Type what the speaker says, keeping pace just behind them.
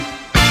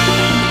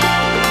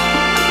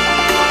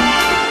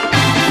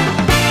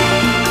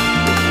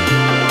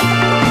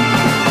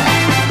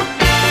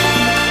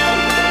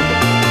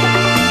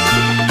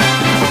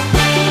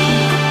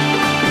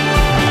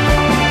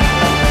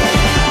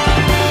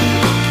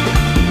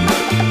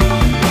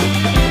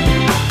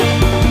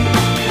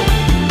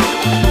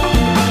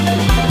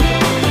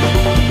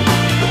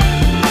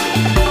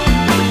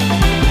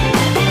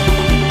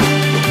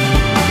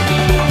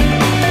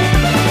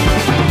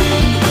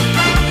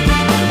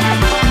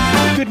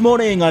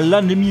morning,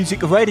 London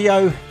Music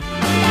Radio.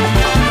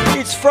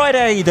 It's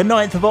Friday, the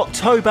 9th of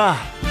October,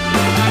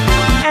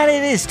 and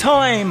it is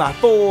time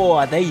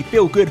for the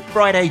Feel Good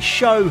Friday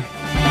show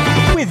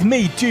with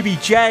me,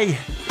 Doobie J,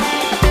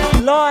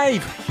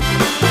 live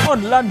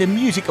on London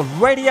Music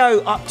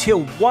Radio up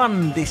till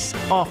 1 this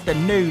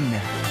afternoon.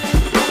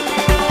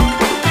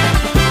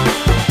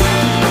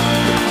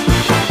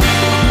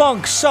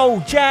 Funk,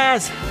 soul,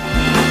 jazz,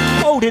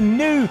 old and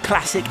new,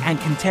 classic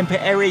and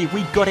contemporary,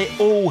 we got it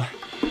all.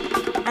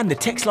 And the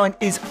text line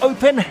is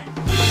open,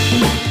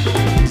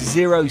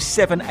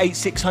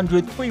 07860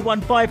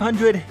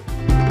 31500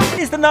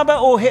 is the number,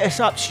 or hit us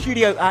up,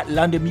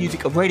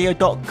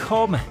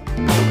 studio@londonmusicradio.com,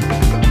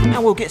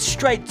 and we'll get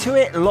straight to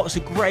it. Lots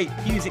of great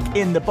music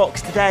in the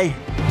box today,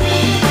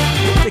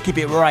 so keep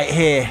it right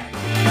here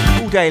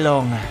all day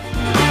long.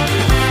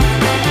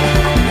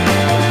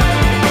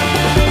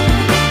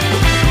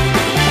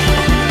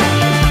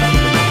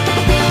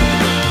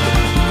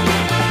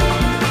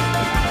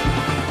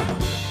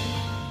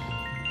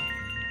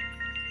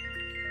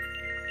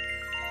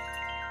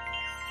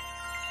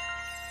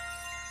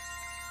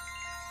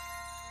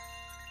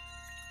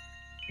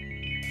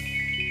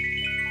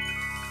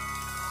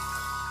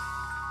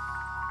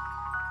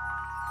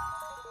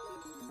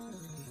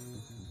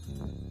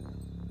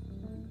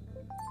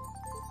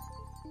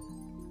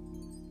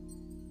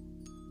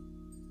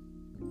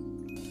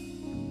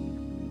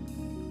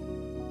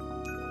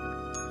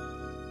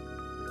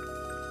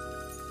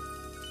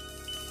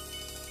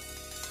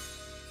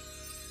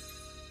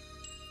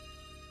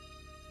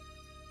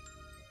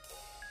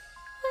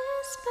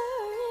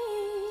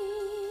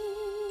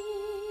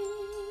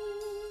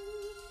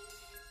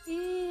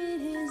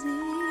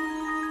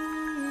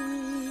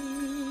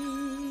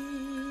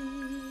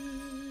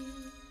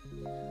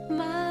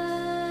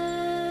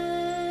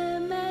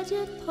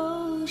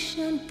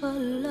 For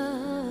love,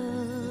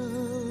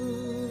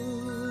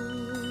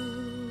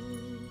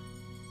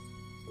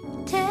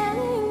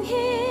 telling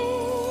him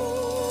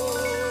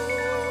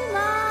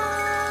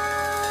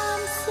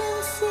I'm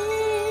sincere,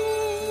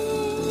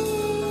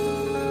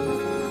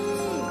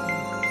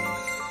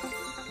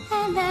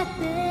 and that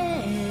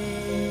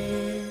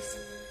there's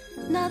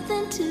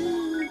nothing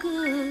too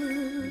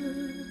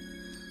good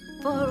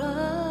for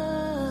us.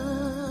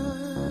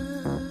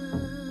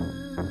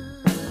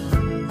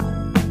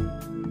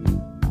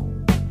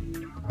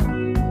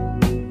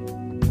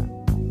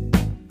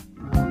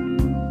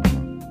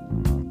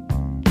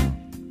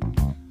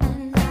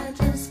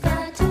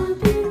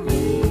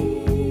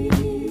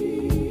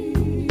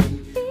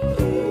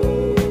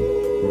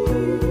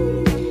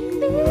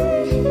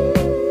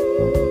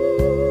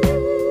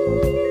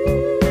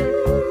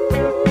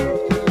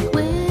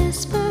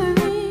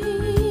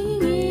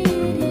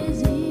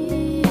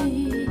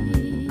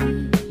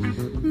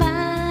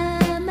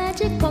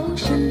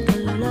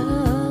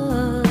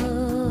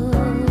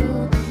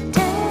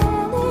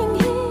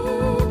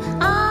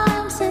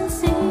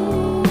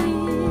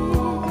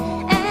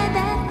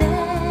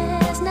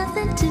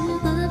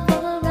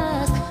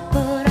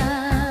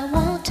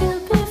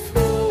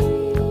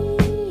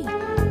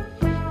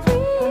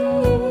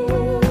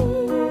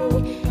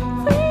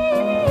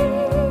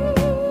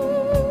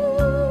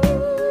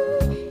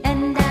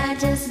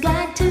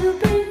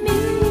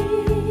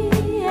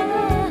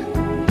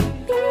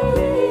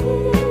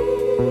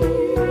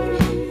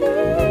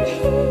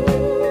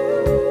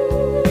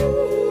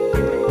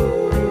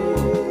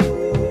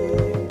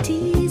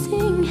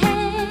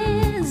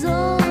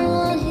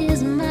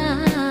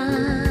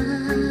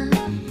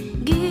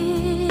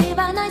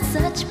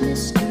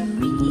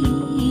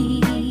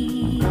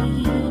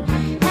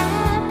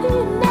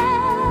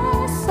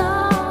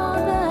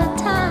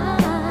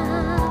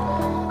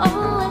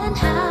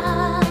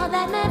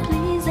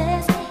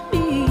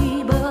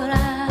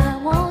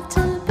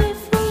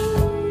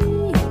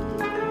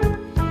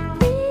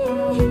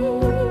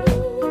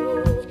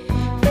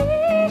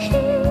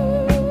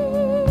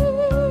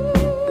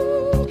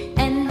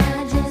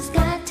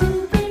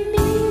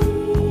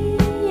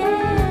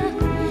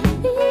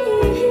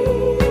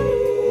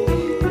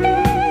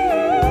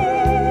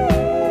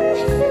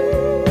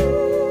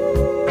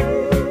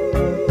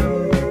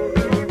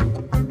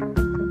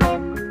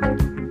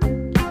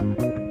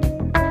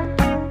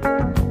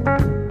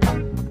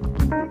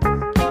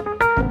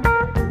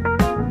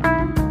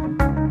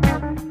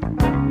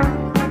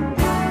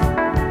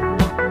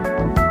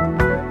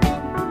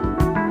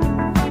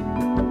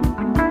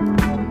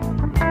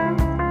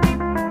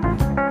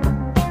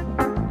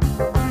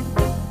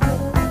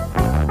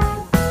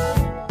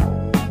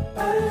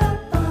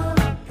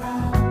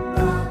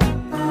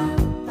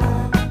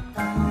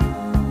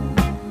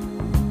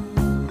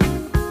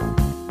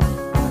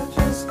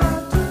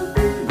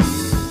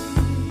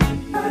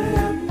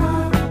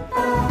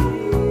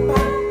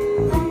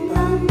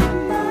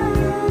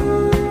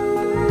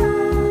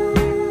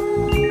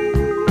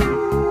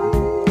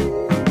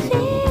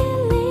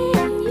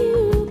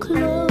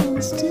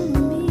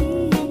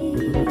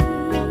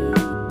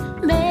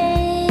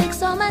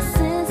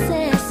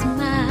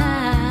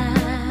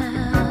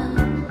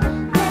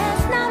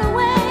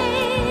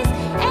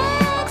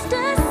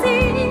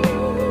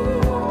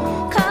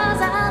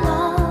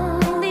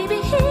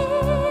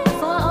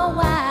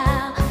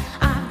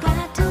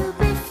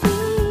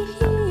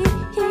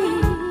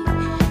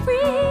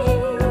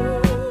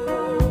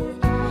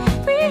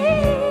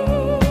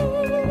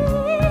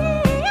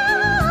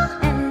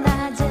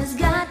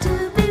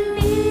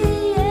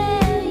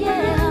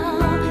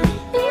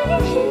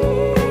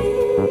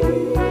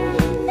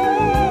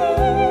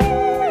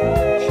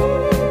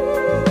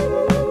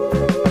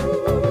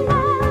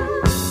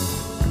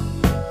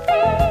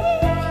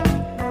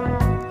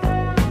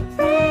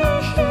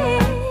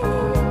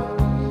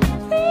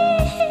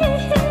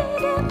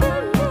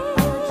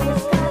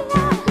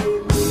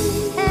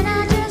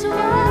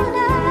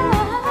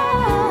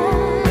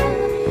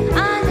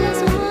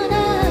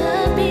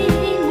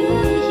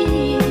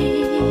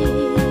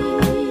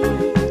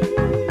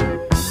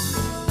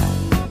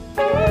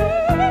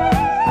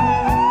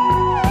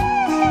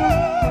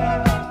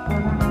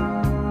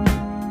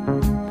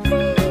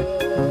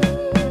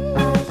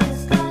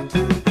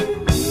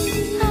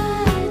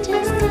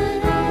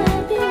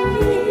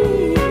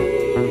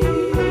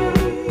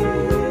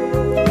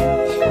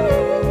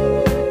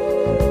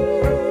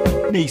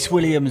 Rhys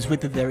Williams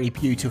with the very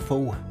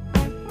beautiful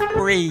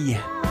Free.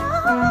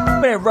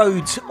 I'm in a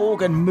Rhodes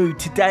organ mood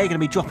today. Going to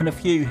be dropping a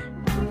few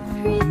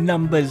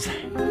numbers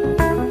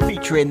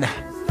featuring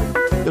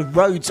the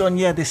Rhodes on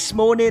you this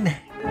morning.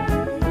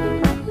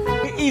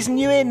 Easing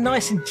you in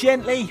nice and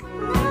gently,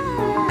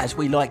 as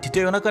we like to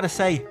do. And I've got to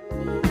say,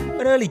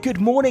 an early good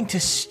morning to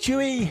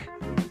Stewie,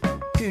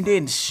 tuned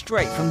in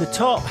straight from the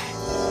top.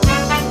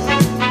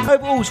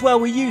 Hope all's well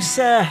with you,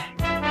 sir.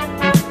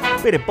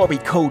 Bit of Bobby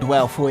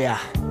Caldwell for you.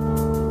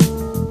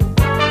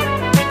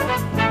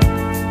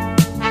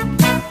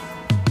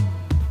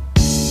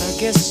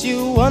 I guess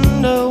you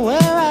wonder where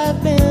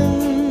I've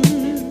been.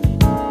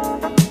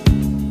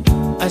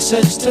 I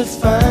searched to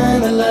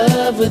find the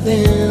love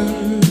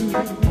within.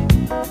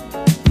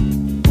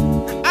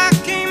 I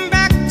came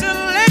back to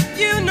let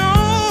you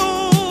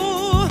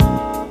know,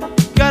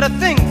 got a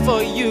thing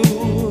for you,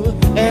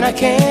 and I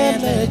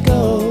can't let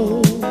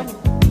go.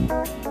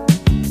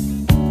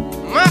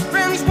 My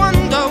friends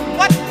wonder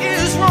what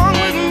is wrong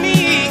with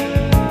me.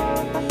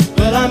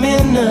 Well, I'm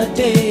in a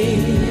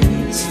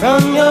daze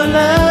from your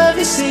love,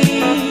 you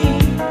see.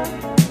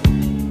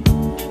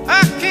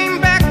 I came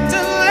back to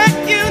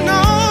let you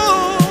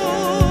know,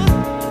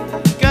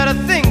 got a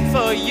thing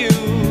for you,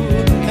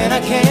 and I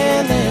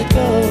can't let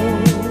go.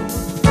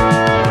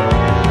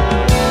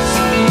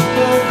 Some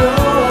people go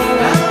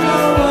around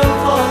the world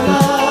for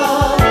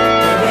love,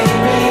 but they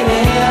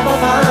may never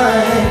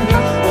find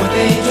what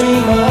they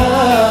dream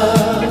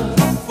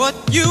of. What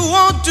you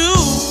won't do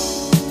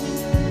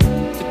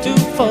to do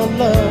for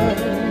love.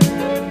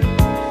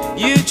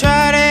 You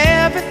tried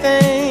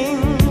everything,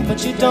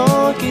 but you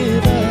don't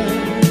give up.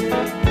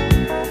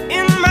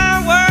 In my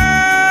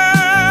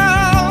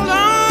world,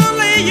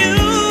 only you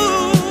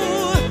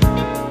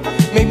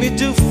make me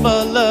do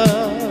for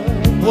love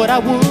what I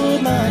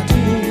would not do.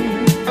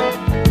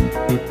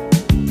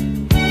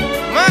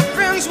 My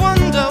friends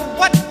wonder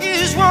what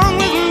is wrong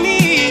with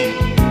me.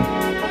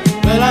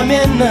 Well, I'm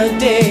in a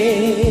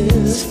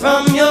daze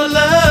from your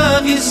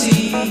love, you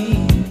see.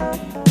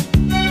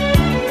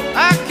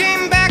 I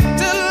came back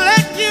to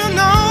let you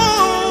know,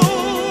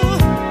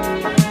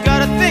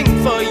 got a thing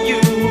for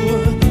you,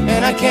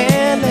 and I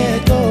can't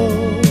let go.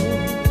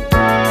 Oh,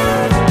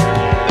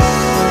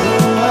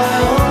 I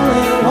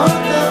only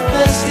want the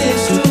best,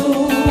 it's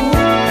true.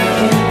 I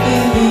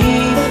can't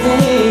believe the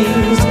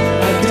things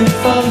I do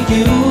for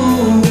you.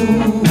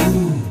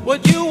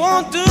 What you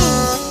won't do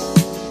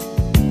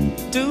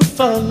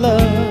for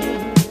love.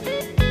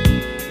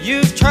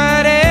 You've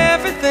tried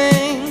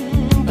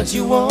everything, but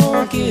you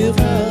won't give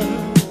up.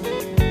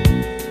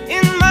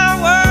 In my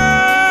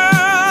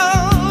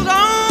world,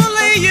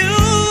 only you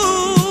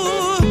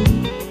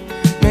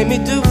made me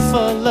do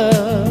for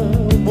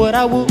love what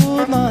I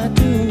would not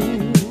do.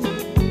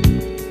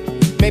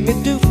 Made me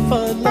do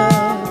for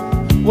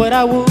love what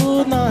I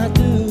would not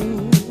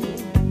do.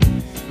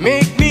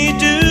 Make me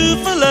do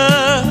for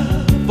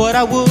love what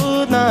I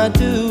would not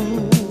do.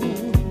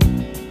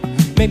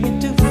 Make me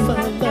do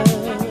for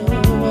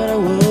love what I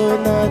would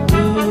not do.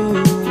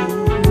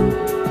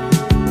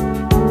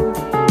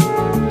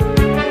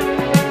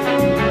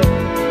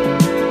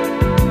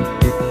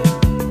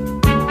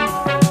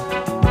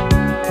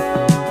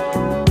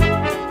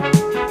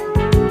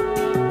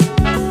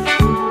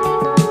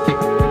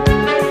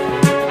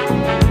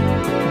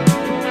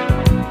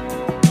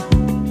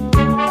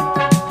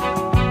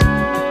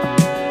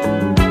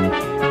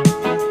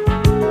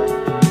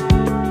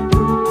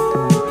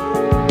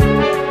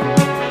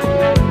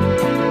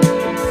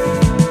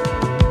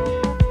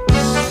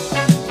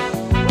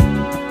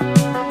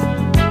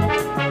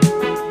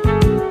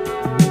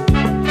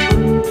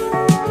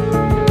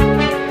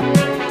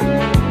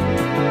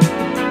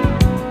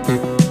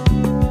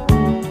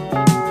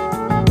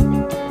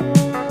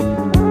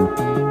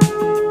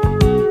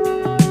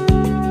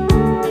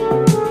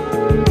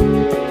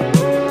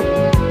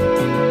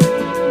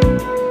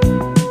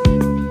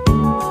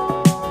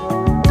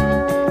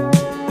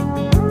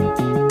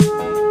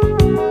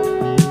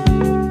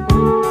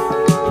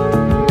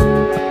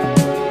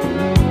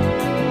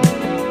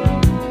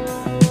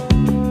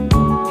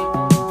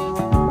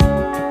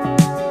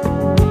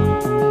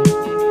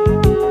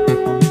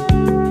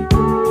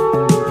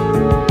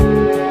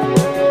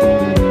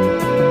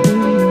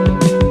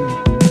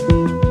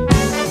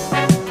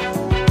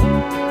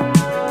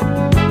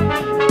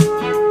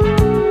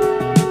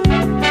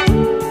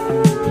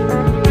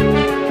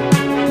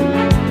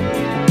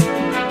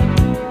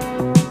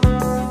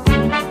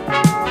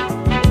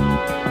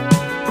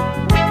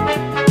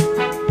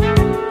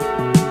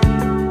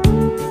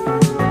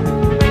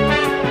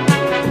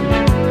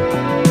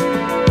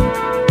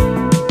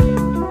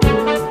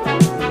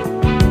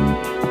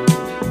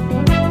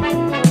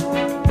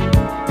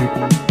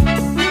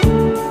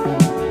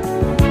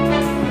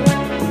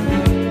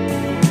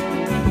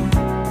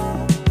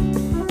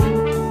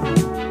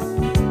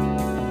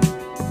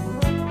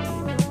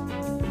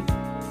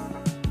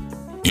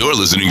 You're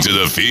listening to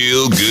the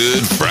Feel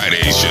Good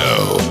Friday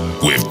Show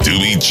with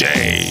Doobie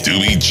J.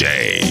 Doobie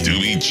J.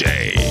 Doobie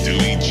J.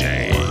 Doobie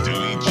J.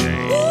 Doobie J.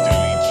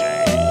 Doobie J.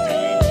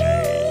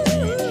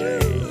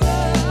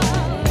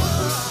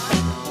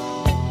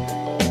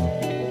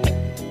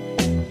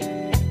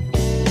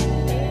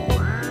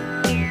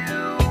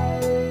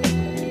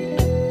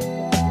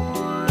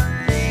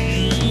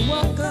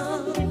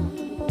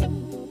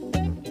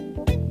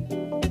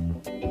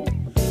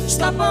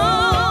 stop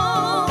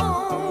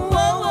on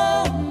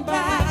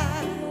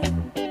by.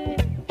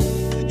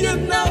 You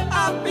know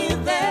I'll be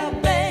there,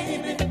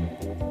 baby,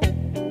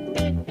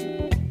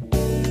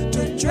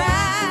 to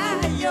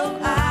dry your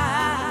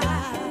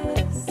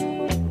eyes.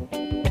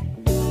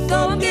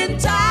 Though I'm getting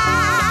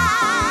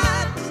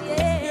tired,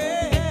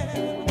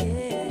 yeah,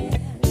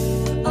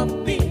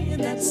 of being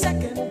that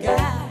second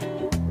guy.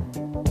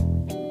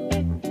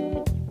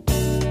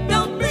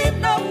 Don't be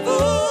no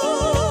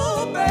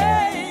fool,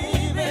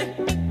 baby.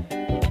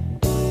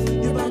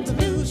 You're about to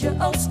lose your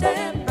old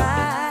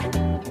standby.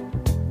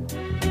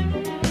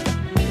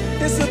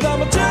 This is the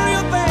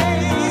material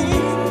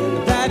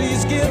thing that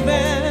he's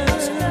given.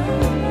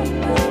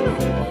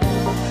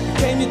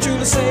 Can you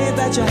truly say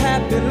that you're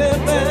happy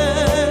living?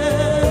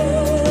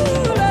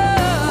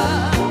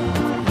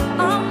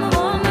 I'm the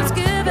one that's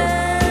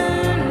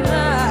giving.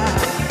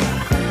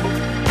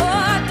 Oh,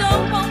 I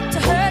don't want to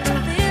hurt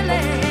your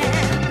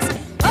feelings.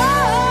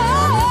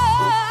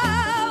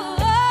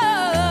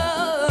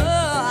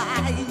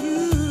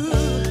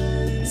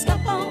 You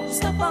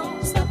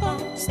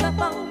stop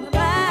on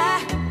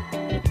by.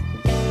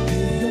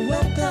 You're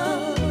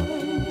welcome.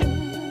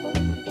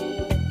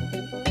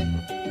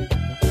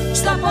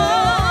 Stop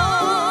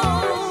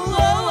on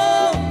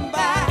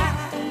by.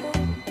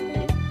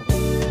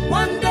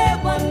 One day,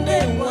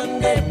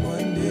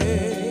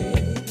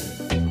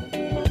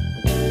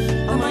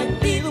 I might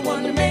be the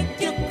one to make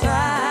you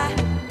cry.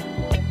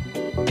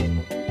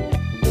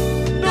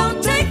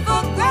 Don't take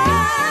for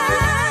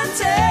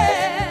granted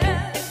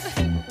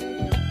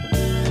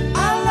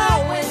I'll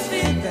always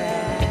be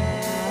there.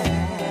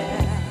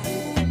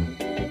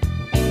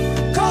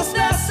 'Cause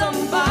there's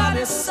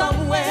somebody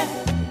somewhere,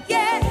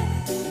 yeah,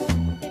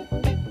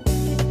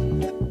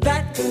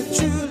 that could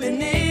truly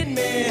need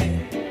me.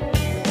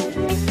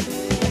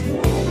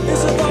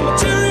 It's a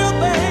material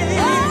thing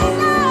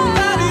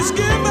that he's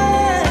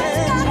given.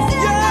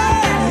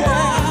 Yeah.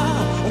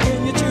 Can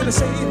you truly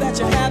say that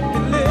you're happy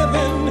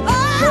living?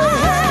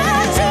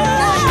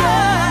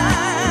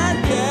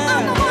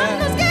 I'm the one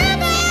that's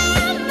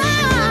giving.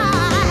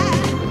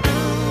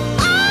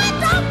 I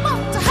don't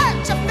want to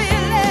hurt your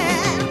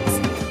feelings.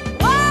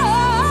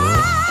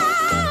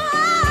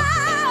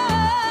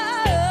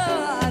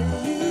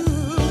 You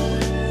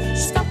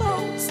stop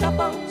on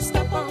by.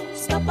 Stop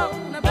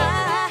on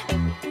by.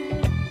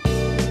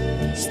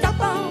 Stop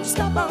on by.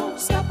 Stop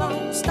on by.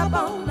 Stop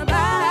on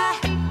by.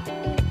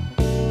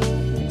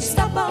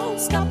 Stop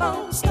on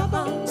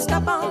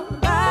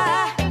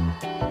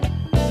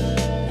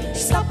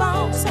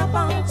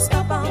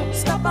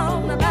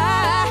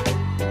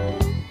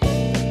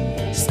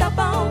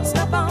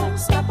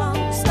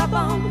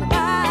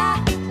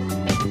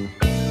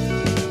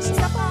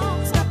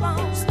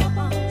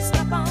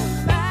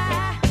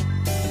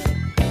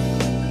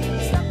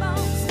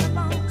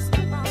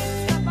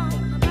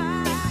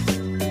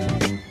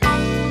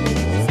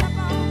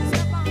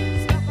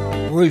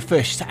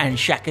Rufus and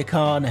Shaka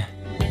Khan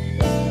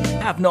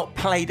have not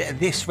played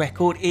this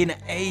record in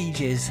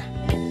ages.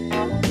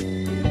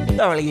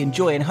 Thoroughly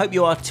enjoying, hope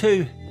you are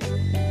too.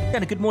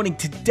 And a good morning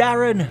to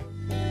Darren.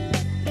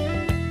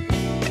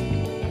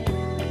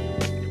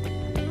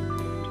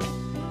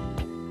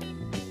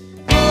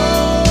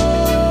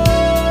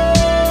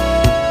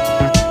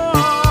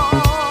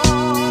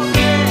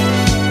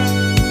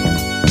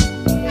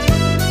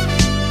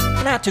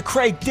 And out to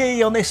Craig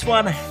D on this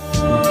one.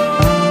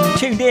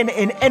 Tuned in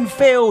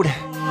Enfield.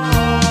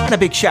 And a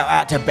big shout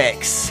out to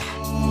Bex.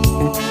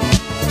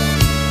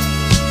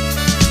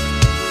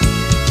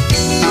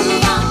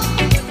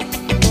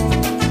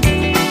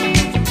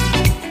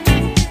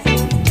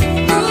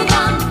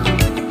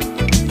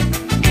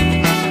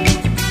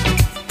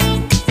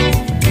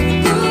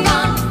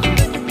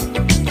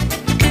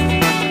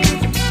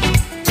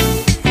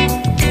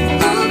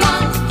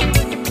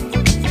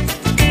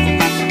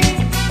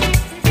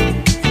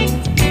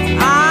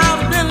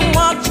 I've been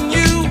watching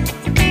you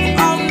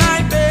all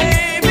night,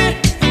 baby.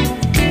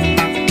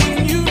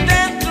 When you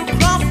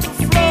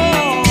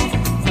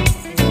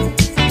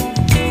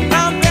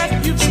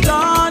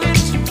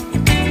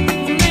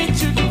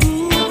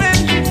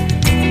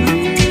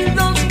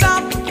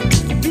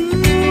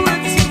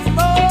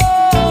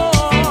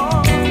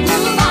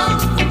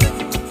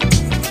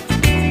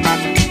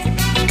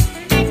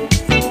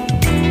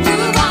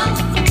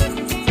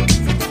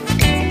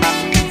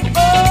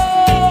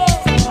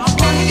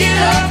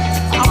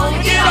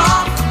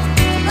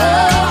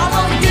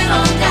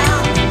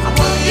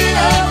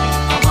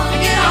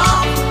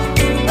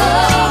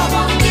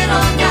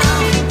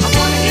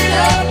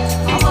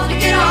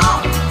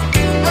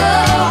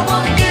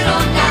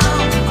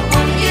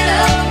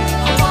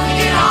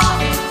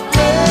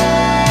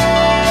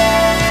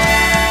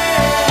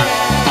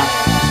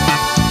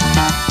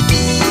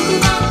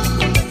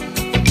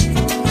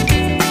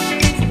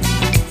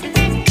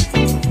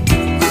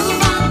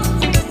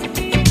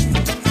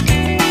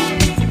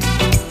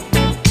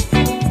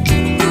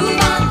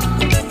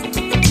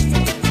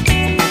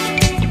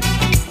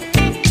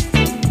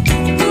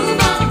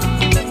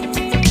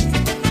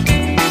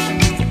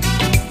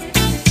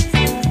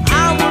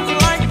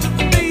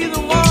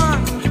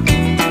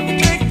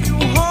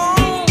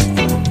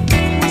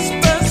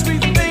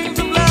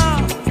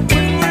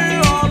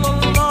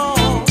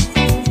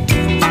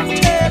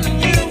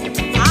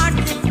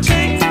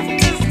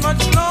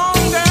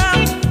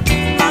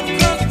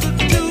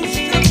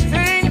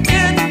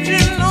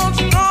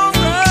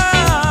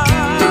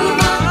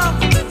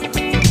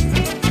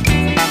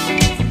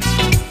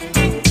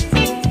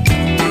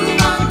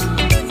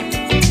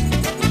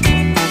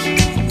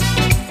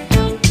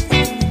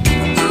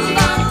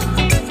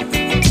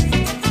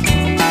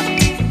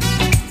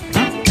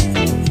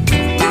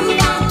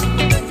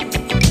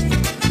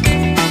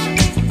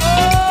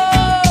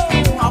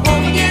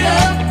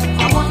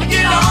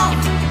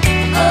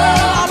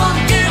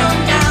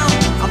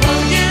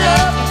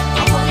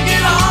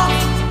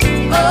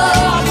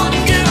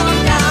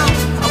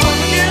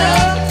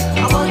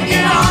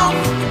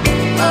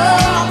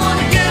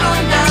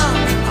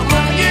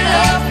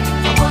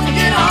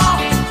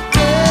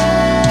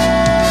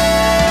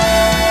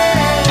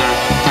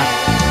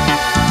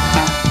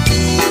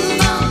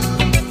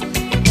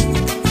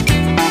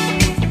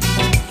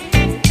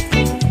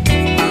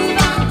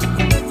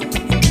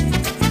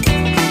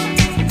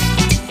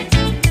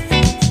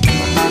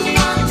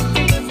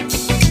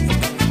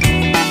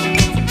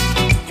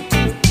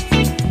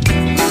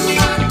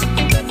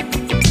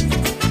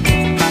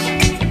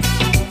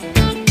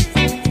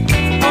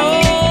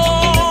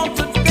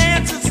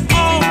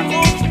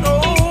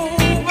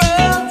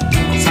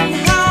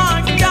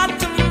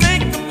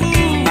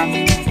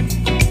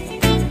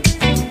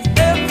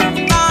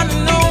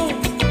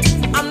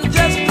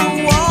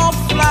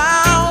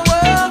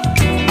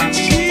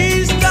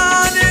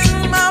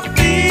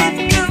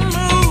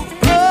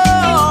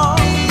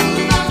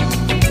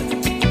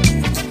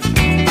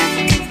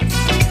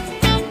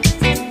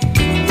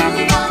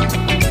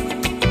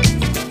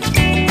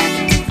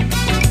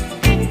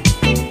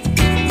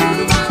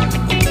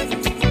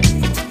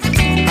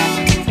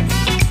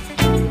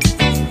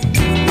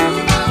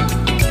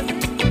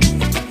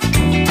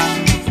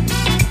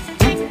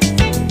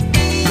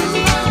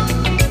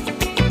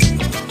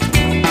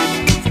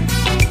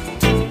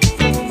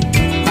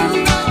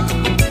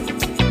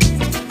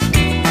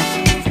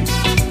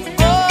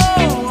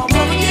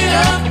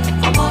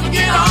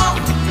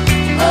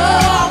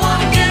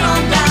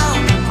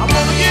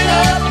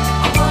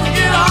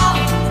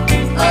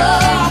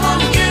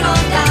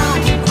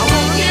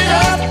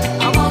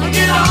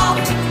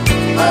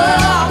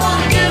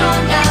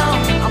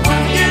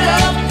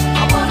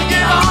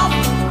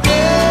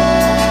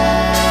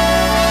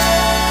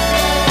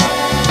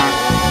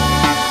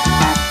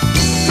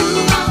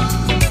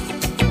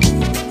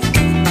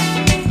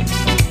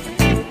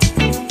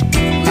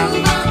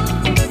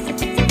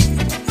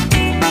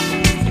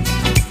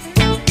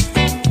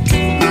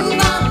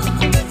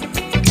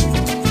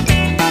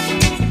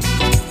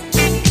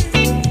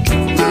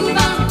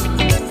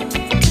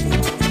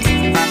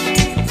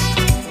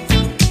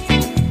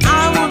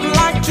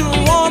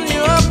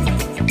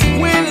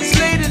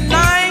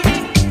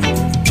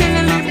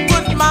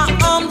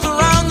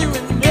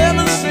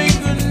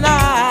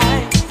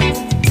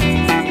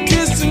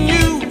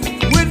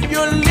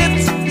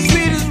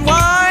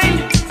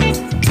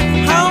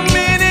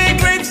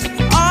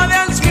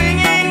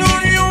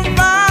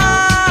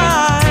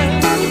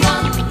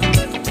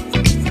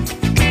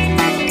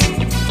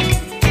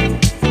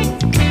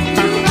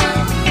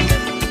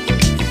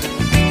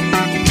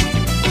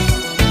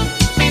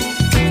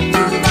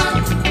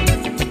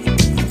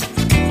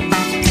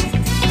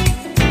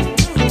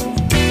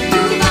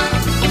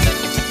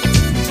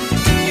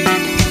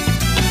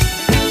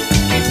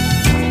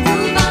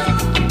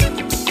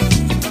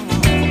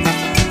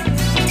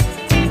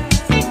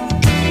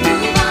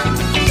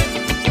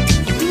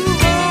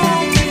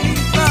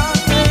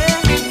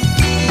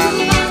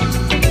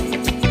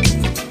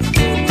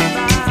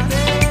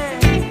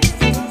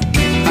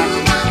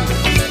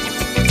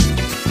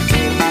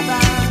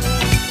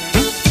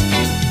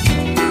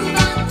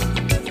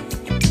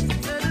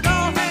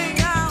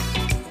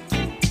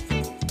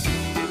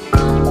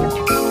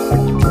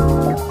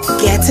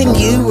getting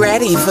you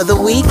ready for the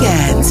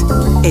weekend.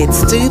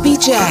 It's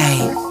Doobie J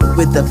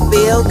with the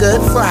Feel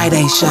Good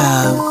Friday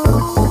Show.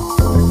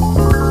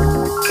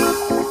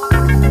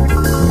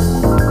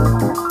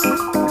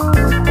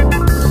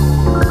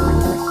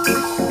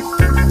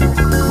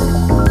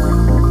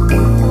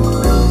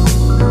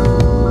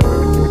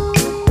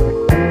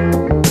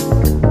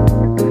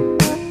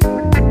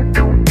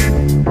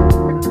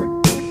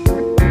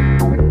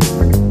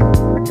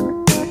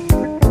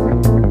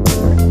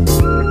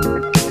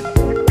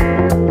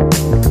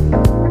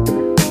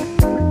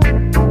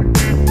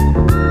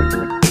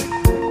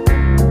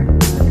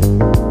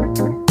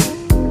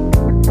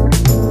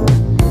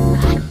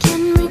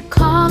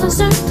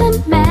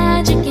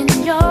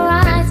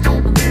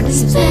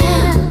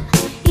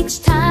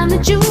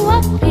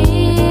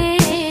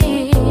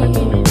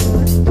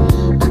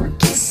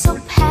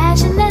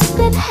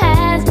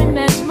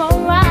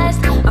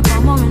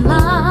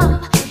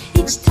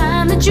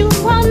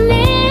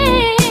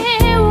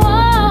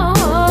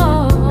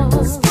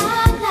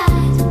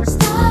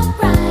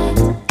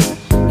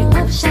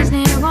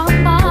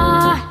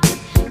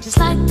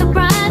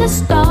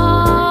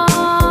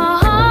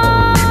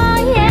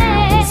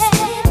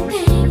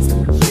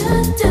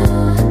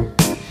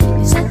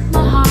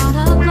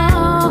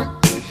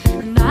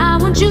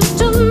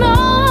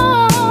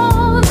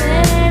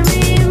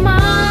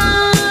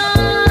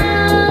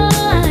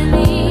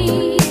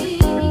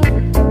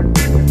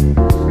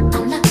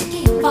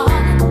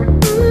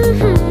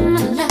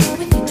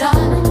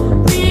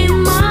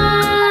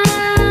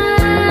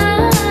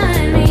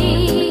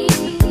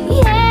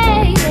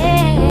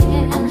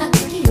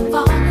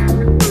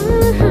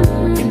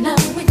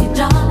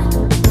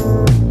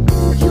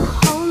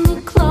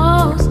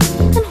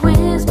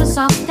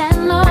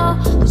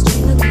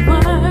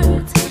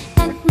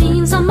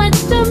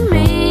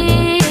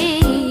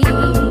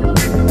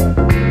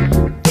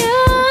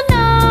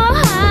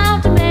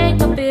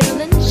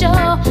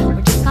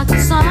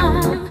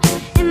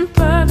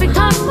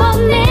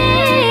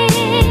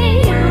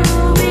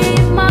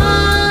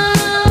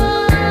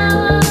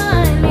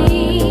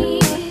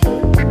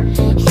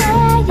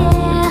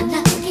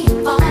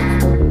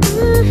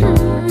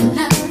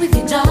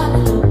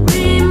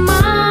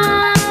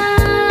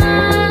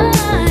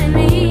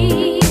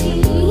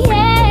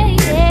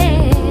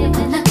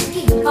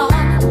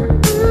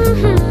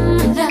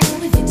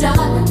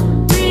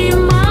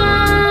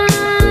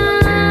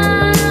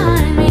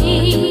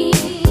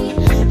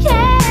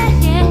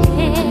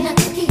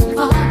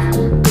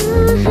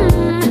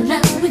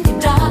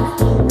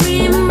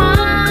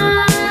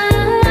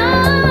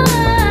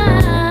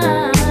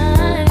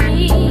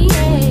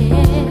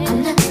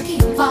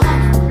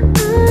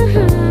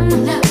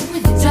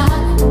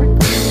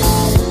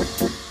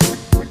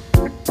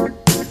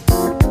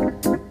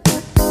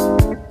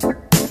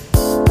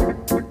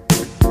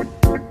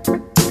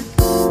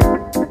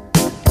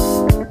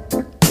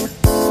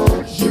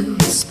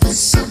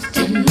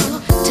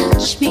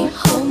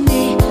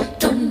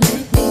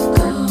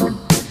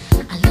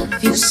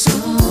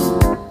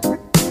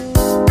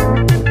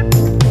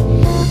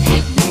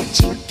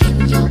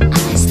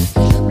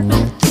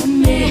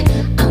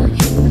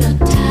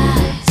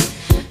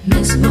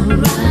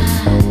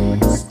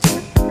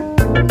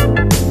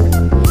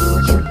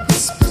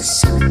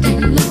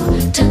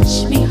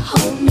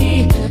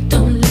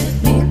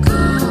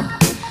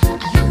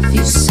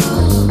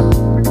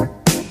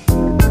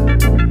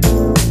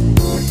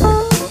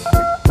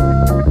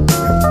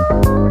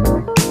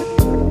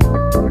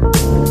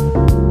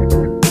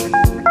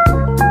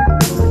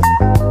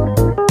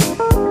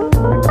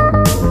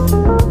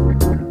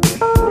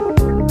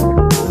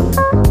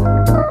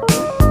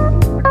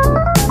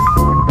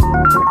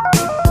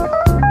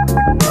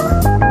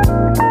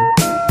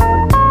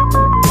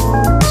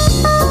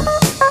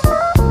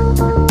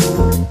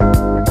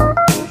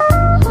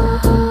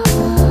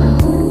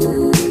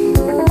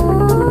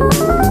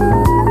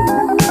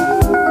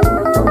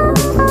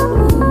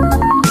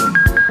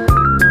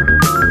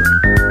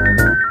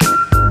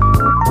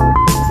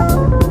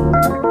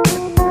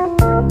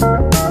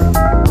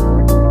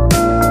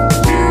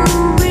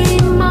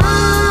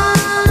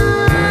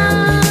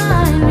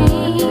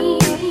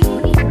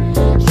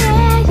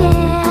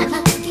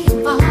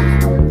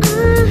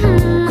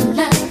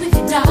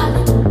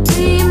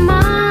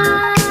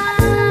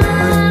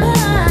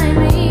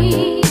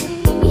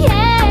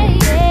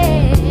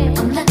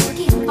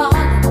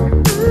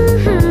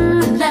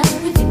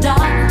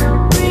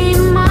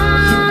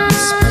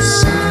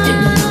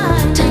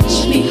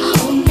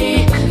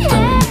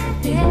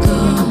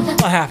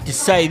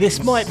 Say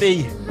this might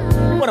be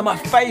one of my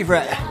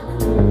favourite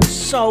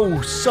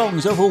soul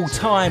songs of all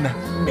time,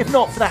 if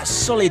not for that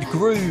solid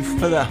groove,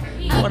 for the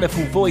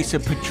wonderful voice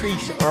of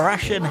Patrice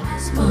Rushen.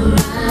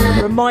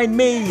 Remind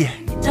Me,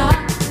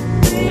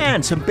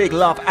 and some big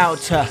love out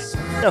to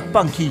the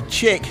funky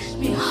chick.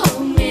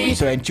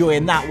 So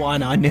enjoying that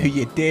one, I knew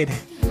you did.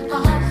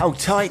 Hold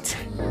tight.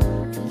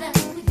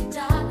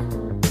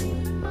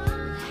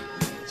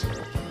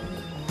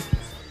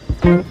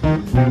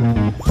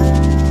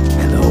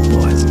 Hello,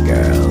 boys and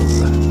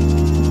girls.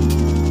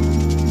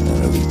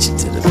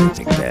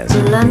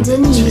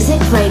 London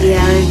Music Radio.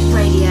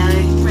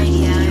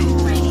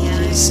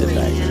 Sit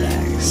back,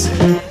 relax,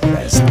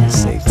 press the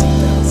safety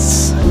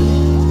belts,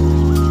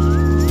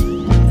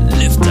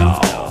 lift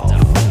off.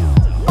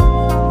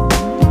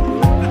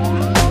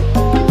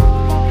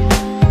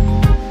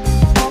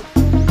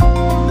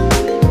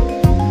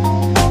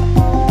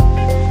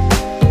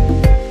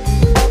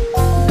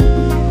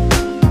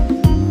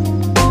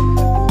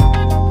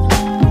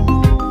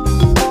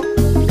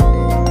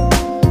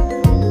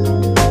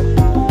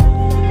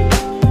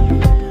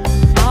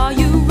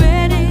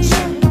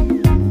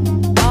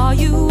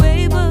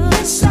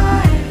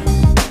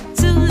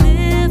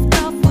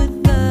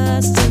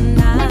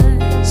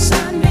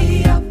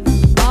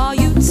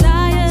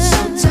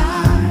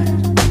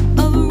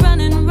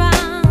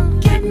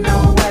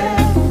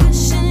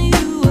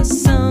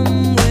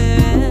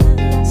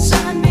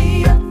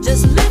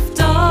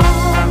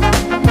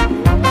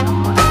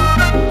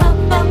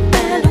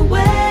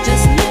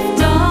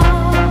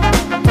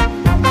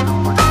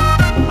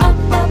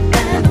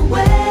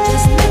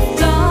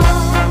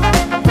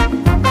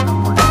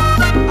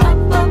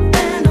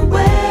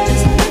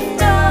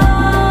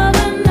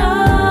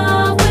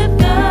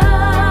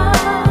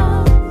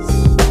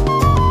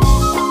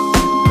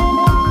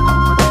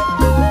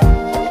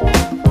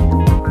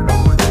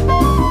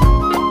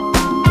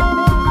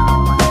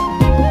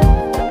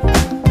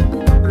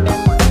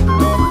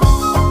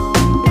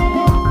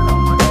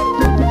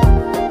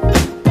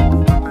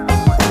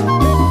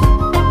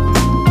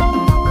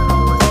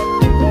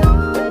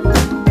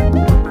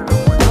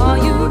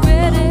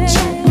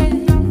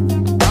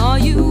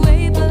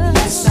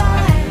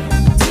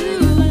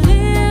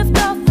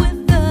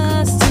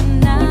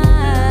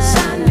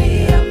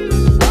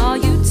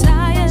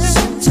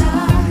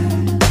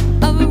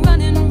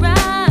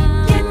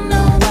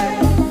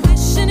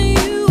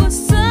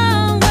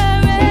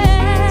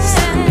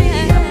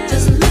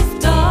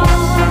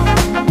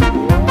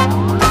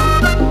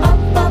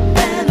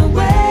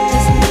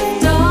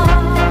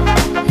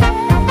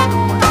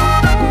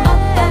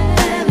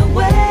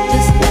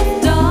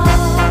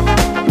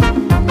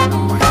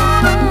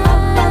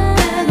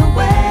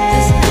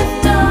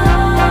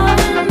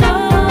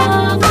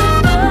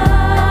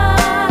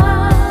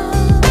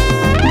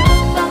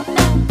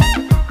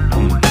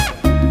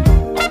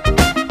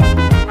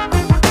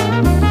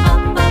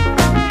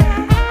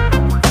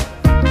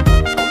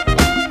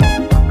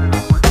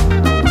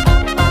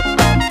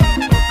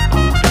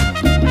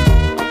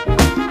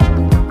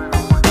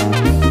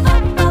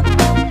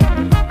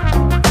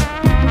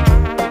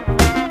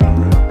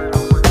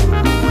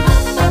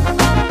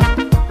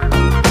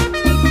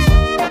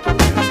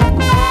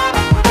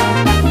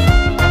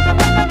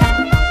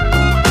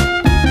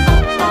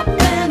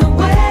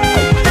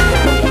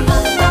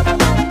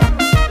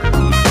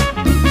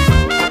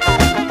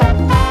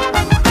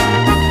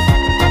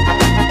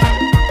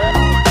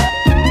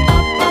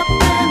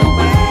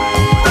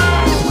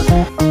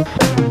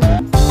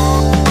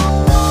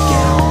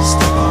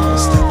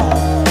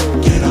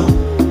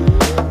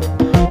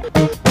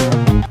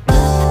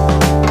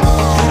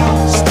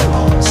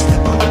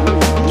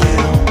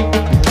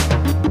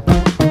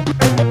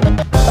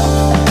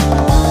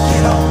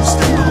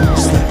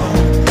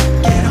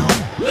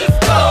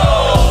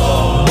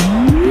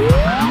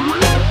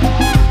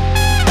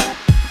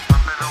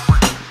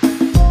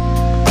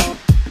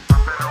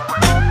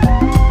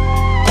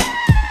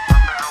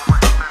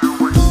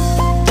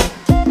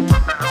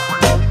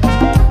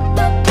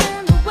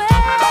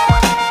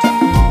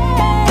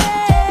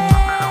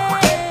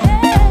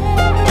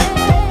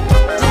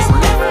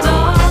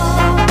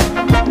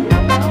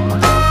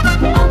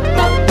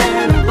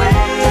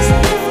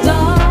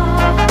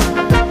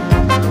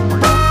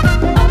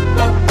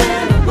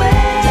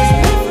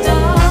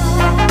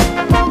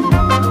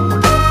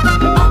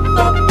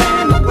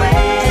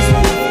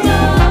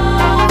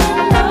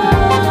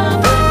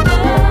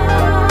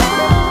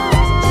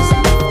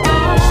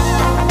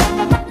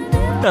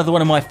 Another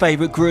one of my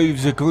favourite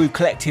grooves, a Groove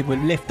Collective with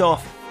Lift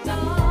Off.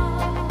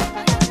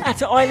 Out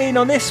to Eileen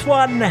on this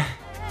one.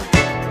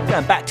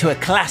 Going back to a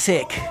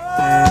classic.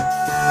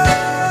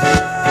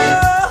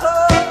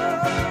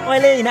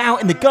 Eileen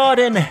out in the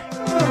garden,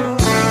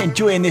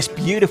 enjoying this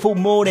beautiful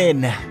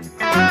morning.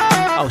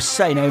 I'll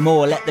say no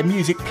more, let the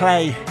music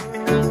play.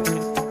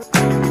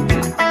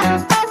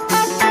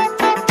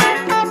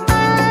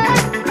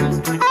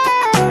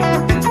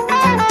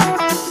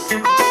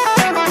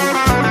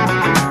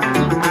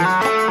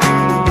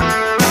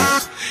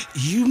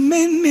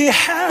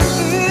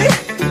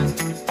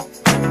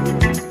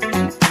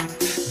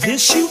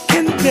 This you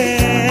can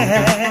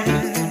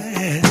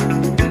bear.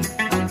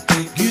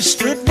 You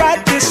stood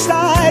right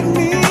beside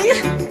me,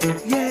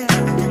 yeah,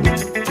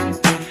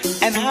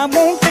 and I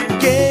won't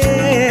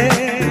forget.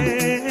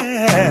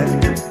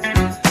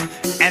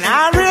 And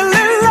I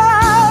really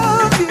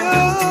love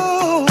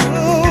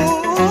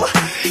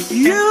you.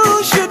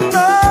 You should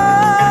know.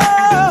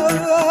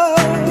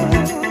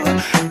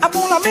 I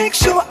wanna make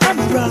sure I'm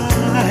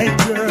right,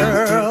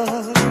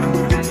 girl,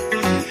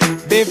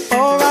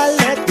 before I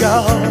let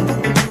go.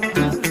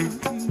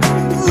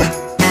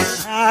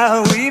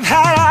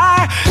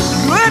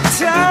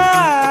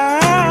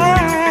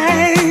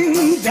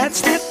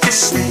 that's it to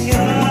say.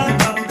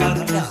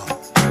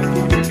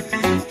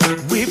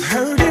 We've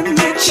hurting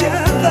each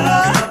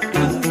other.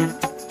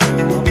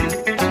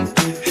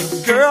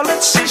 Girl,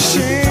 it's a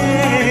shame.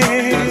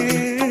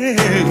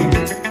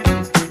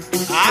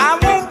 I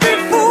won't be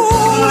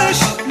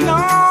foolish,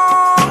 no.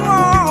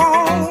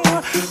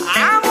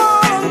 I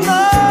wanna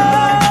know.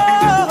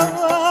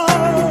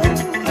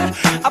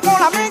 I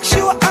wanna make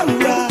sure I'm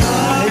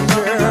right,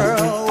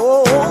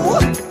 girl,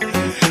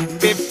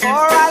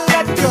 before I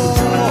let go.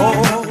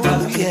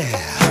 Yeah.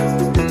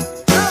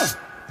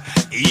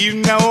 You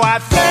know I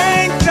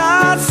think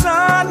the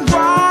sun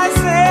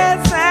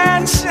rises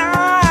and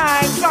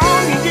shines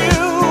on you.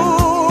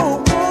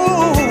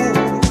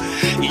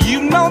 You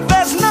know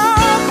there's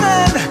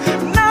nothing,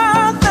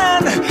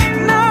 nothing,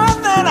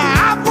 nothing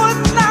I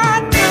would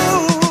not do.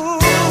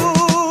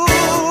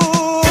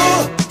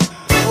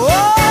 Oh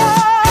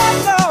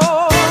no,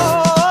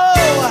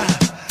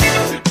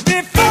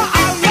 before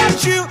I let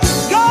you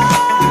go.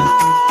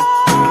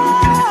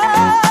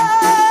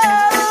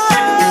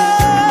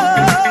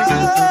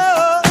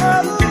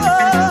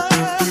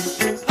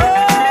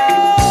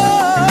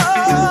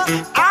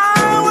 I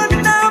would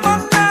never,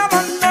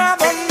 never,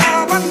 never,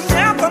 never,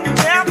 never,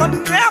 never,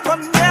 never,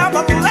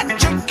 never let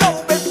you go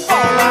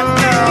before I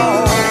go.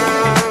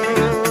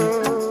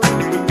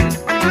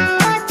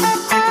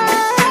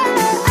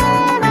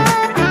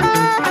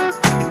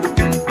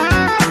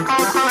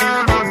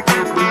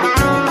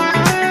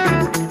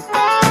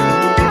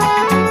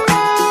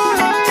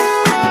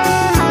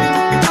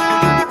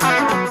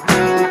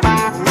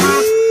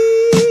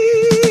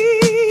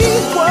 We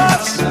were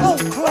so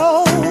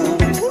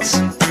close.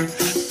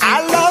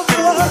 Our love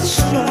was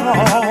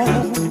strong.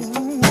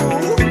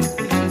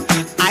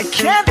 I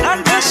can't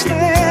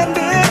understand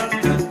it.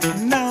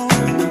 No.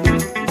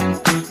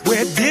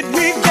 Where did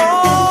we go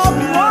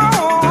wrong?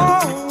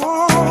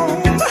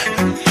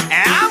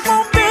 And I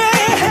won't be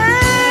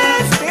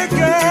hasty,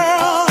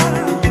 girl.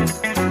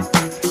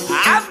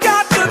 I've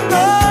got to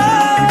know.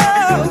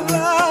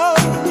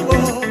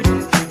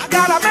 I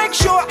gotta make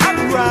sure I'm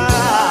right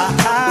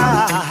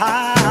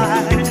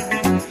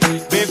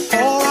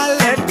before I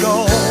let go.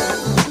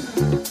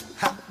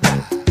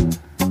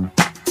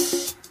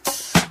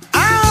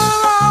 I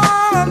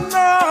wanna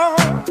know.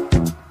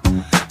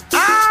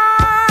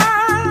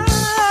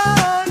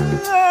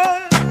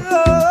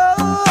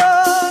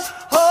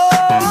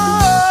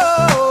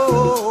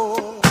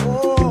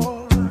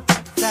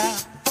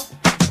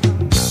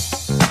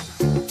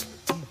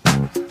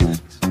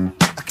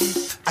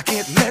 I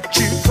can't let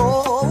you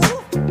go.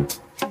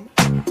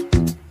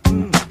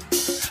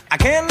 I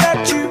can't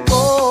let you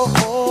go.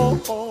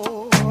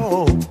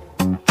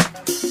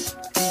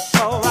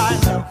 Oh, I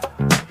know.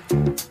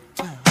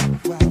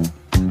 Well,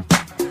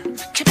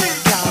 keep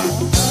it down.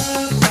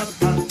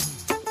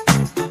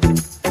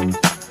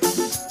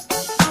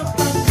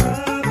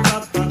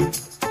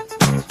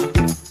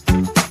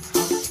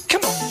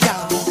 Come on,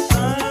 y'all.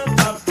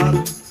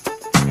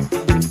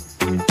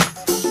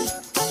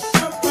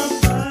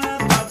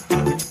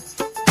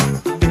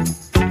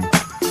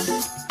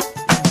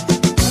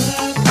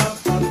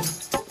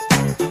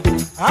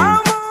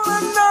 I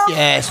wanna know.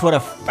 Yes, what a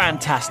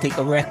fantastic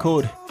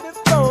record.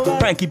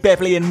 Frankie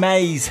Beverly and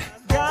Maze.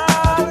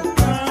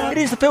 It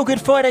is the Feel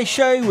Good Friday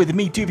show with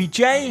me, Doobie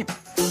J.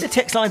 The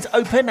text line's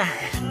open.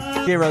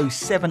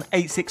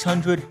 07860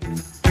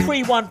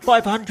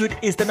 31500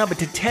 is the number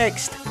to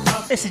text.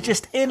 Message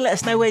just in, let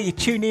us know where you're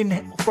tuning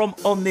in from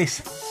on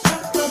this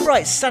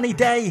bright sunny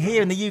day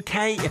here in the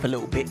UK, if a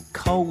little bit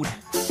cold.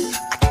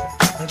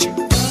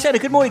 So a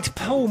good morning to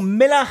Paul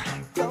Miller.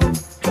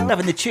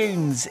 Loving the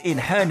tunes in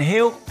Herne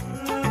Hill.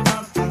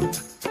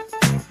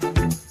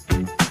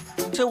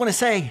 So I want to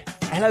say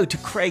hello to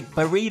Craig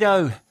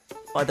Burrito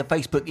by the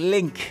Facebook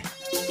link.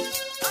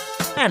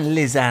 And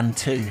Lizanne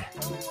too.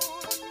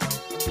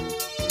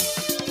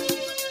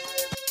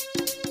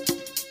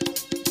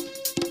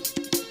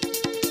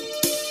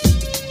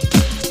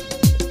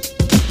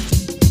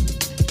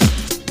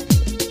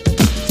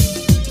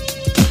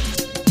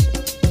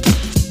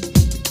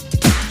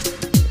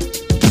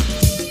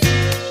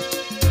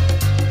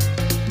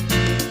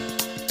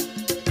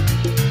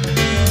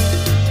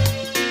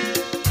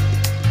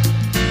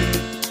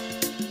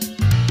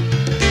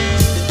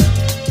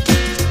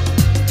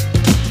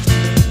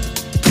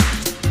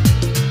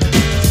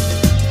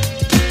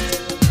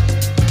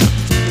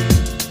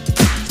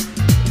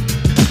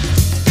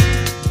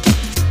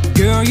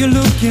 Girl, you're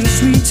looking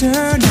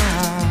sweeter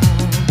now.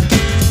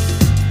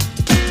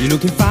 You're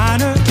looking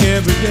finer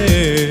every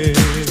day.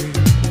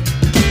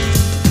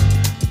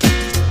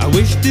 I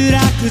wish that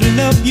I could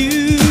love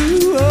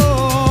you,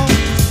 oh,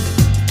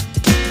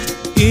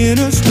 in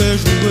a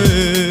special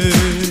way.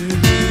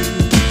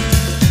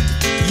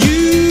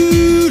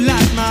 You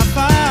light my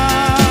fire.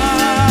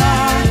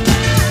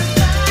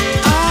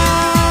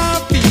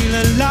 I feel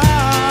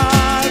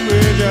alive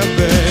with you,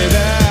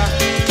 baby.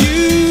 You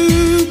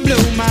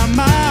blow my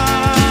mind.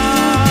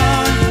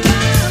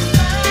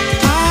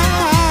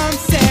 I'm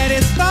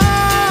satisfied.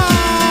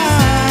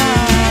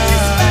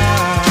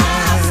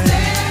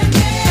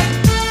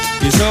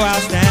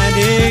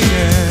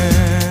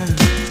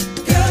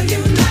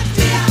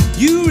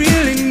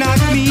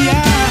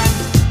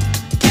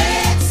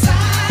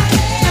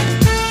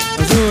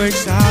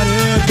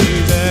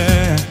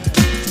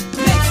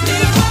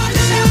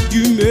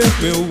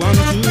 me want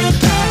to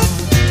shout.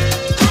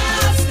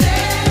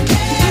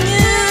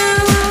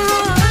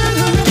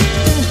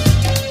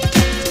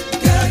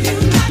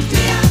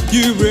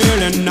 You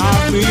really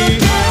knock me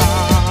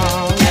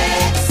out.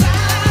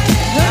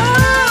 Excited,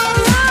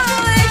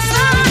 oh,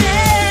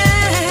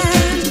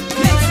 excited,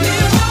 makes me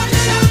want to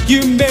shout. You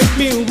make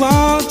me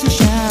want to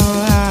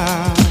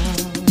shout.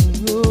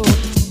 Oh.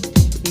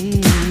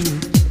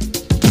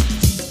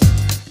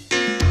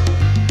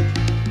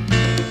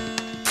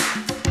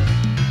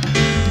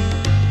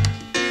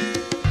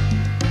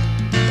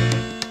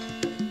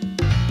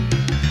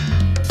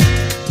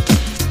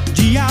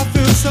 Gee, I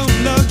feel so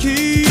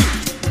lucky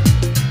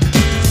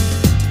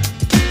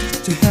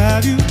to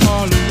have you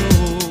all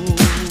alone.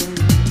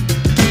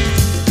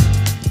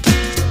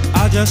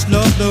 I just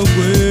love the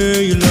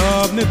way you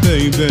love me,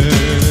 baby.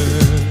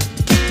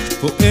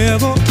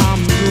 Forever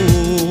I'm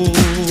yours.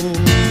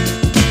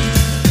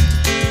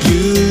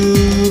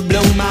 You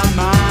blow my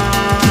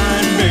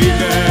mind,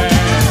 baby.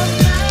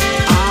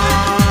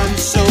 I'm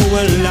so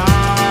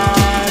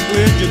alive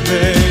with you,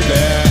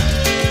 baby.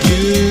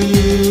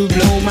 You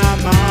blow my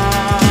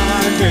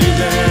mind,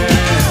 baby.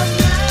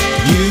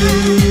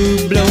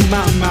 You blow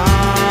my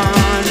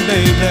mind,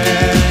 baby.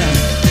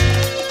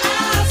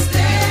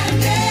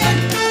 Outstanding,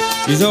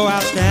 You're so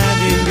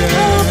outstanding,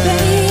 girl. oh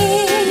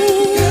baby,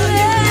 girl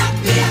you knock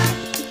me out,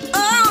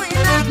 oh you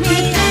knock me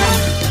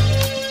out.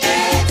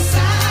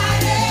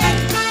 Excited,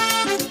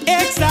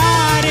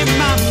 Excited,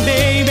 my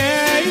baby,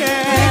 makes me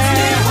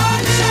yeah.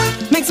 wanna shout,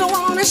 makes me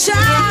wanna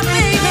shout,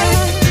 baby.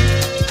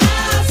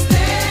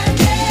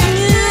 Outstanding,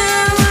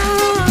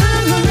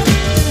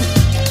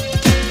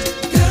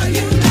 girl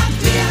you knock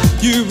me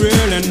out. You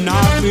really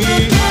knock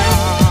me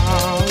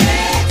out.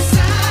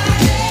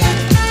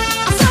 Excited,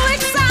 I'm so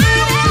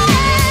excited,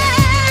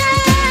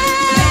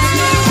 makes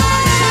me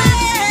wanna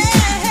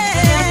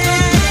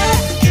shout.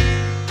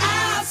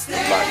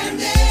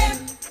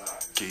 Outstanding.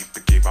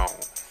 Keep on.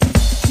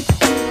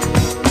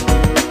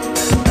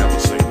 Never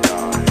say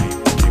die.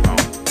 Keep on.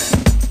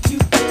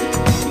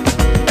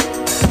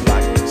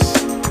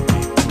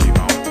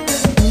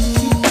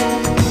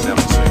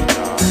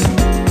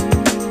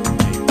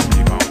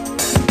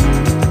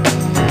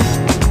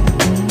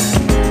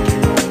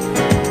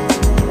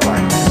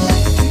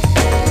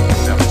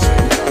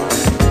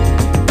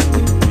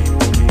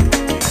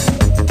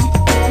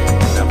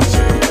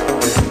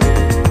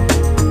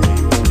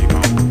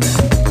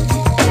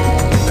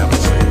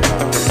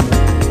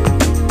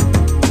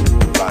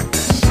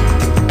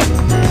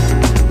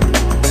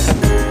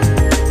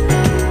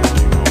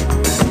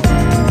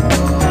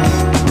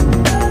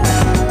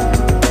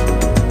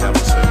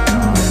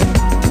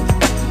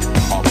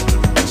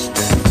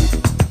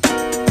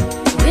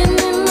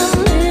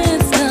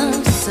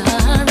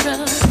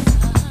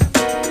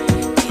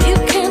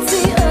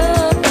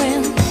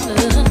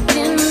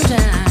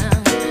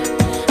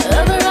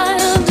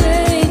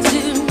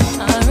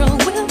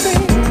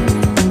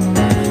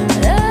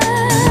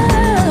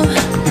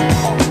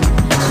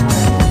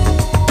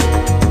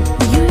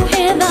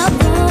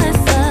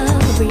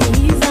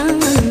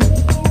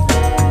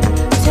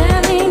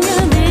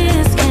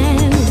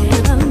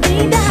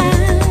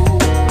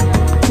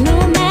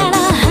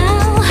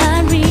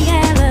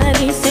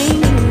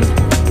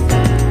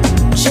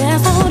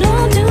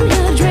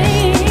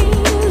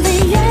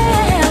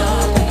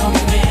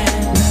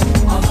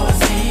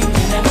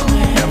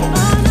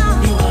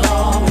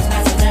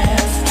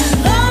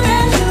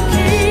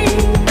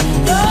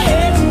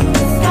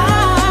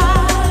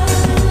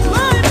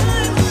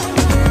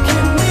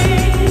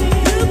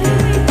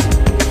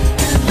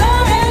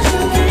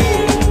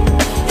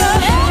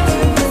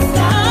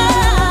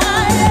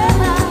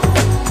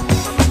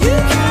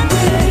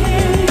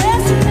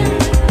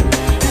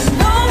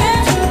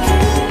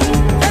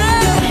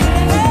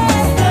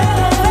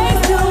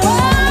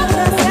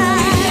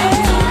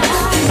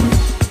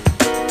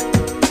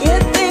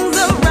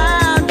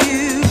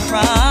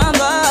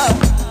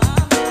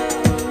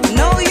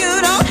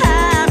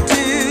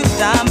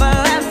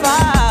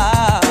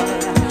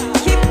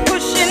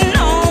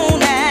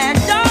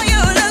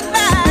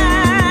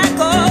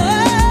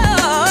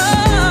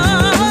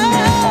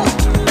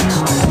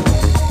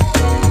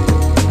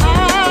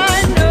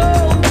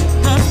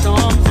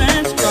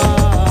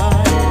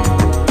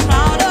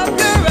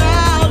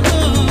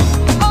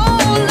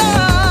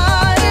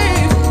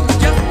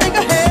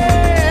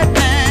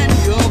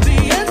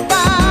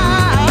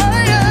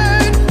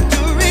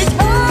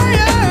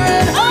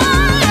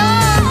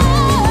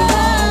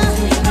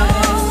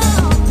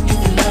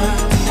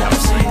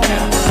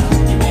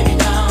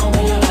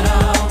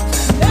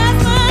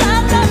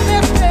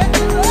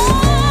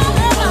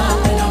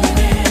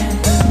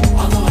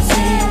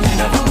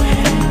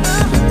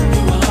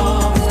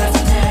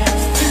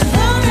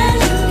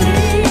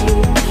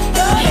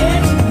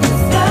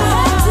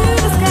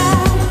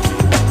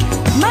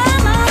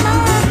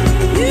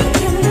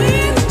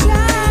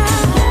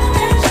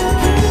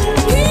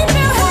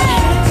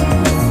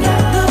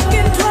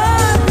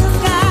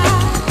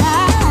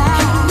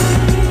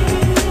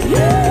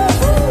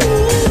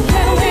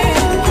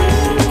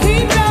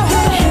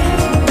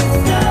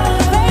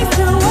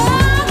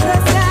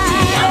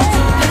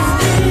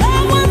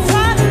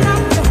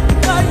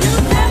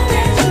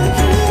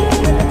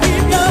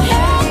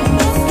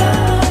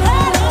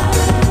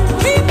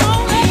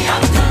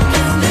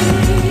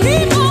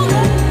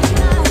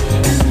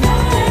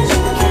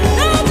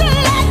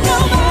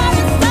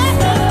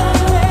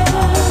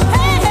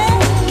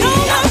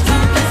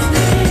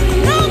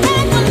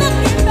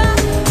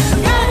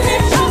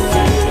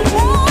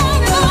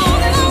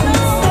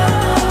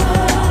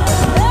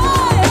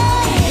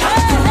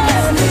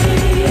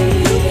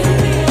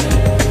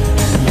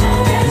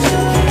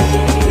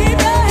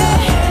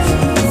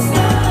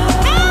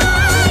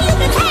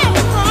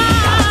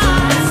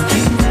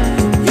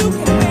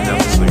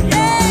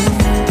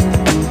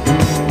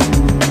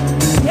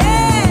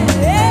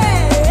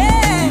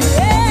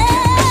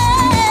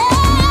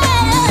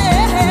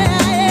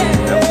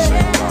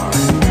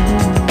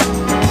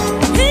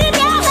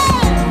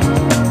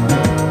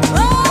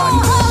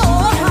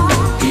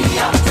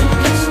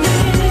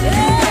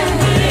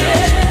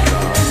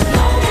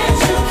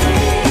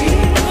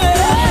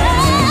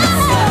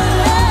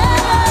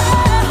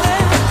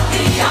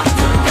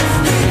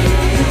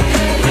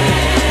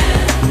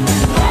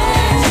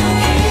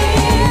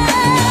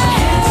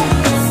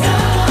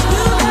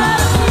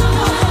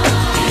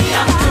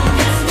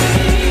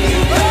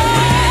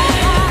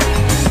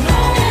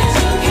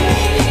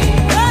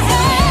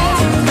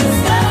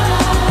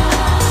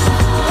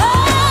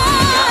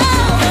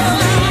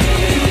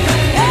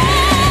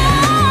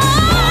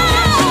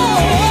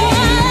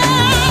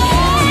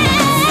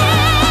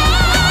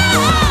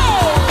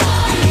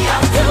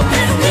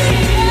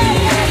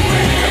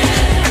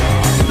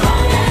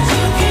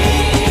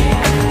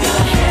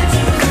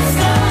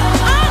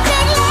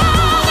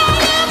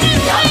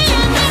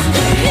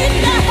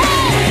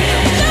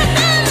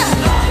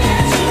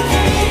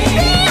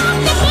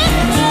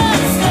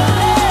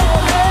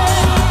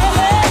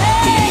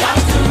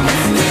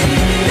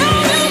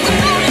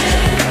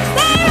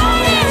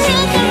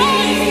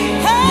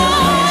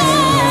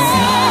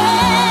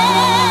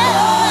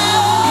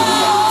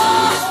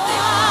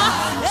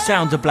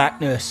 Sounds of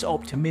Blackness,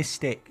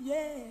 Optimistic.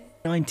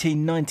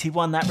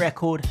 1991, that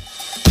record.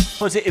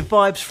 Positive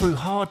vibes through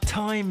hard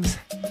times.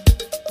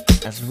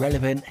 As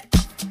relevant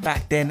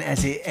back then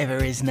as it ever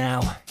is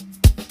now.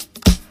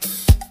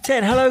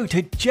 Saying hello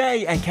to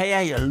Jay,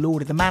 aka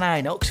Lord of the Manor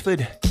in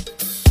Oxford.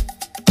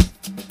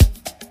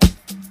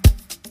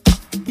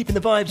 Keeping the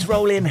vibes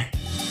rolling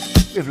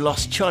with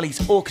Lost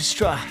Charlie's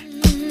Orchestra.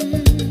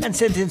 And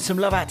sending some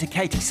love out to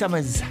Katie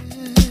Summers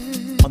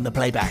on the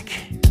playback.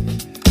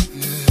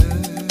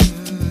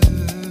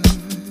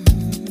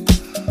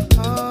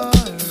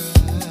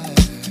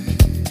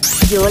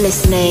 You're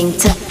listening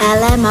to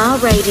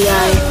LMR Radio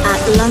at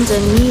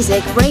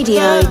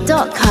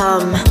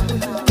londonmusicradio.com.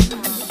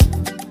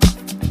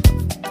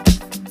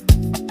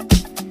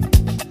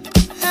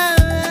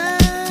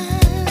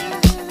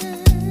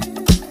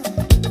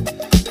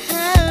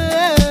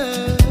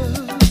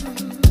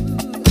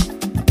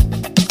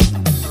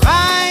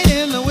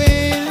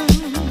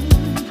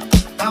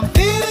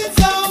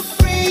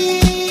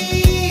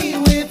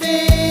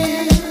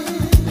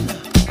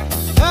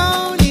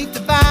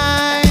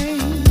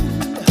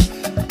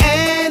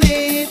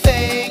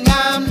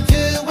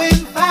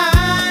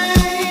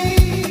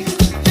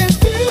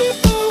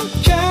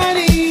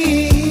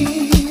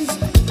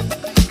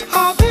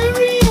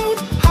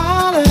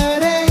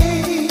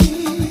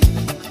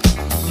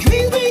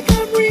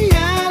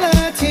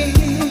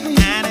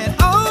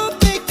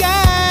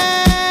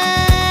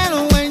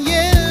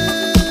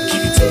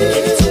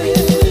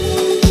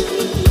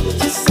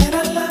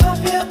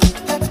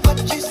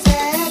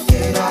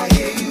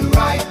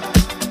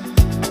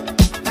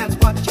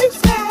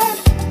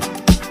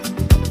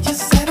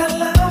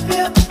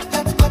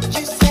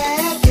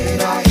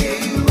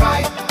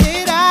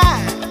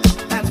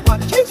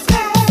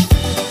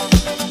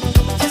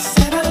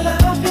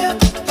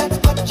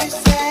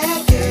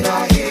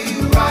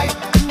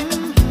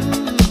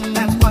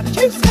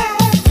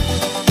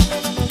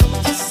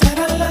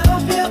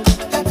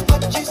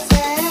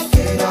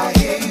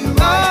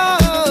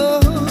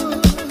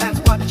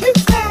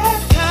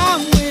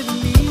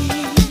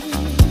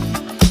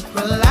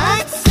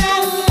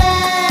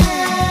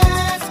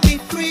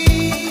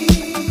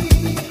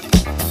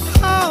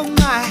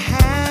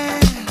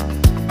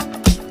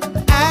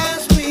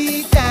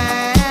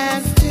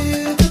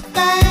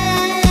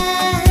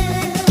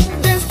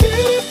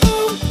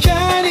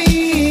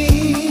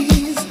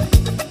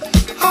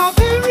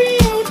 Very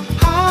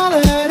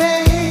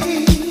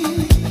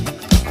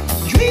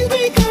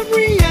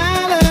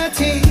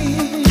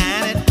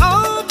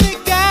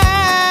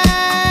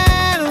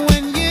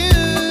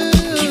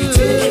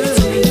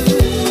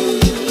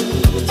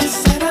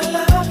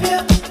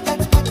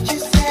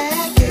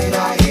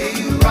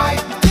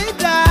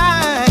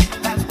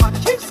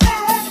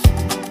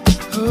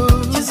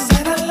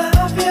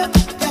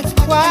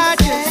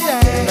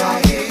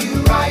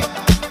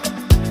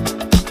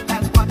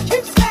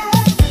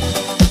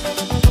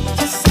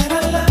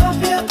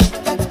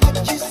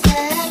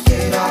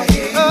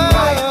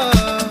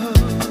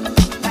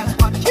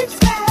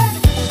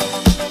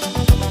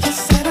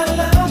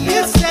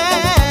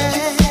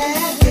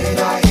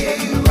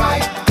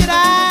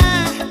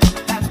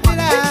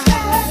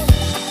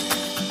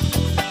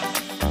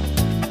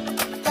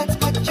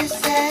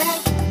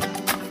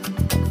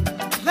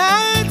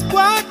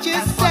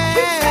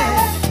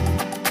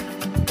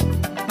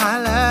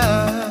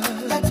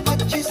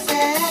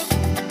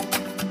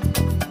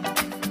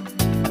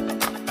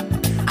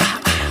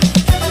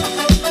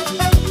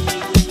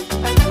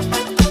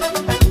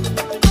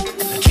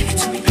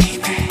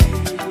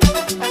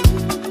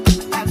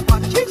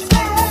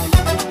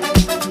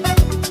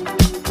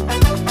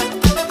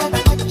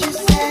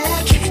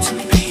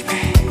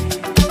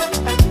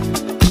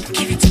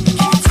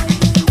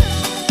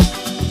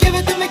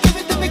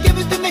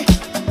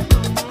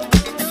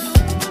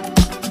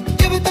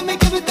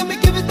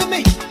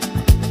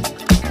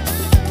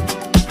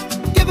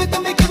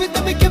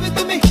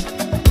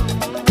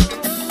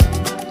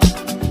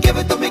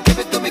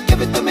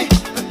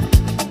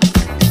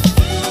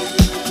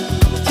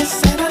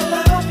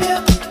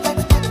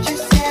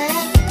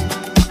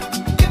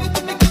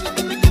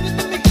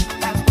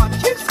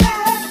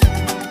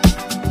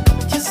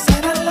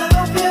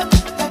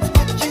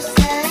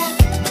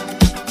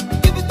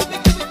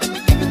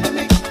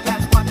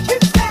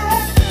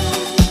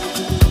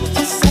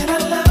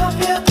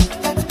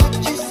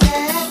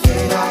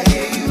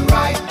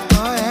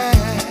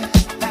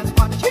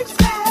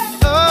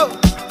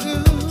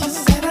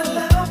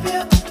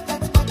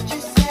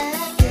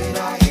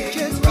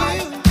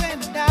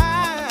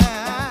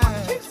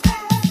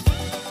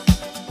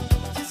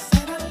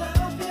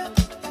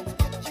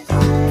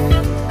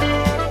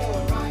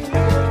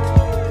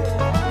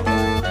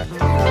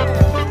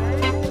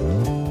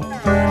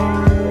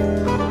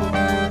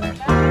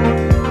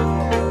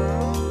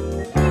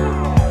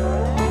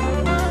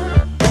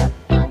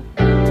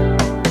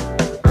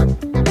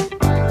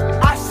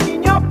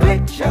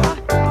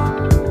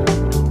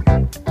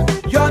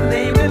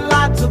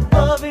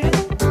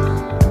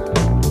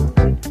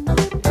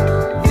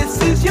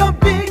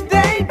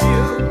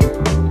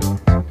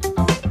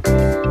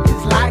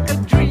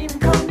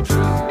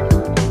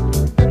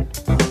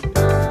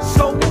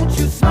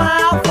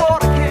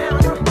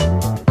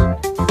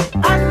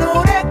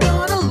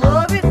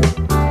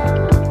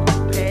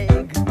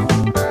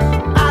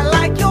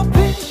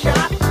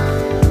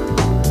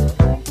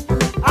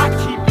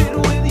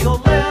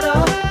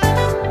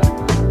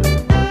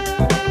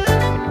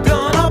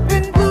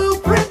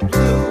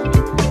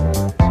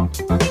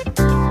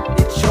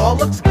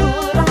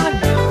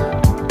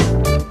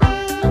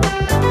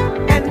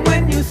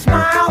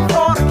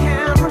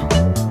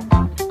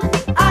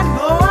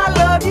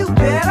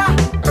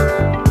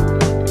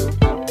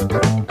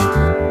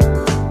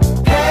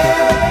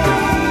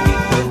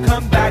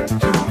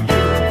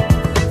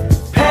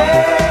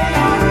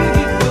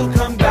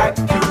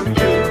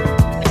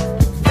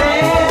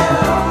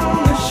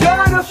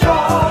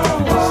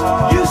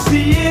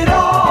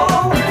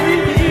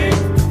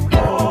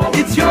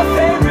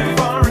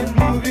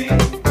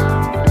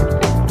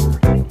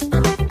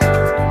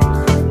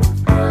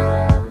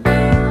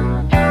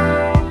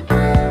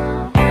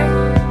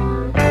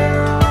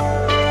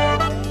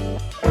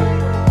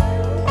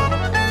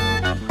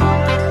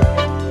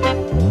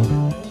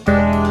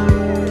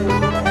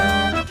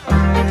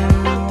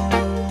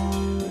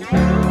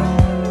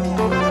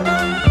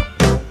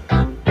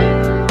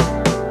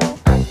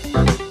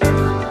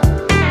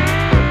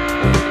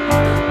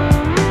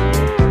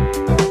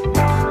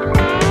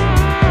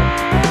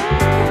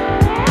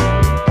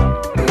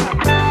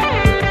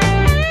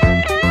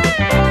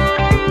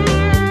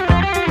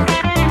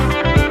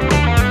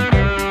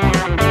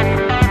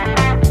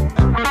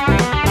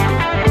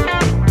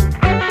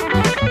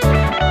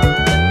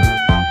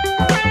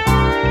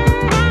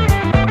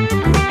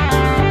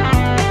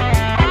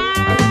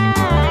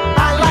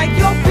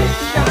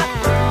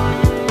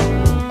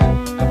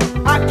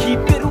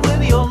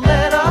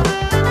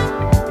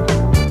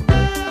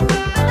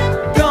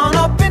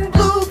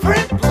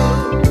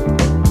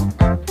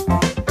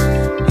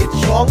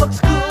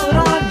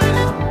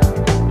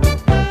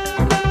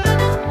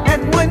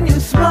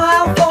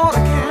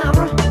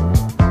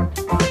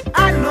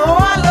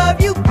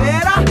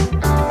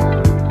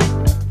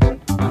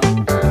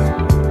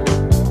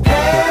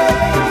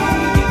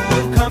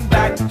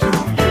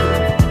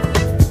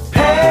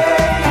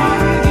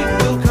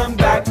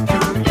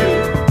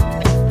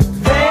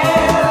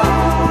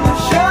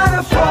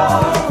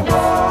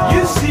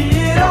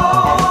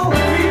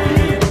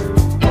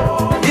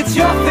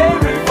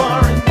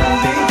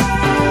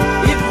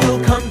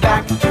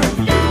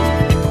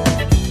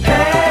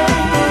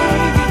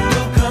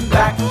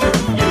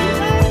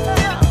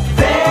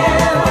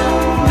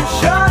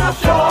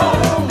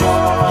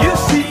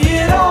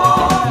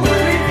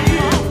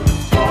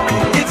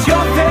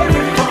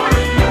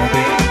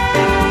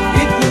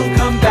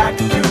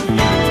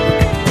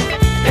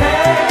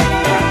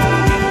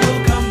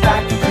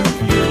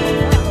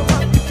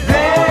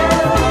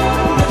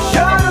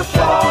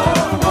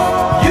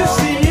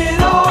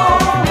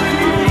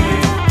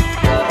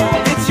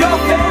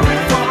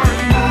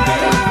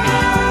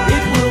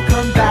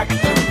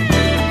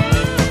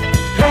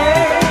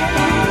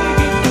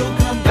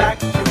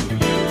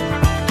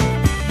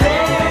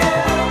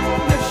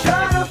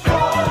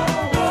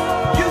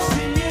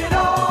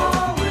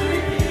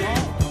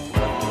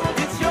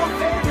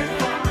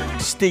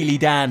Steely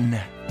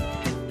Dan.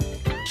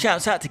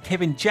 Shouts out to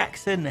Kevin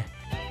Jackson.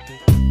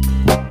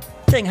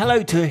 Saying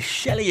hello to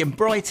Shelley in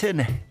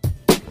Brighton.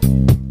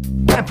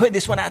 And putting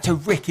this one out to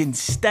Rick in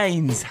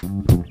Staines.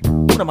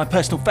 One of my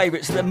personal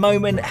favourites at the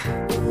moment.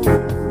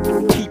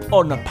 Keep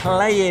on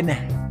playing.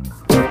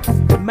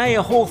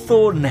 Mayor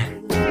Hawthorne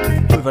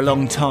with A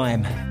Long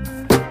Time.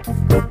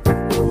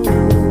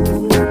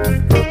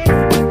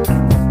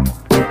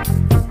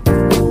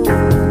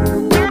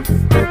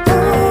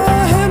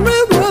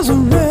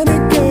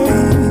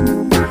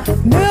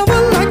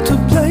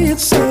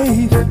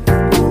 Safe.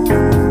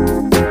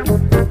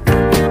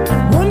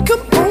 One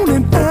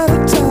component at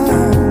a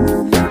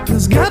time.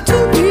 There's got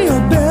to be a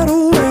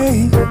better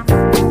way.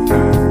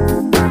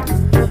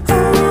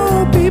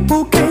 Oh,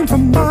 people came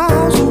from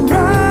miles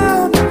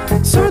around,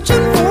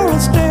 searching for a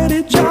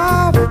steady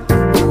job.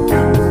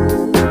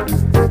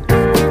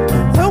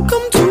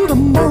 Welcome to the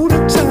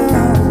motor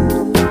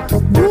town,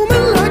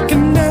 booming like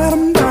an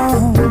atom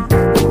bomb.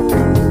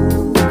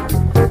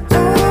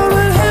 Oh,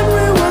 and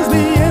Henry was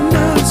the end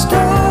of the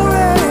story.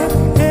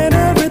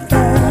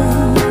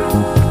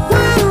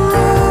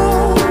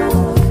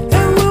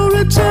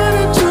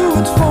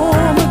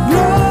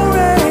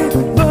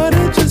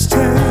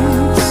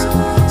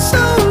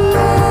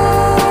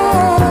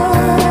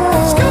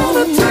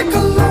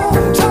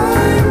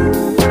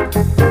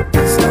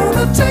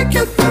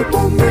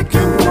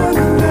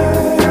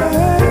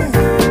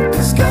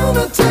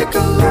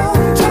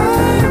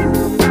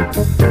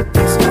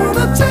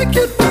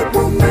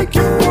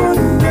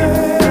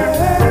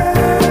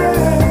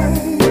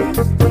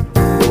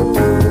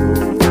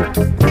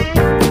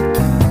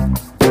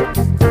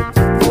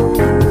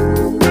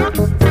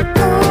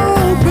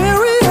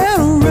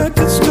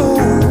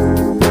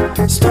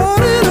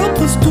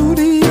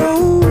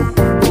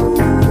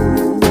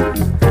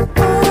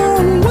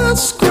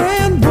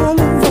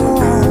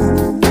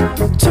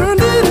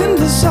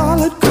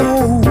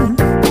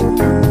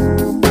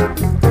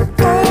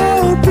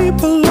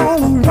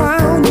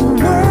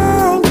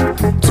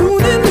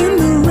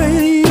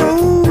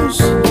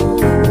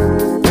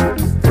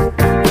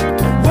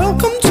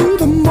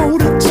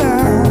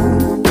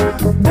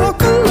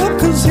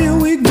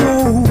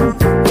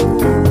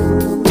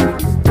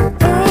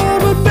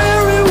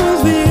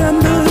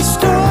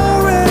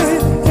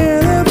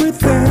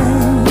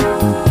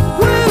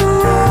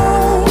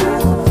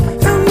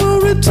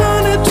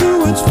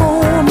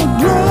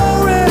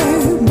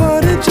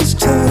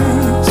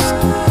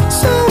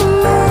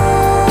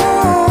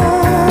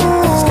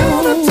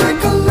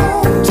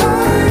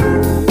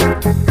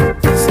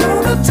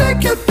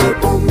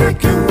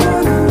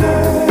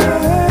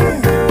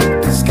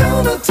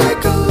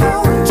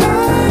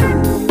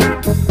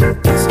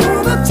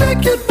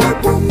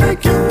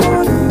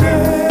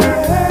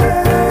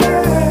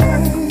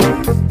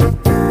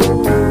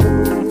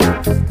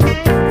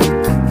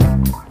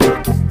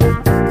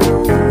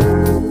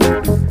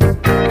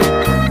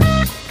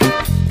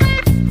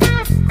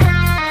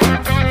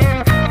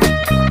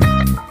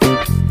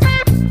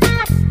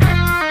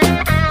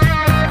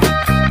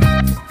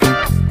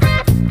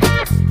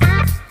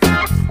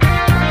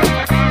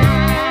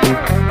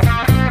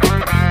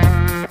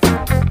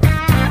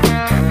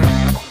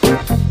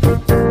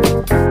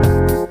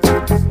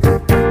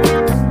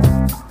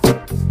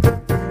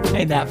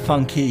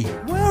 Funky.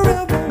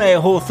 Mayor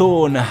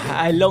Hawthorne,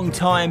 A Long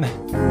Time.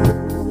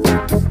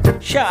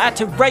 Shout out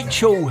to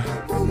Rachel,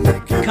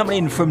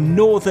 coming in from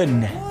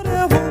Northern.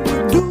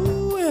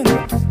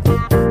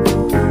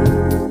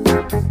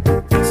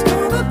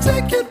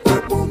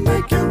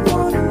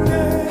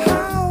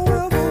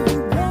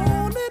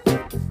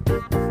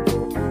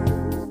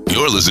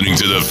 You're listening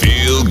to the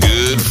Feel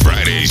Good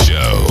Friday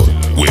Show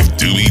with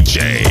Doobie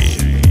J.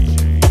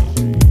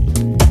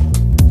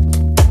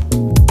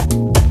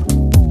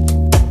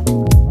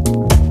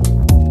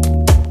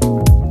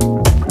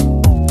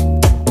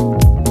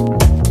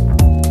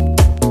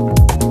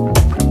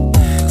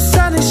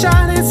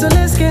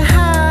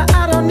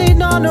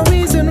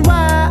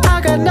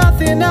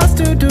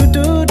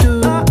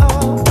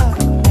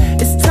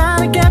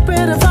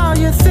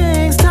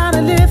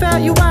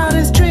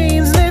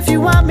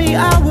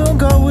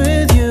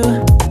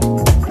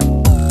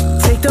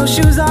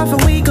 Shoes off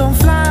and we gon'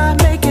 fly,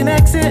 make an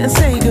exit and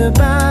say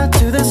goodbye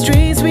to the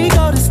streets. We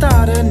go to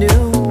start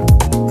anew.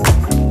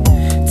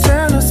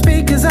 Turn those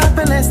speakers up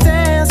and let's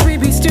dance.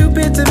 We'd be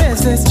stupid to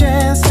miss this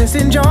chance. Just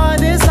enjoy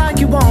this like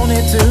you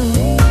wanted to.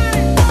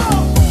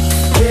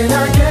 Can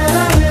I get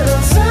a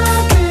little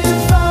something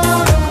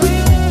for the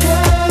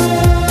weekend?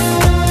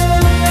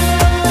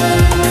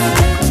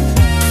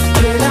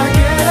 Can I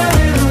get a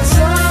little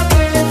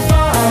something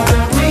for the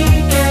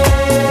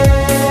weekend?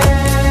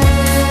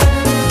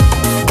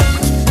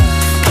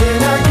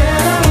 Can I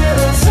get a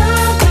little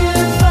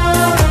something for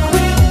the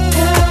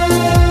weekend?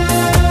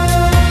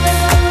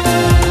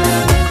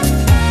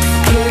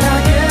 Can I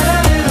get a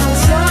little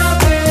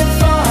something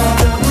for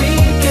the weekend?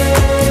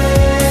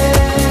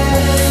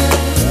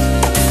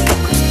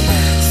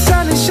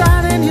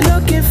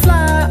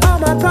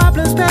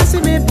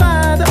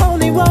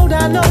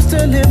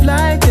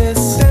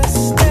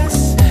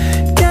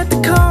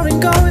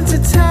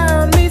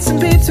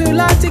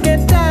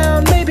 get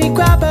down, maybe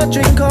grab a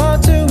drink or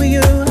two with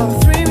you, or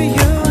three with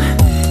you.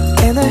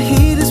 And the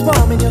heat is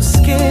warm in your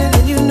skin,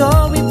 and you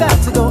know we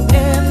about to go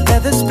in.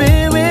 Let the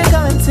spirit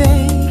go and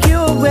take you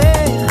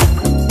away.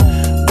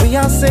 We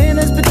are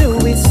sinners, but do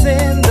we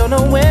sin? Don't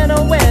know when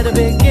or where to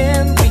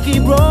begin. We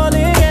keep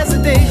rolling as the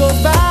day goes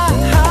by.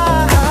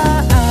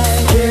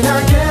 Can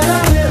I get a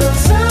little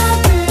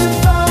something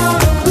for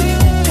the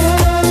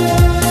weekend?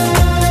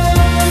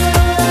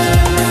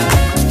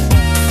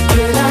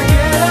 Can I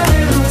get a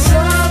little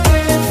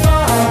something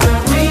for the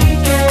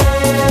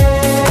weekend?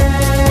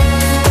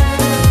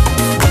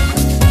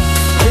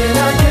 Can I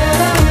get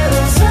a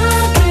little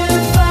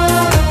something for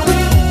the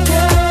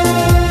weekend?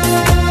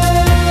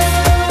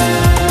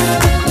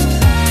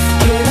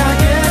 Can I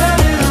get a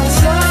little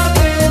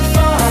something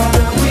for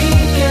the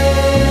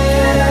weekend?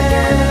 Can I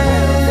get a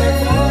little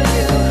for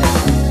you?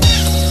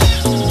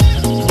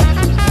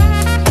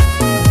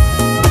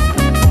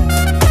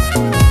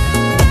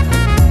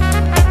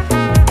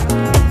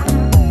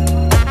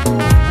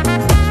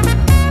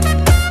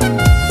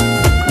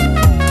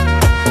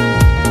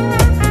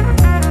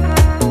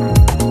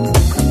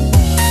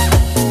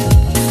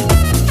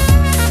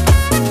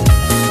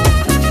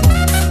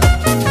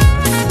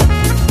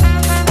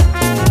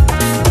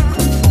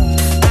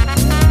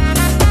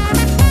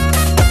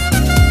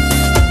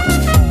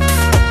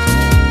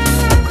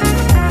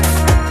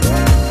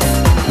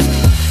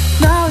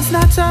 Now it's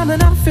night time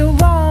and I feel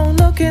wrong.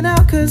 Looking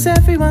out cause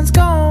everyone's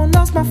gone.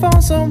 Lost my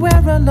phone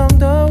somewhere along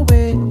the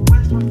way.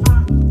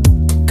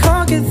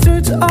 Can't get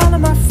through to all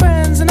of my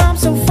friends, and I'm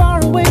so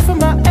far away from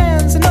my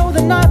ends. I know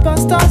the night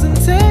bus doesn't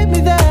take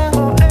me there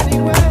or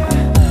anywhere.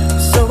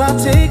 So I'll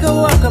take a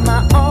walk on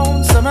my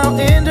own, somehow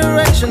in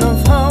direction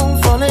of home,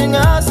 falling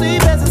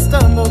asleep as I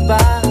stumble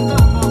by.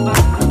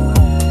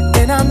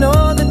 And I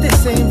know that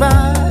this ain't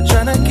right,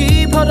 trying to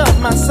keep hold of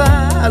my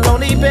side. A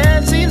lonely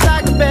bed seems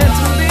like a bed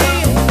to me.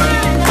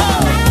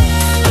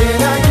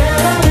 Can I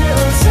get a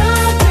little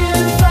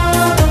something for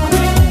the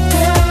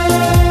weekend?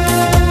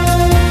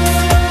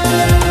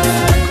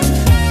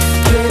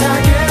 Can I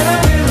get a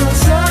little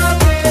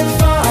something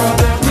for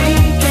the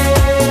weekend?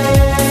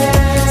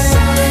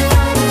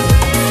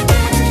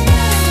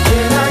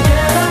 Can I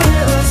get a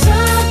little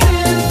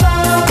something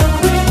for the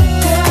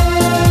weekend?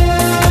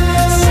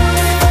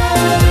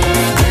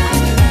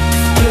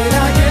 Can I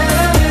get a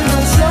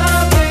little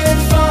something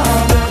for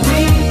the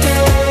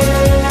weekend?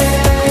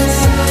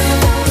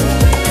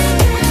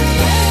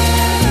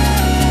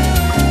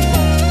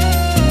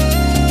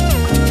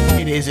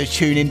 It is a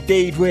tune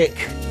indeed,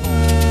 Rick.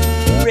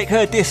 Rick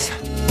heard this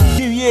a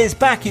few years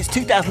back. It's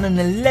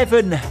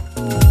 2011.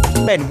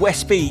 Ben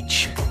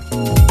Westbeach.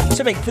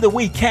 Something for the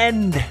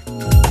weekend.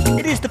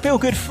 It is the Feel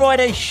Good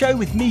Friday show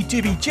with me,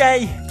 Doobie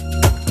J.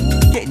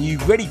 Getting you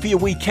ready for your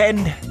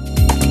weekend.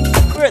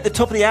 We're at the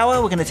top of the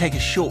hour. We're going to take a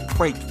short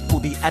break for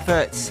the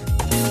adverts.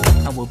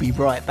 And we'll be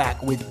right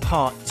back with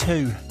part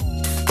 2.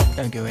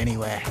 Don't go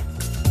anywhere.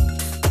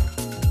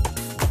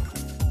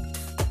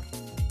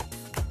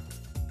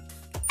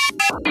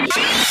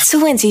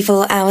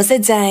 24 hours a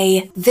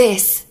day.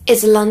 This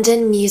is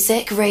London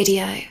Music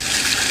Radio.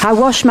 I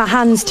wash my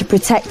hands to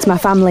protect my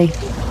family.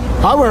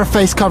 I wear a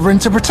face covering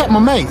to protect my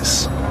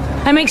mates.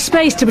 I make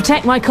space to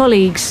protect my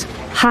colleagues.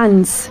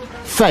 Hands.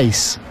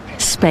 Face.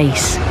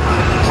 Space.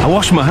 I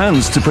wash my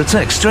hands to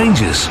protect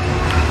strangers.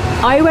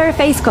 I wear a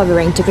face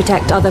covering to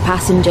protect other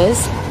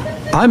passengers.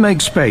 I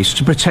make space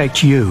to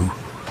protect you.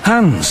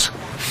 Hands.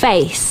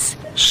 Face.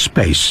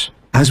 Space.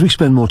 As we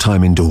spend more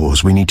time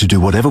indoors, we need to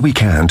do whatever we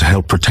can to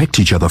help protect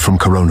each other from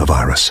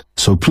coronavirus.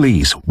 So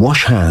please,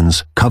 wash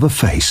hands, cover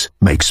face,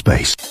 make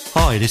space.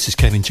 Hi, this is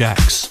Kevin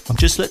Jacks. I'm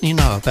just letting you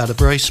know about a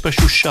very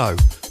special show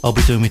I'll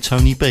be doing with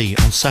Tony B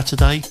on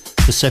Saturday,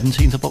 the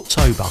 17th of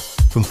October,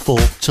 from 4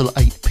 till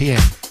 8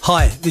 p.m.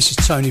 Hi, this is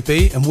Tony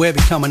B, and we're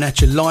coming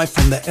at you live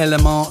from the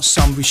LMR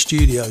Sunbury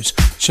Studios.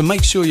 So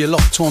make sure you're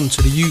locked on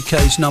to the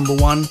UK's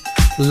 #1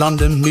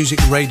 London Music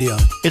Radio.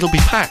 It'll be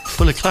packed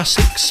full of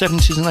classic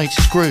 70s and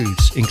 80s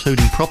grooves,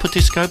 including proper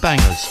disco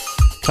bangers,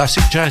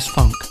 classic jazz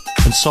funk,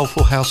 and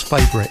soulful house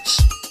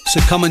favourites. So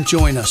come and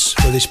join us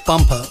for this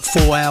bumper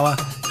 4-hour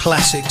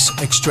classics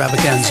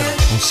extravaganza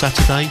on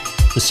Saturday,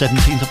 the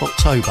 17th of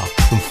October,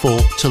 from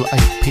 4 till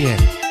 8 p.m.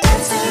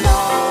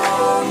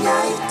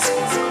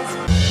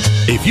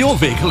 If your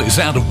vehicle is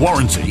out of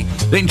warranty,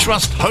 then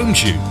trust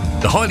HomeTune,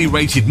 the highly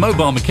rated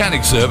mobile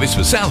mechanic service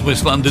for South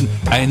West London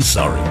and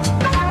Surrey.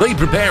 They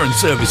prepare and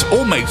service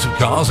all makes of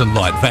cars and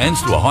light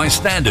vans to a high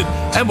standard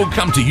and will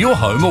come to your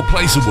home or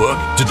place of work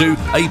to do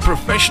a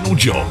professional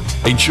job,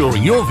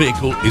 ensuring your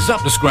vehicle is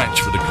up to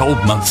scratch for the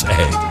cold months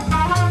ahead.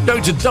 Go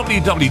to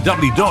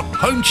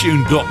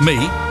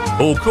www.hometune.me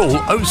or call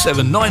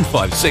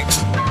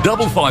 07956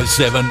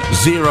 557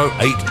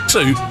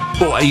 082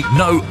 for a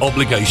no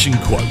obligation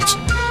quote.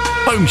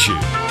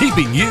 HomeTune,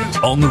 keeping you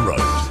on the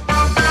road.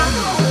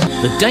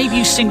 The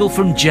debut single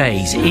from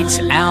Jay's, It's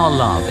Our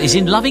Love, is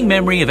in loving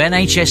memory of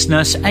NHS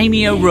nurse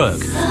Amy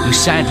O'Rourke, who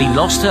sadly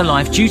lost her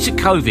life due to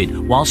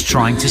COVID whilst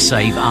trying to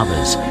save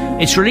others.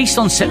 It's released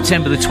on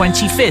September the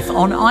 25th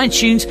on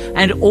iTunes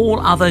and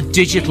all other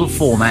digital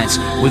formats,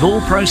 with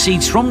all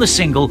proceeds from the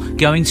single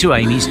going to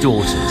Amy's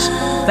daughters.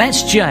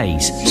 That's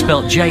Jay's,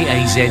 spelt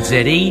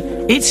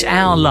Jazze. It's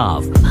Our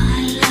Love.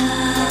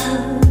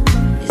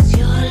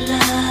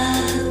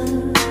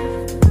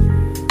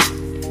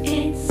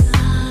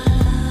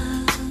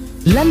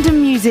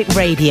 London Music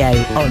Radio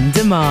on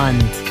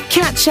demand.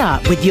 Catch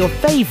up with your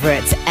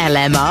favourite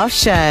LMR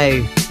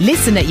show.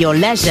 Listen at your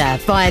leisure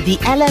via the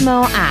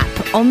LMR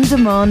app on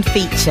demand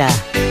feature.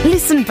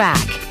 Listen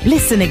back,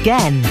 listen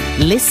again,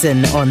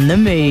 listen on the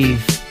move.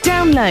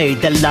 Download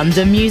the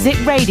London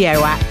Music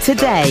Radio app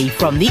today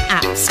from the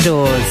app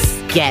stores.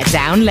 Get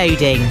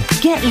downloading,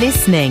 get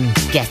listening,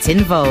 get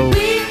involved.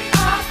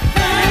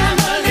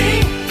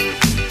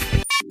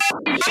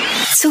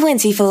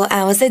 24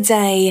 hours a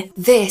day.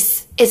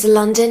 This is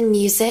London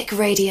Music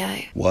Radio.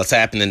 What's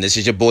happening? This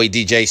is your boy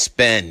DJ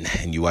Spen,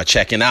 and you are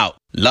checking out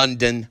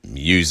London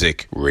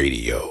Music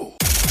Radio.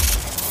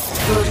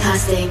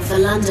 Broadcasting for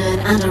London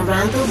and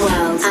around the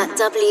world at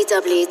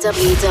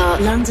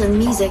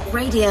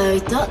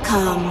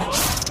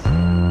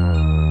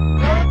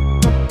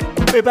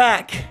www.londonmusicradio.com. We're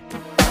back.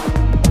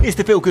 It's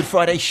the Feel Good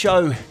Friday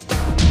show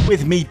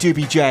with me,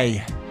 Doobie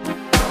J.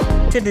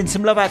 Sending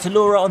some love out to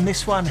Laura on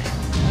this one.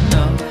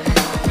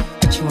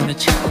 You wanna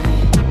try?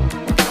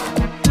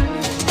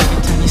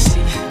 Every time you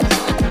see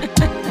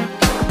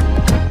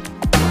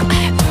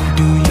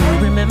Do you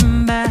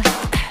remember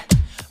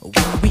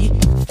when we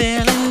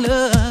fell in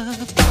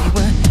love? We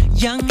were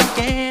young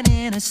and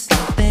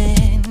innocent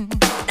then.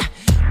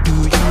 Do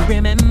you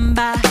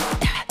remember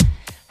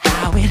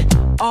how it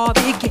all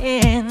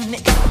began?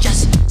 It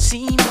just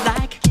seemed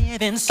like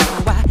heaven, so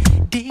I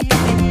did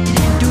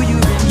it. Do you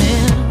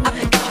remember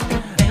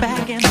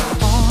back in the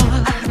fall?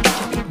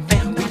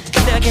 Remember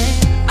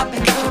again?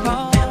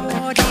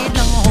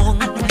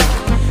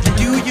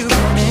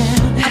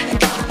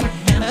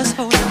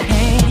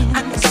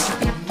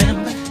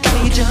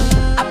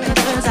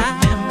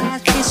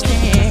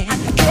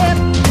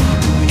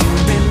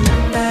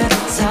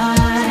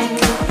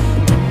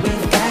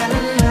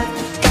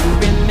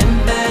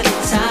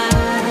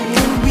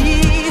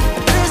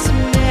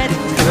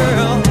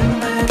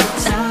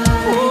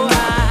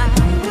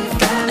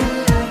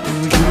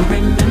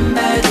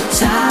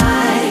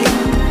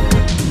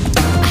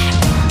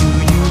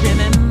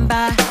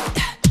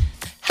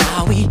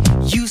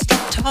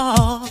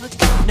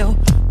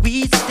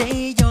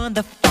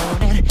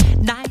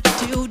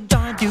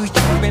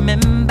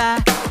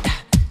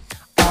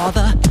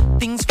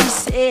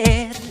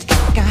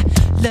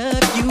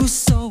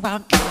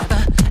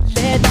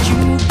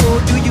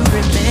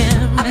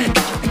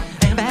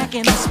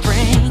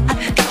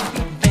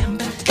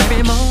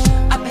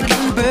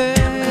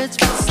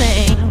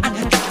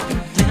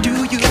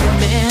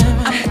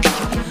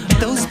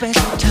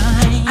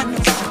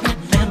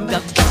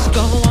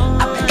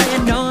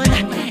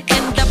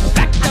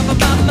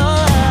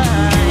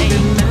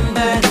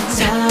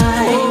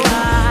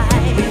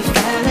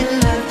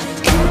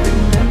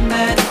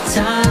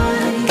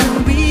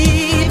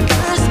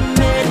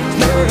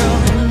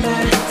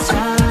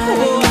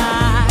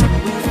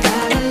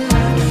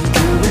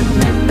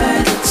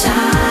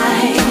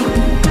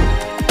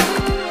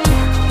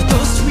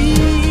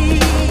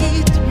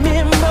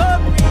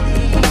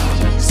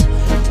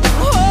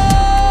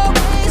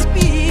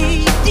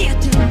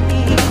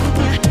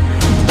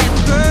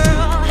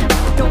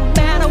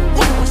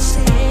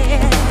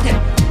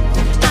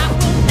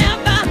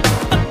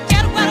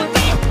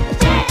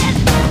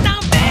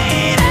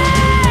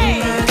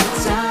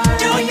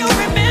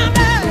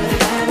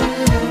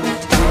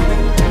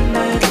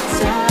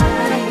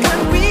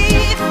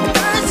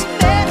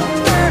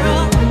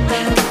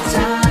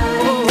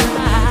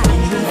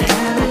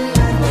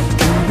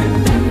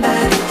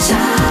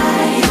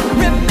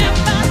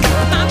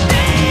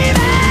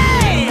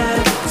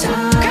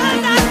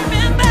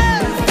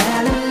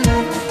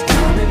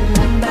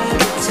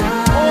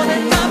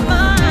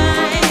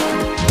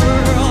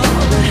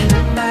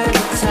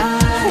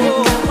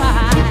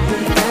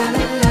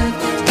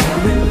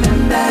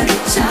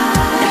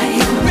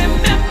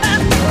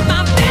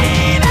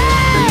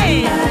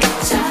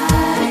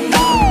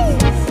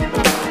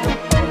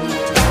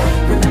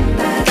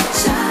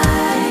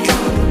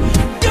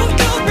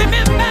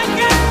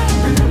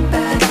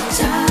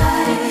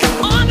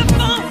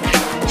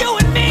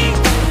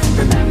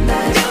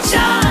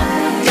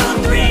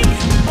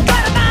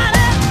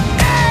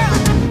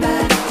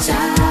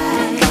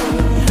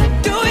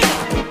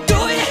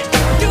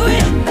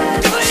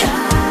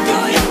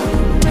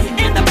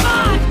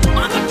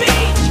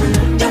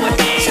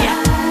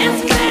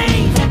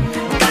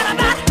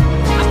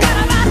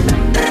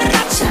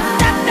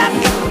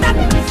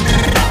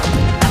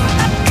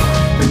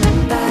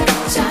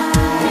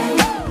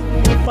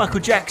 Michael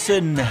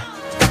Jackson,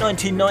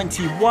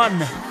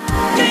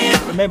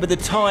 1991. Remember the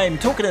time,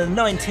 talking in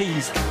the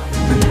 90s.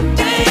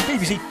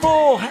 BBC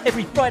 4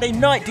 every Friday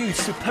night do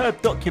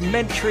superb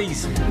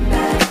documentaries.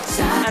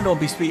 And on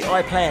Bespeak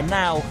iPlayer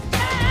now.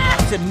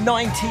 It's a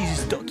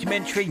 90s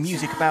documentary,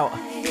 music about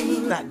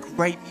that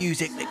great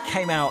music that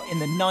came out in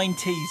the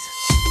 90s.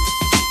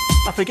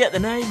 I forget the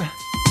name,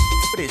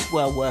 but it's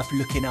well worth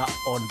looking up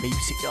on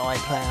BBC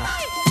iPlayer.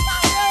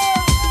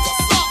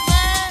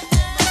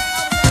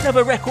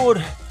 Another record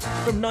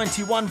from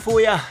 91 for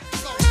you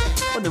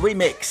on the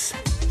remix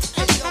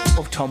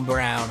of Tom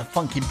Brown,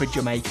 Funkin' for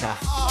Jamaica.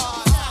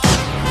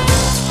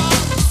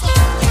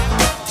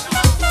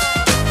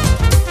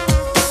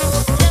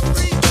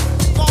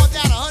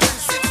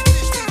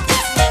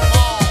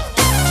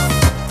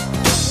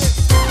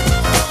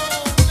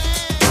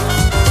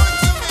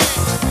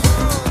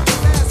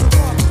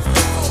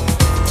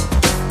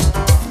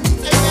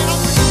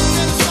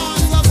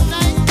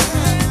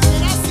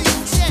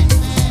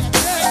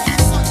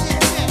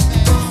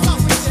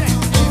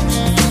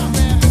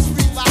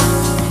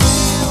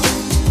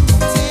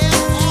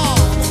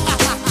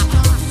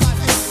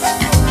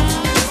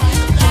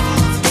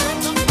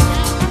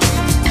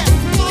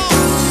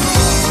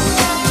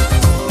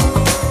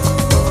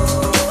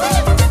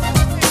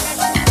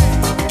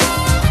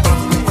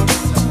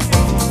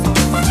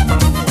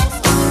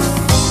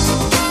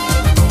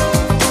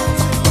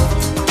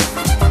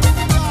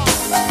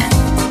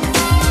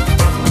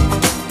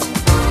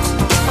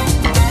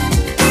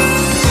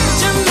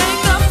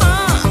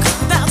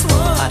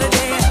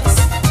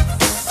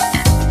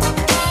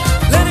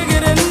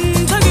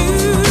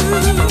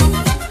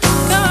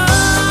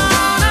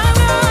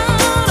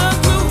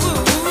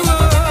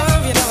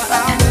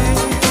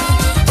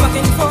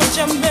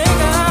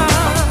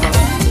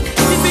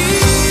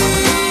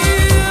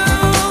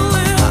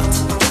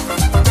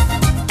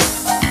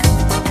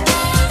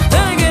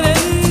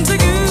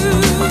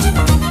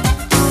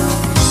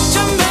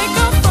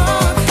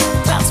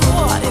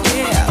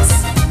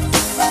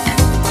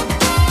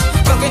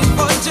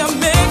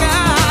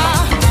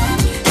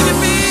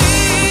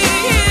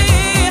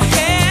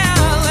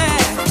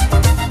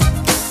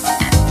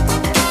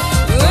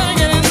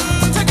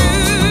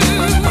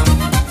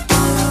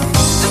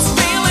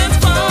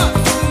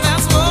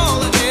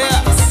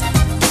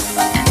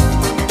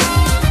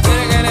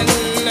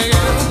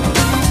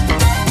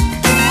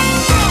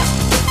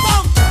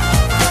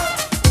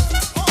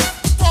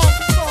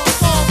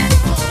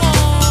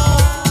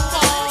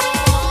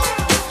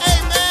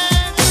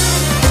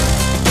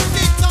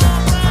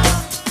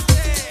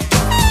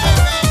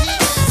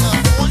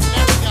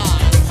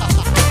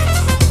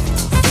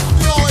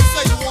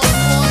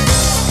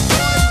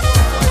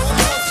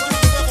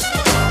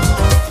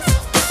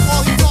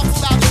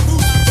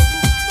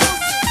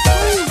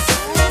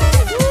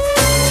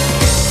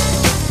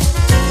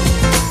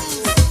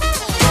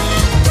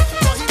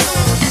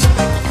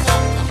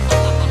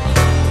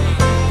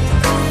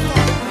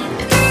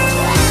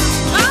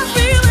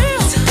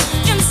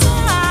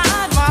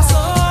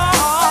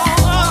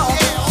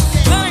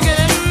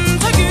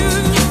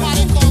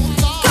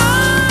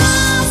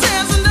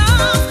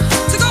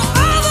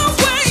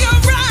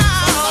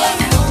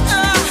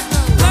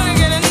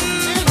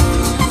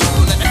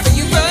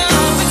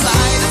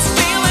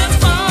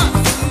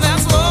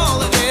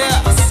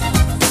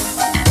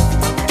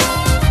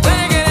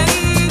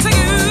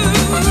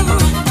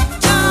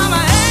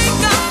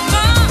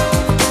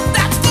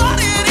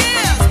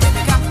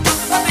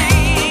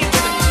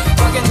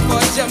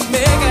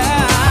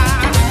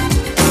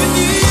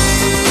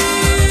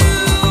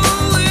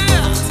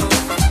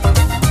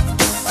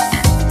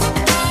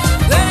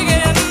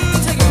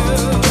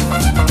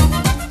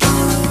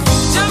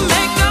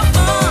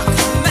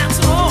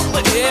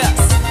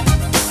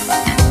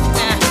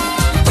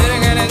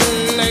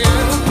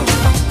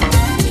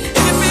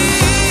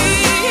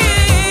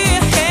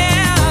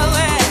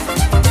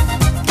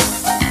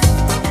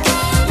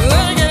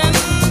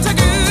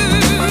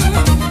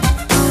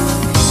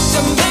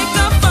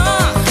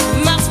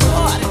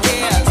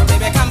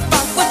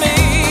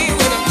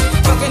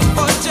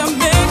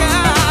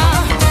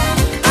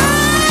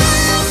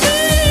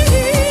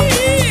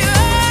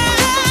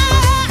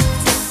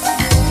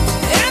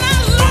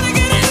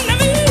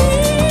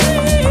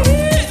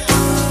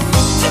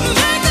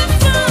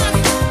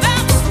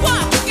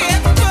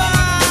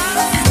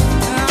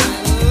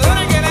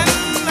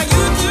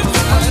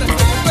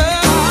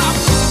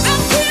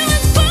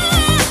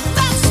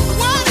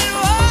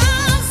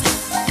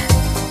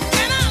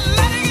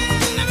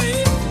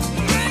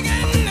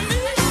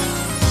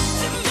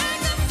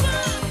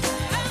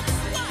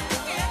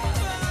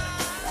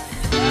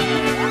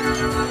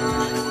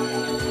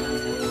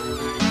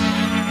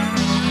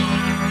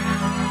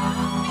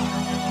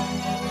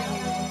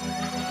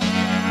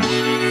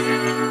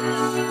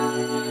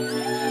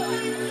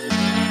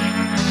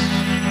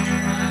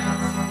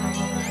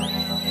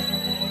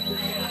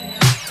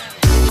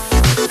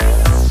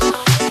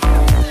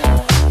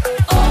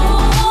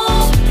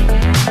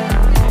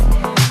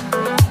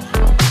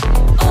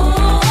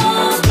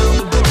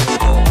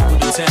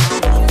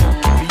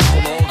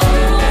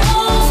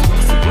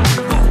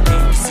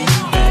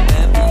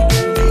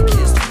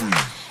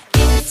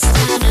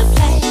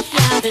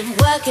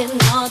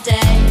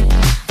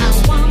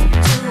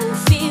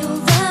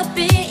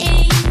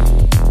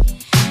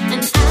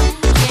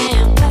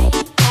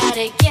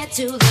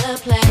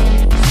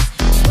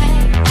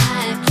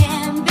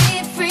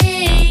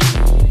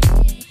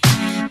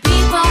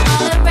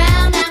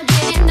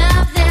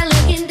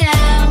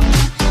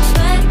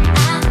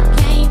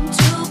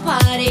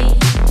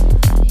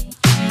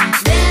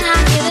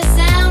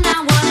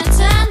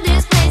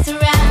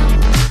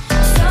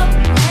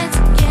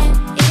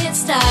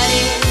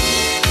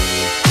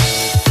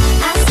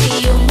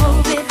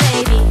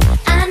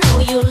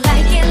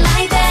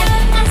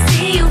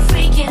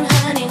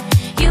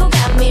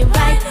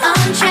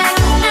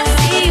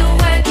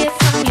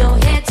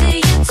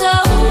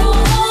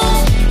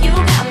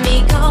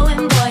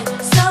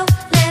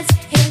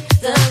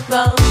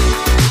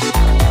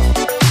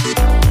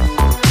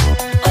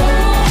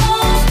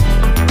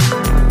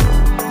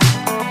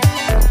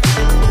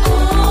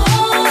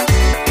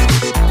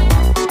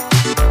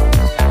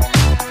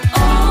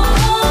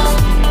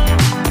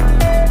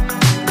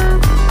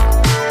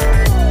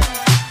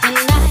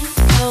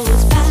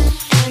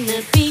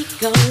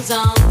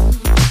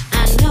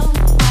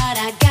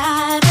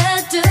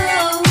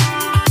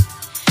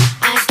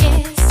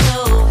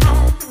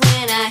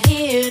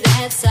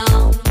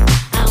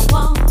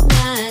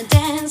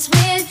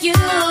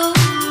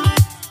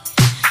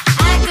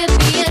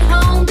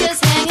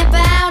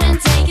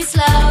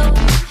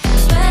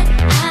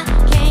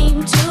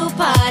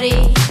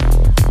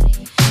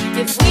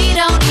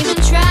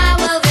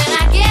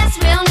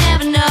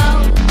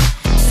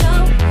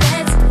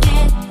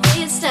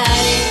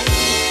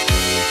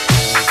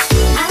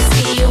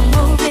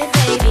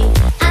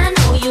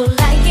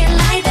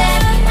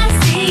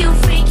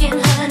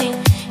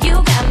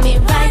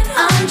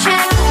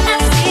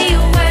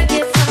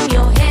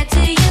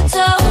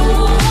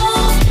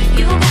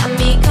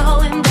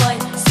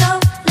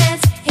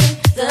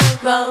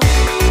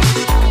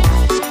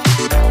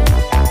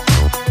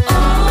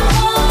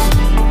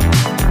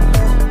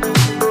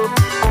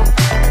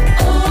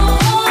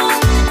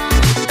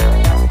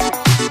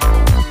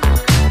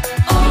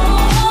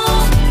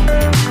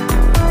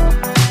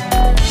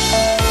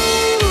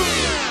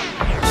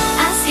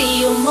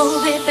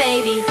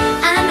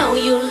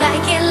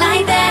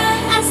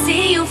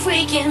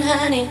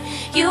 honey.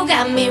 You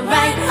got me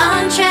right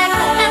on track.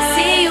 I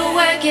see you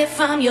work it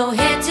from your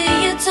head to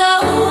your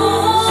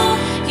toe.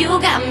 You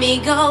got me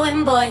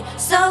going, boy,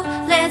 so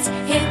let's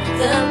hit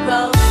the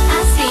road. I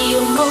see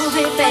you move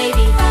it,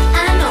 baby.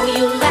 I know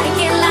you like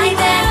it like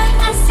that.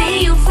 I see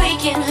you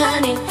freaking,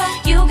 honey.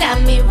 You got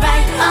me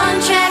right on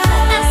track.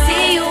 I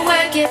see you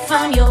work it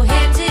from your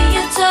head to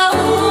your toe.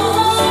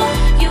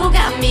 You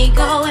got me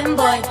going,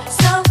 boy,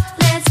 so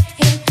let's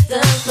hit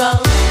the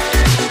road.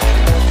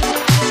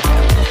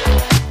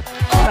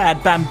 Bad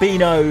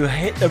Bambino,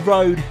 Hit the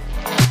Road.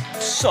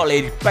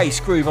 Solid bass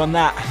groove on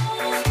that.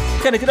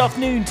 Again, a good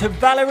afternoon to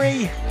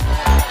Valerie.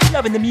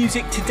 Loving the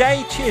music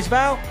today. Cheers,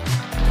 Val.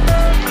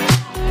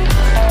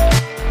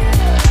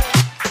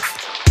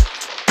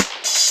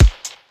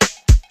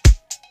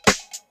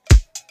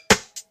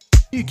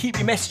 You keep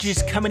your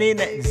messages coming in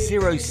at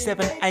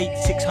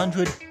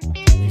 078600.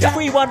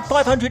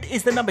 31500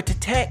 is the number to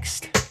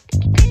text.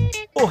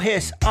 Or hit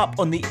us up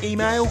on the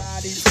email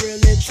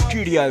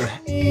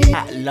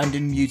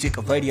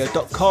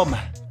studio@londonmusicradio.com.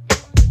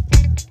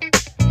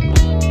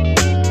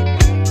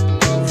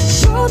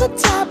 You're the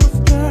type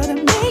of girl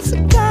that makes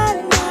a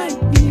guy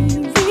like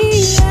me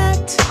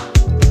react.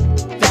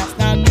 That's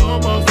not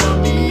normal for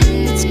me.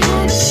 It's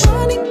kinda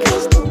funny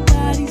cause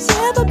nobody's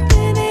ever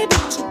been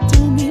able to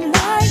do me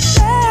like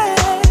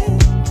that.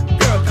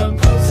 Girl, come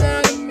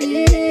closer to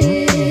me.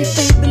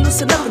 Baby,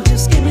 listen up and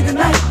just give me the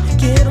night.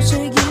 Quiero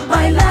seguir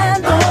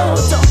bailando.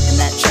 Talking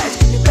that trash,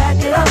 can you back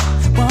it up?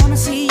 Wanna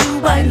see you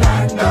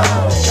bailando.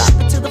 Drop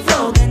it to the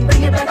floor, then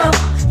bring it back up.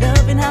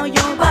 Loving how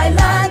you're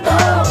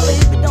bailando.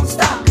 Baby, don't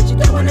stop, cause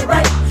you're doing it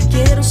right.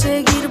 Quiero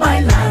seguir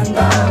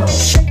bailando.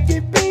 Shake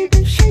it,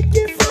 baby, shake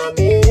it for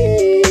me.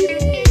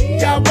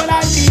 Got what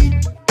I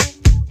need.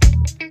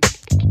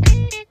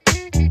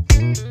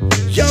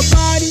 Your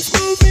body's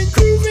moving,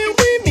 grooving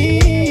with me.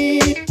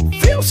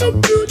 Feels so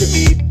good to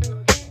me.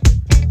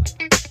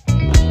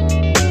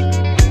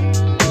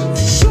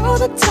 You're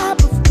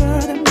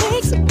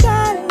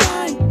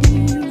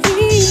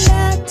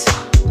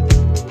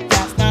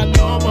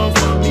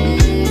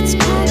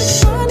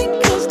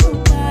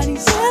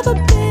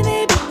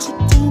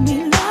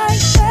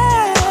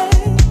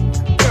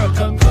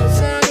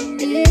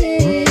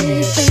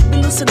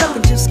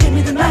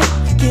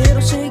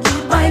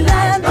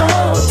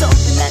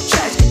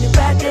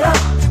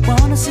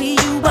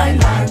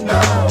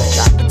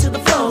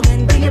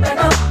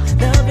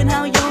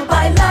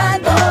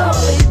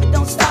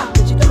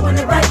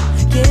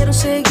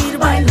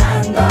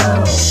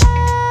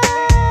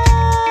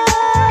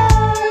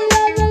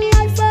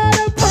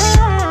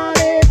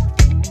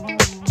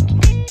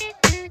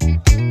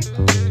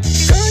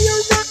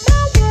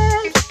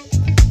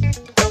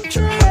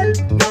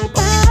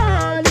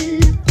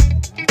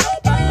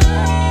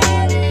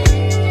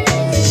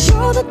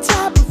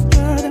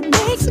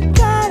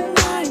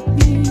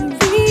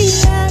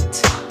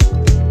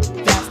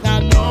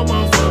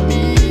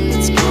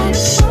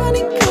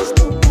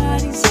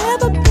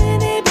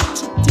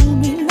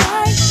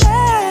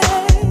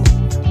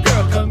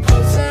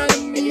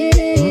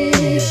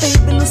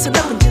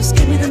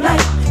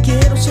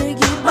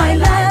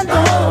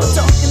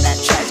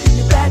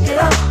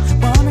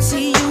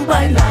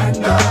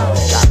bailando.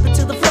 Drop it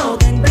to the floor,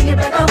 then bring it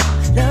back up.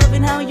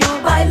 Loving how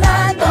you're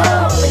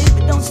bailando.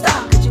 Baby, don't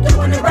stop, cause you're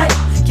doing it right.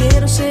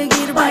 Quiero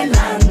seguir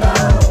bailando.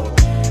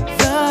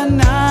 The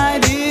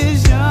night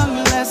is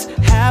young, let's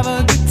have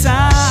a good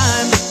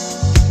time.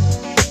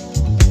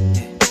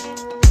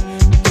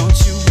 Don't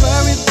you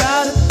worry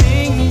about a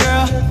thing,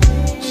 girl,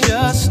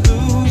 just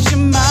lose your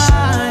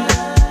mind.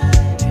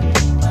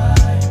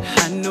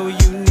 I know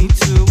you need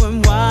to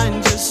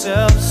unwind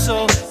yourself,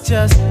 so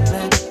just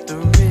let the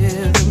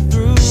rhythm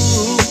through.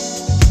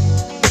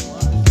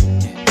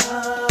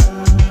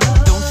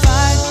 Don't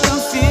fight the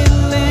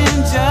feeling,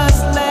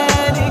 just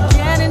let it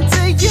get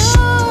into you.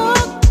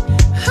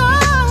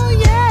 Oh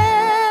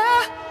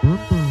yeah.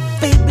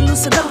 Baby,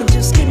 loosen up and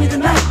just give me the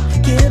night.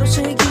 Quiero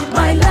seguir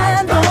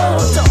bailando.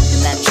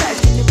 Talking that trash,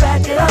 can you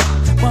back it up?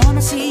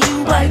 Wanna see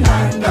you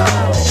bailando.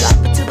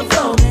 Drop it to the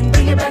floor, then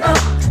bring it back up.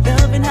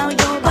 Loving how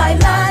you're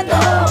bailando.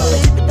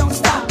 Baby, don't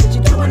stop, cause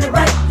you're doing it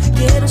right.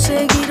 Quiero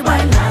seguir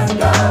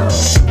bailando.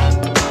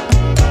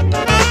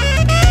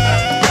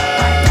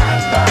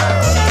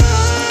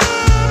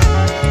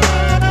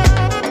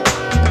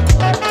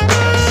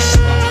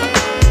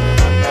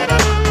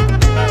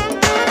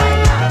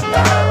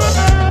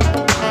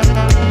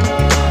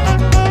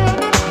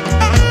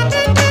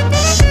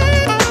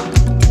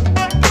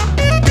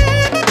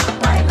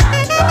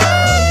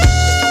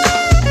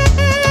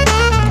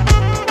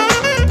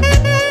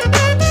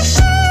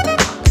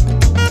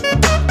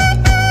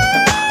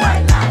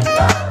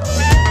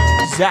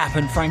 Zap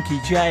and Frankie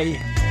J.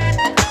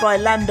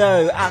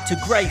 Bailando out to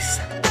Grace.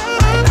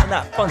 And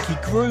that funky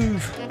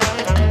groove.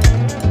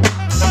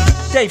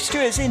 Dave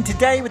Stewart's in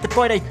today with the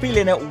Friday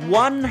Feeling at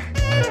 1.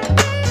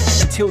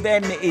 Until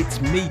then, it's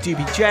me,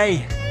 Doobie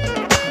J,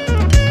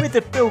 with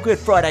the Feel Good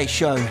Friday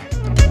show.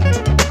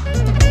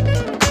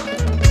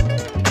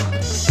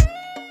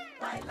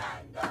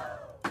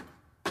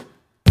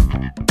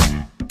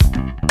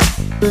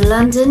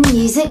 London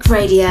Music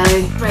Radio.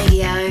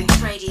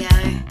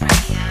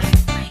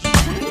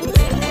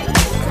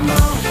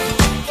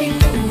 Keep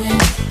moving,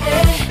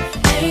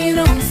 and you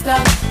don't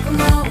stop.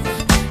 Come on,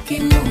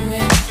 keep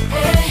moving,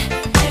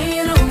 and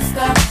you don't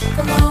stop.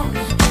 Come on,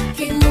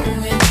 keep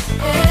moving,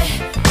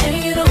 and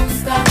you don't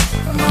stop.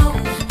 Come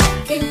on,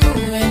 keep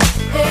moving,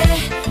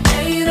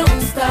 and you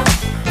don't stop.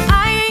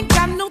 I ain't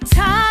got no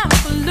time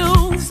for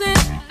losing,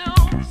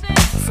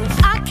 so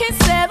I can't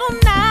settle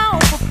now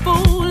for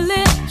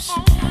foolish.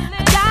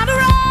 I gotta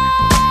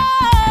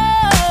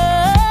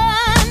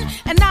run.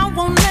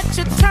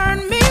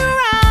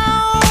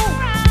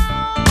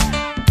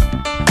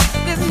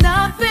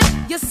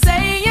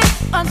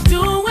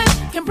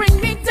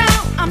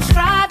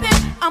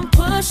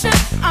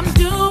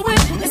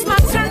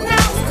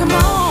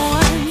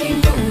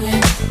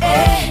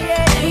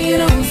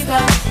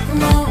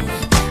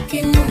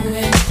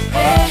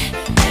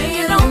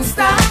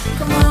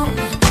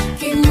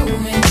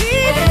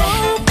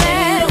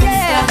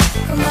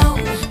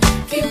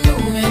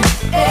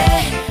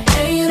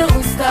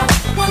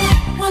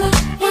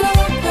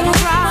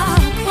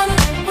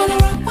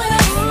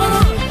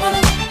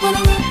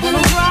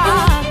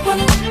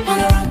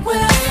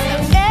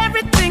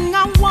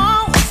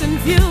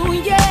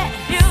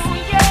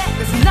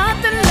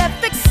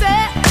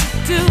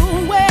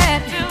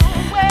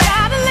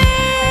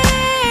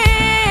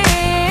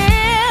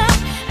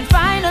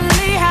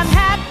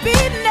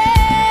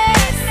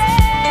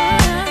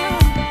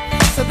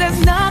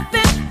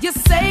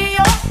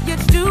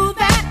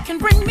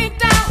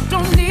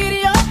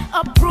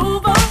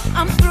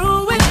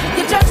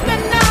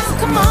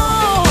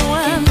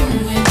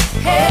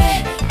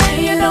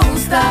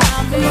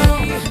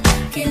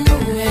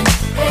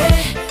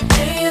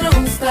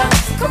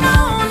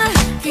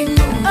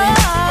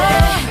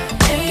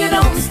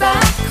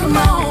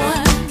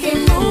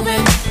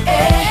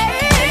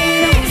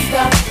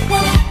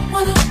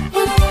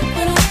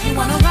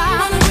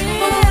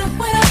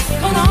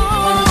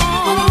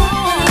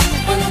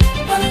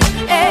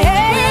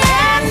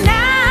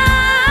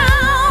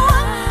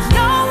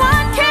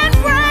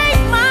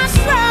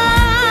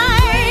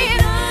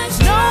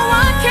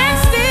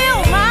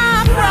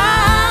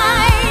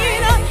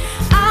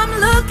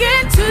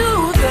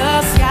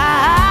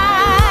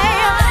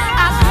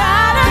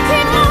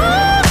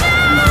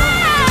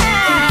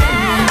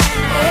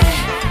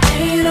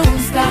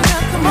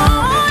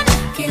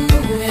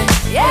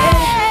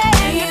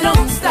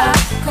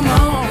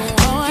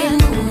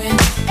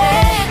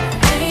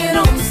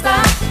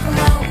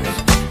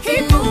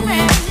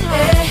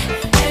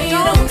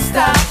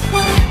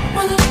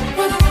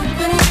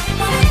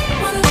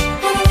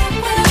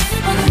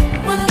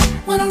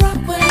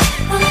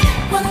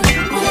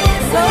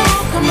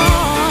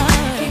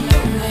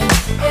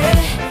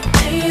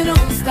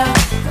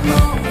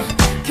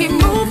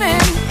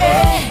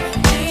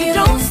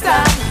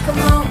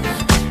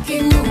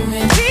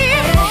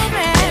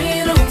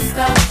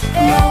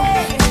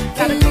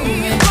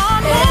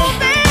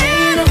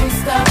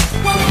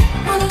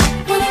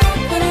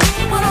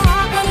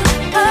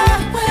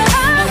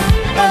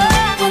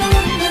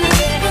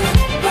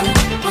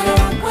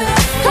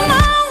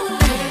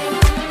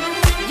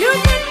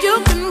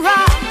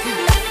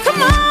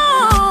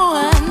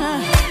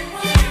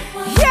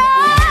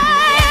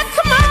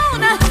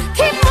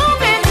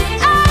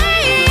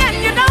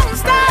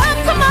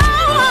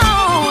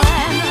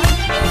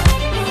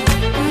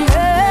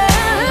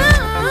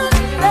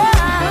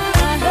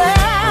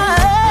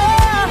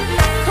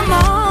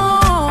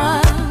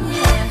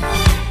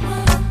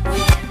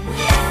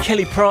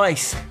 Kelly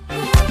Price,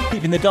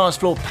 keeping the dance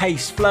floor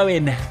pace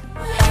flowing.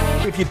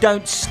 If you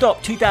don't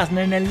stop,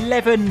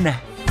 2011.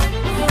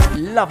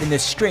 Loving the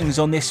strings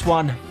on this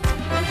one.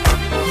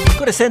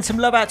 Got to send some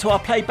love out to our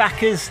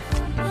playbackers.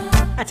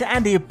 Out to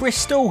Andy of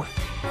Bristol.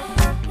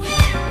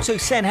 So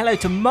saying hello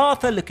to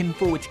Martha. Looking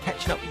forward to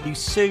catching up with you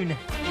soon.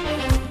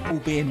 All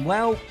being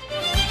well.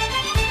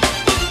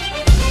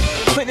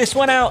 Put this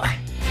one out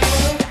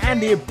to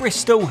Andy of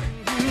Bristol.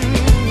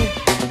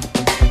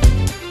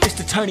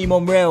 Mr. Tony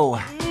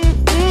Monreal.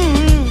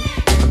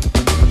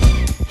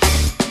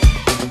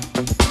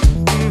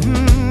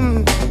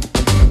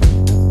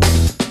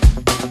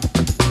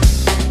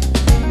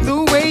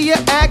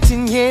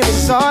 Acting, yeah,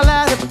 it's all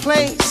out of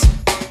place.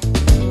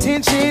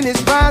 Tension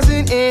is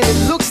rising and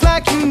it looks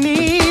like you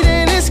need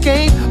an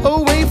escape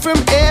away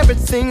from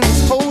everything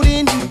that's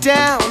holding you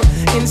down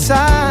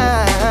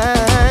inside.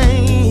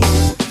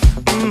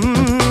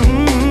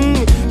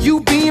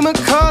 You beam a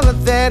color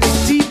that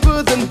is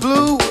deeper than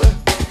blue.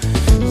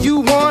 You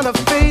wanna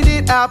fade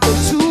it out but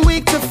too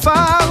weak to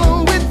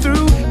follow it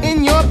through.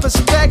 And your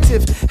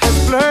perspective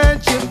has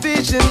blurred your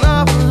vision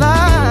of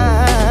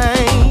life.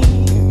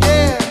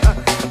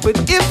 But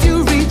if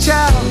you reach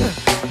out,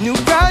 new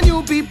ground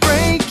you'll be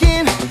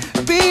breaking.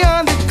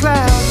 Beyond the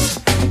clouds,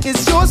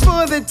 it's yours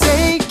for the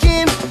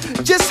taking.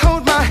 Just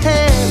hold my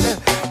hand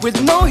with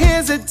no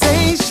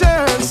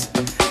hesitations.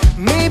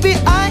 Maybe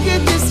I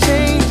could just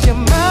change your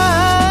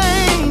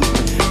mind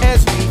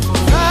as we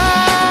fly.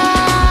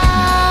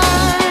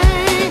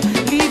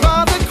 Leave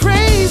all the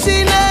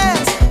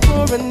craziness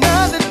for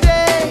another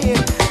day.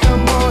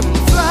 Come on and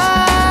fly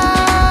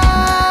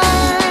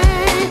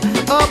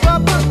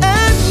above the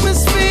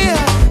atmosphere.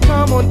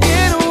 Come on,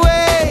 get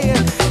away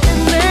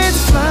and let's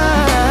fly.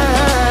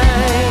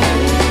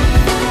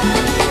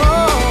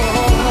 Oh,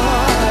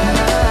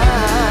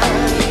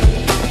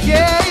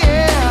 yeah,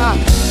 yeah.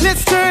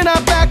 Let's turn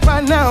our back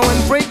right now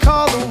and break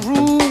all the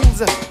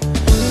rules.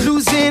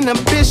 Losing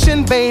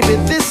ambition, baby,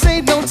 this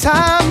ain't no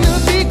time to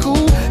be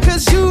cool.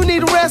 Cause you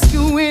need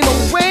rescuing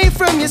away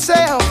from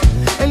yourself.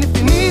 And if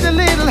you need a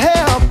little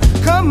help,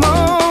 come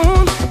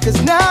on,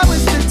 cause now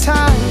is the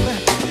time.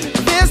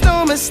 There's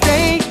no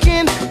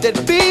mistaking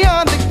that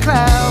beyond the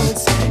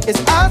clouds is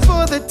ours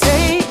for the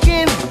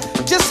taking.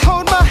 Just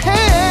hold my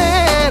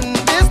hand,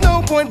 there's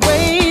no point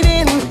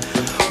waiting.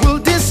 We'll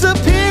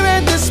disappear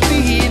at the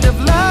speed of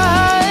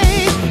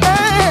light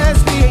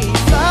as we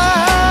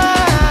fly.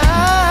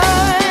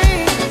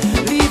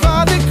 Leave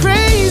all the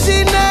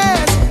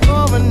craziness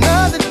for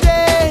another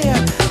day.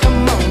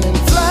 Come on and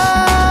fly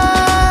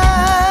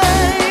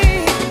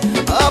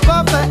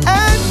above the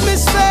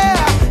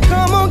atmosphere.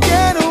 Come on,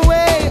 get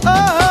away.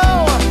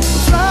 Oh,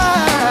 fly.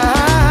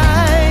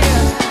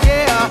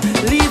 Yeah,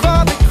 leave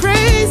all the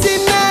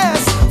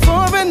craziness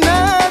for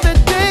another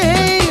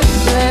day.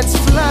 Let's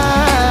fly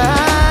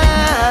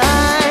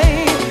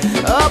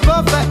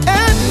above the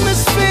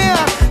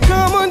atmosphere.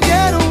 Come on,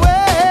 get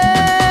away.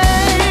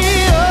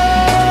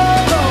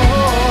 Oh,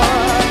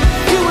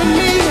 you and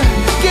me,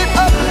 get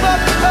up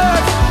above the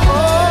earth.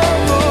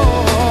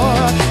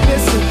 Oh,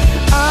 listen,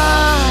 I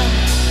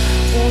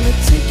wanna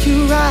take you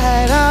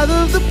right out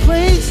of the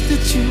place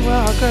that you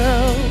are,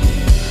 girl.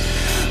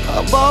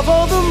 Above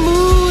all the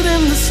mood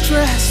and the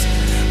stress,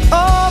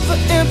 all the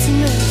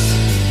emptiness.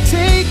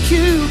 Take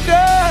you,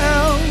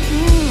 girl.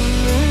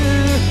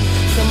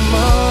 Come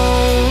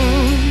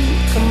on,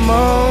 come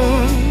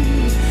on.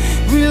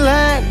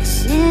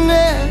 Relax in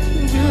there,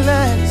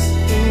 relax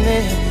in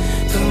there.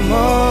 Come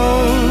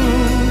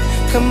on,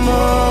 come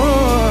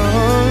on.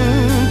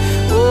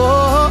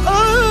 Oh,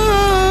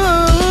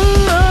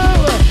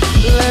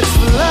 let's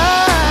fly.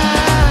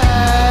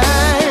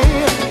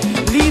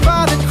 Leave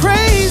all the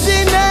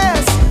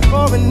craziness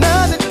for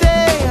another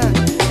day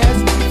as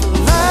we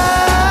fly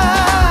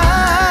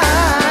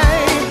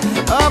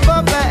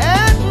above the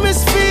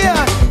atmosphere.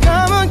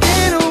 Come on,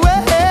 get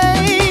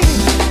away.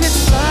 Let's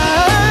fly.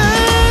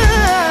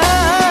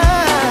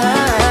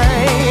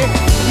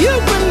 You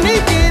can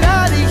make it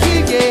out of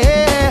here,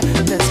 yeah.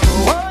 Let's go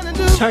on and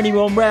do. Tony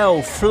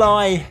Monreal,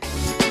 Fly.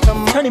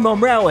 Tony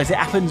Monreal, as it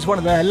happens, one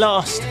of the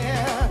last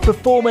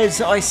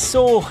performers I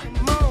saw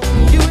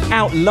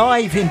out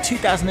live in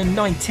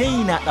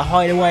 2019 at the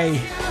Hideaway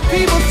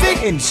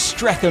in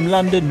Streatham,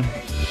 London.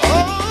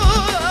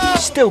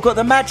 Still got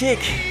the magic.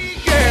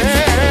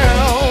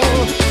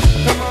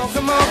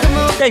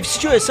 Dave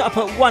Stewart's up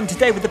at 1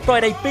 today with the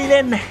Friday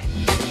feeling.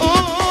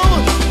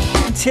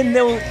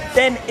 Until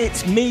then,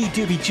 it's me,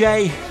 Doobie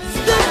J,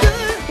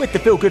 with the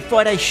Feel Good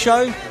Friday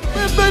show.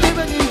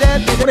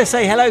 I want to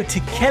say hello to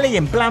Kelly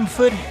in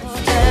Blandford.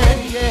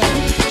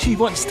 She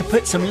wants to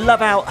put some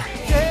love out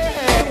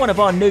to one of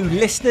our new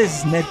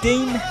listeners,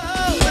 Nadine.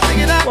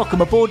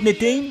 Welcome aboard,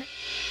 Nadine.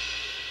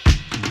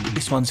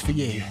 This one's for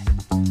you.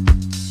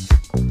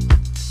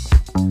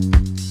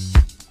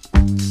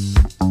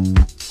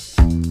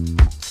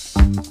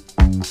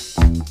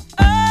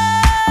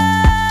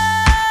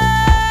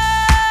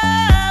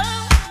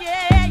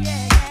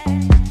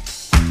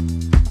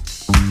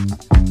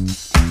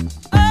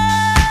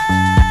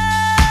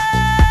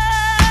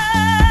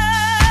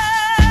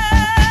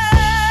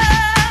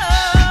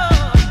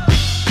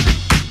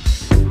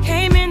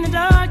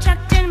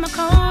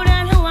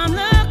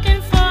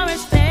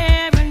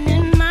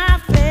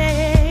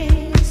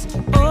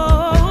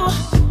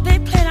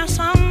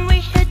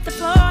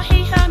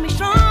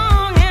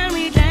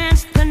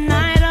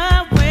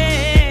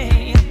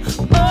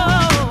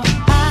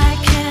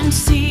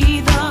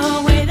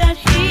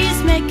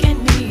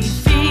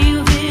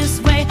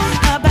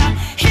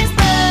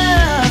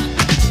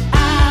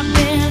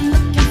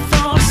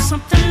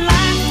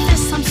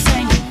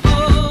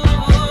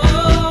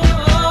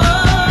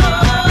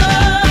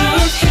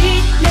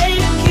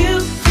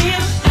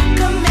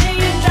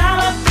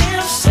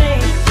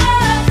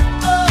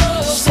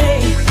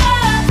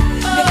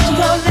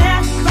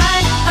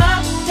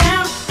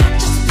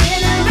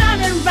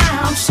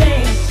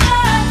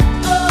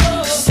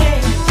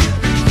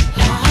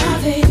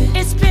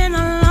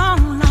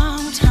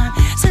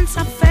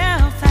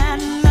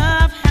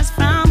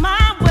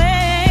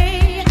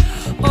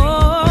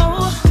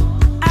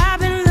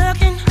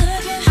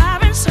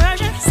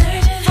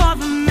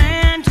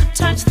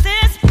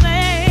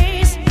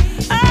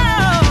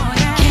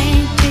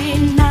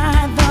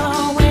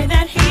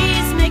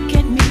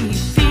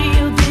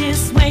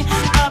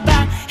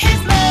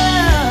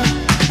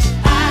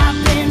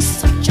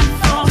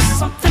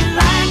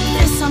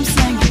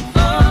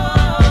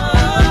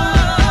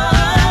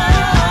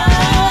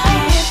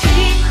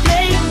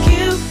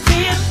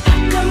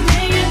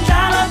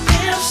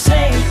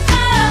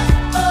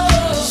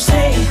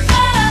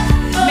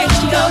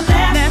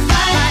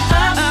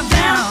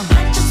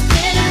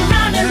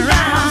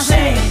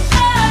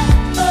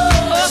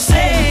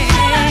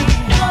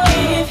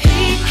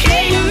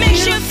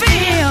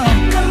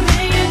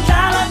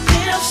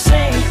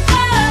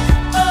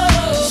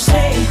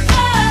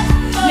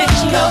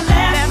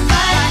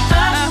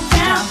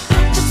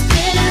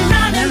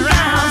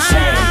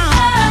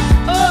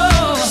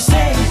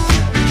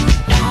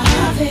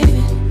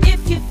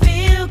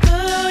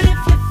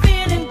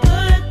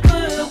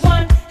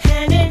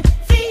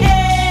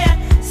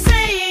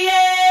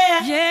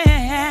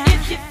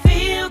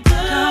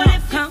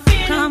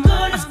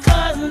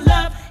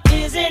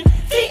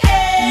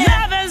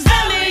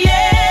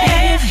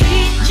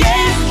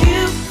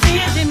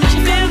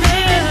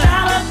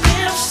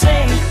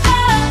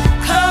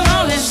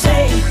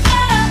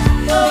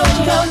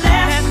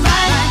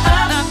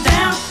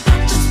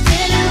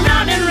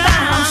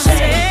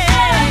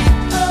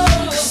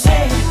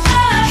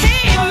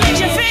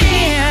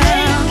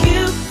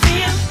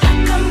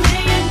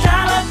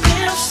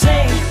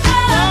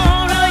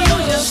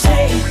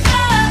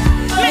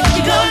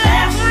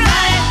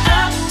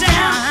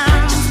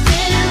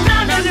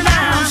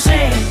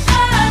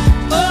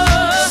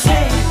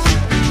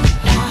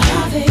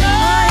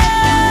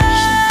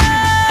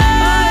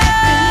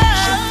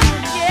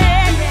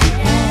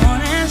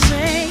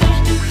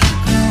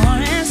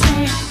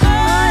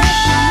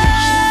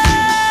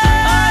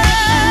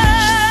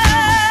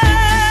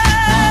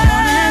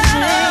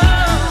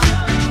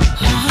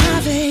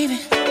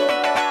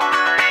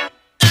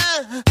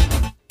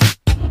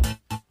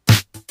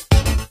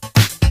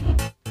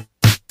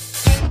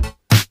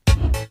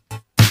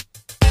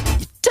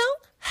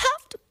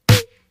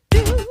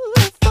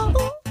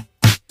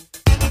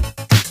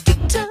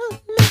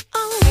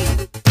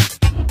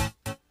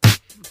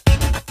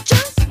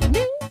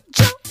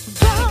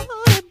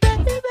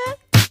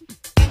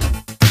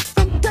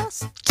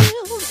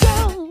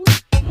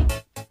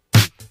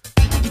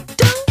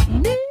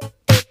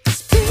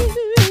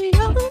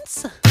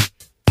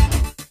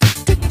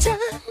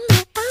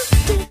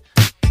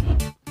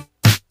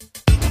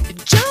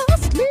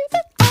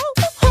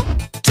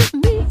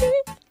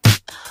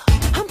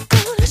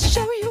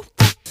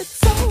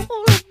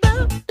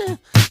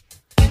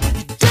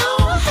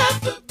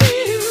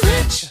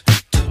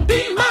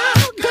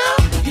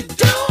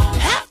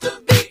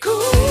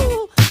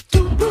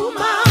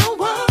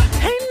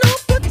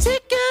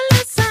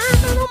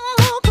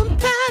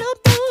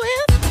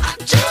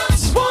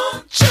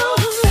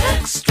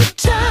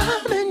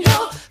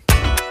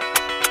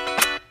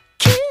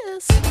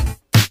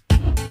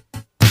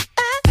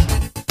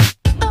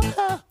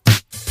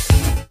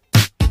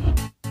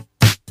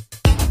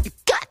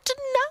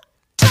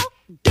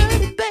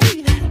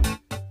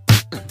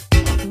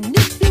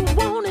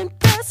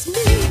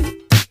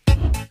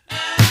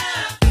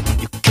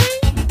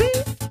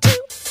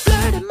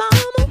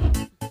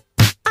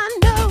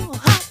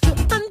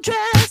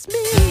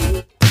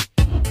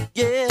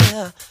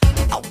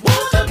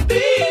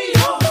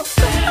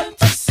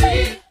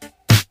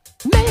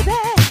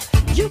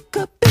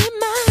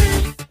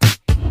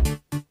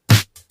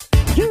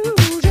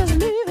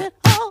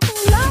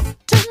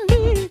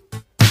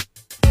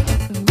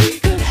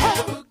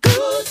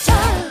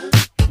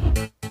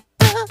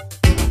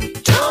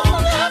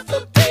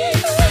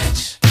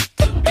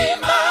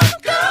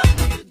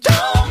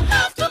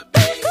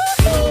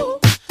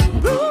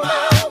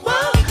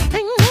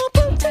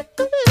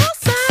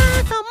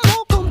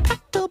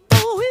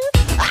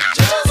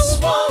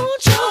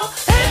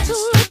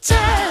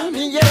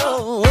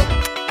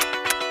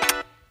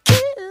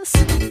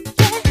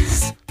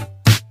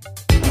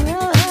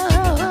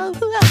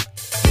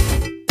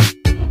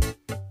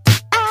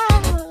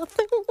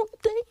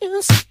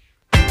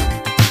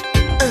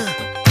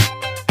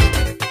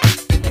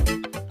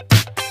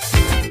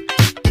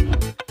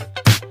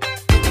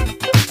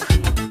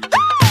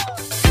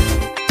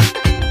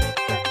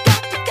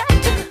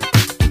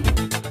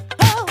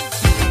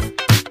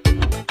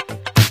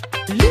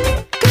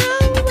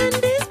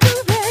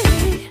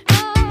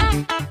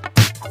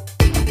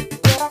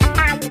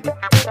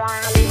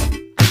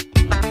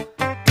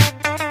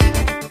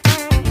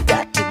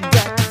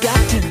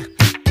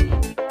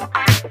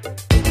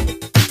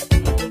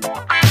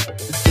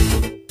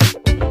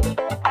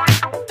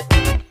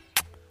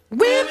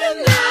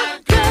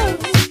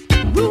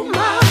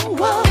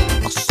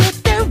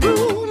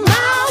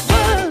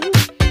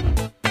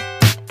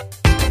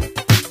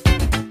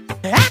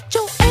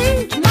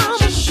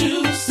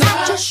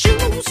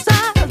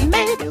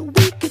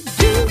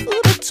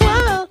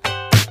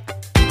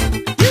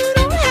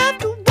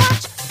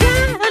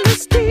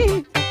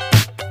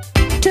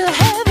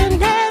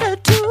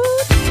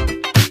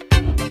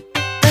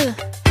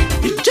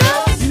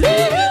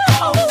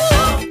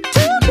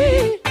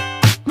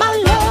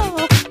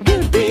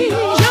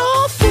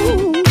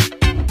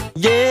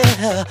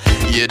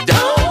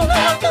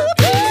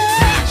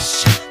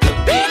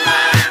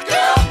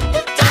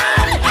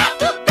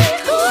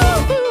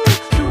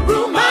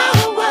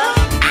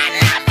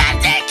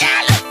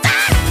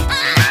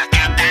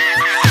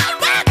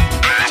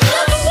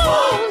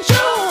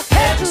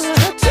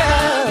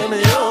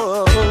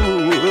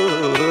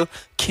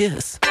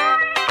 Kiss.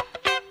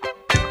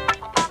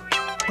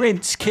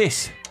 Prince,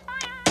 Kiss.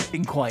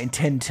 Didn't quite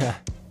intend to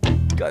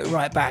go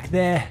right back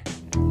there.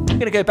 I'm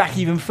going to go back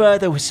even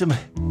further with some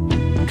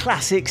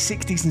classic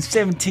 60s and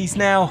 70s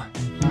now.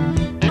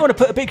 I want to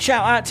put a big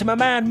shout out to my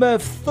man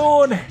Merv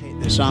Thorne.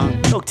 This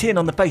song. Logged in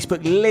on the Facebook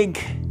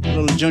link.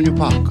 Little Junior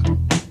Parker.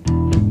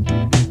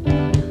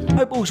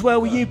 Hope all's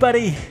well with you,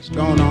 buddy. What's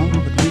going on?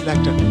 But we'd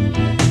like to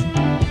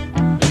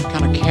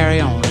kind of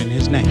carry on in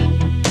his name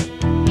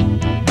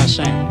by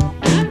saying,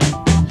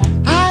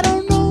 I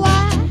don't know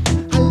why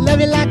I love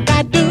you like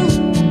I do.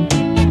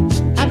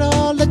 After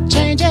all the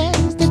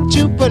changes that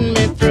you put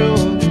me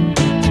through,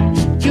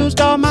 used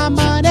all my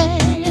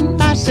money and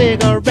my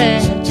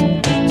cigarettes,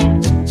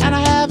 and I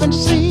haven't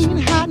seen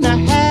how to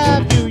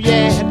have you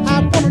yet. I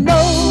wanna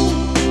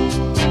know,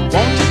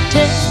 won't you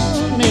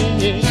tell me?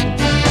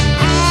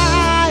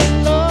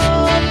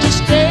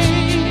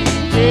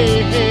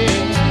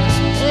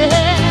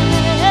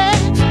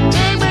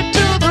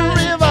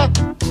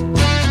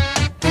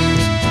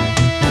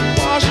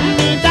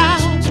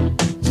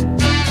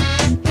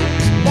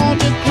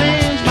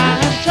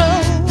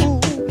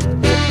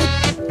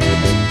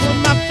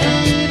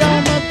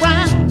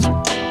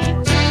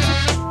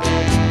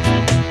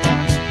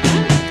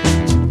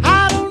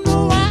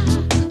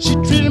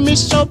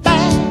 So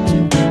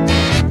bad,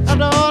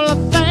 after all the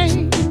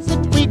things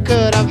that we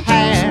could have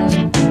had.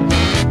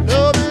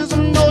 Love is a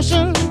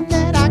notion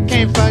that I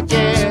can't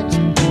forget.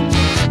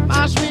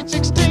 My sweet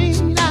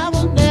 16, I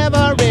will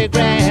never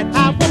regret.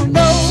 I wanna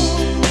know,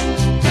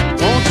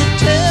 won't you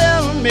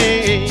tell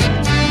me?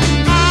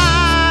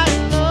 I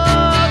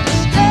love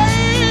to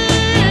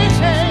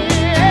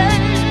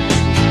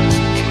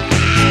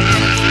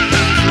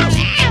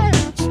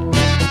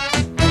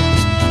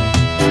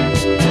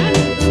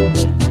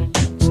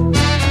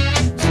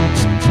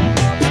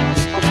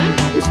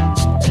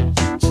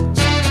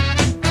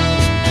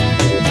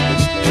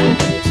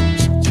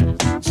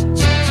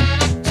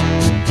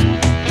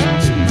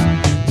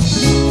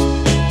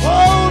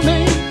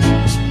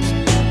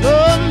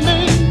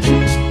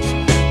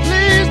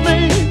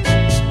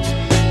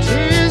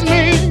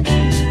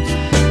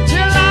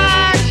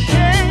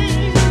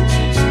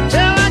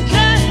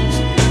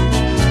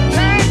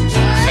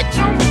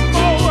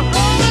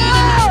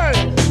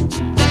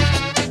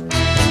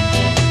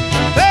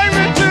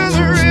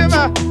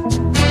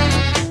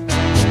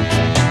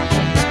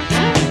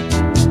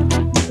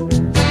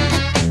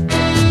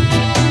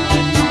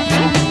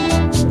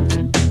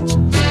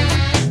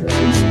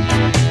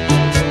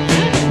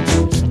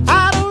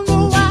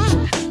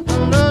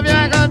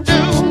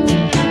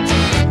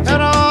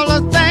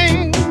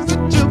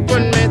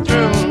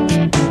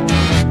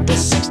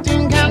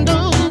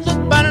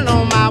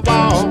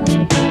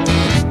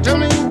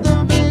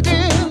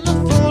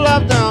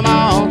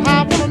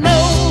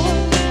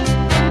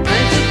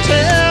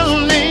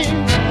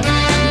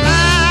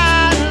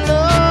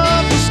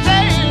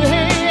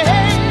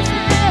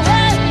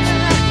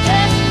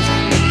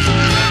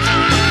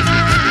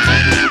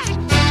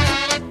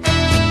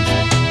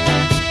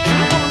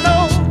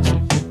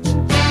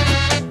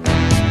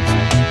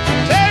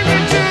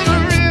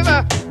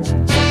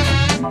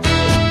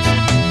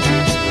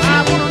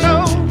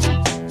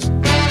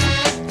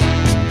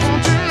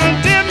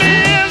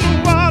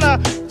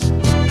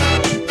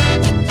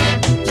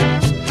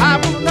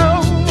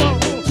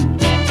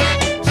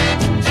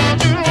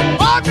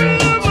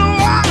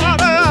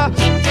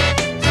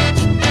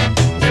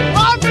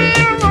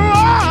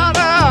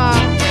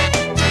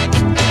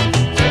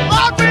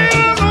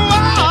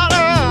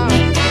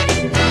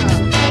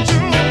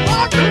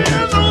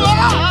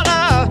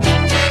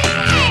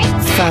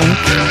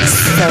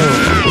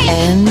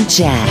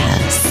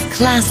Jazz,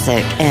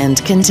 classic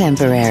and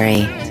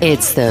contemporary.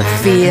 It's the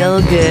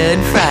Feel Good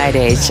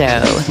Friday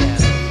Show.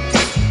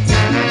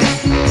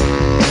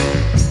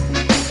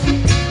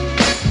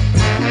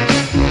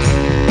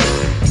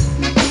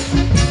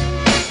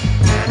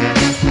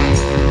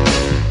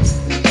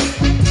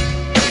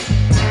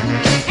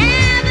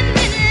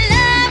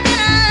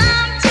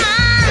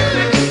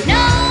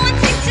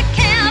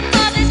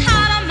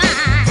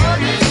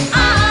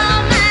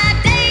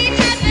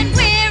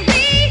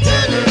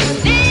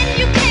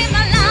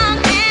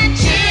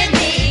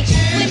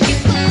 When you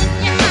put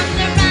your arms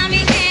around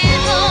me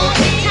and hold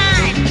me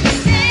tight.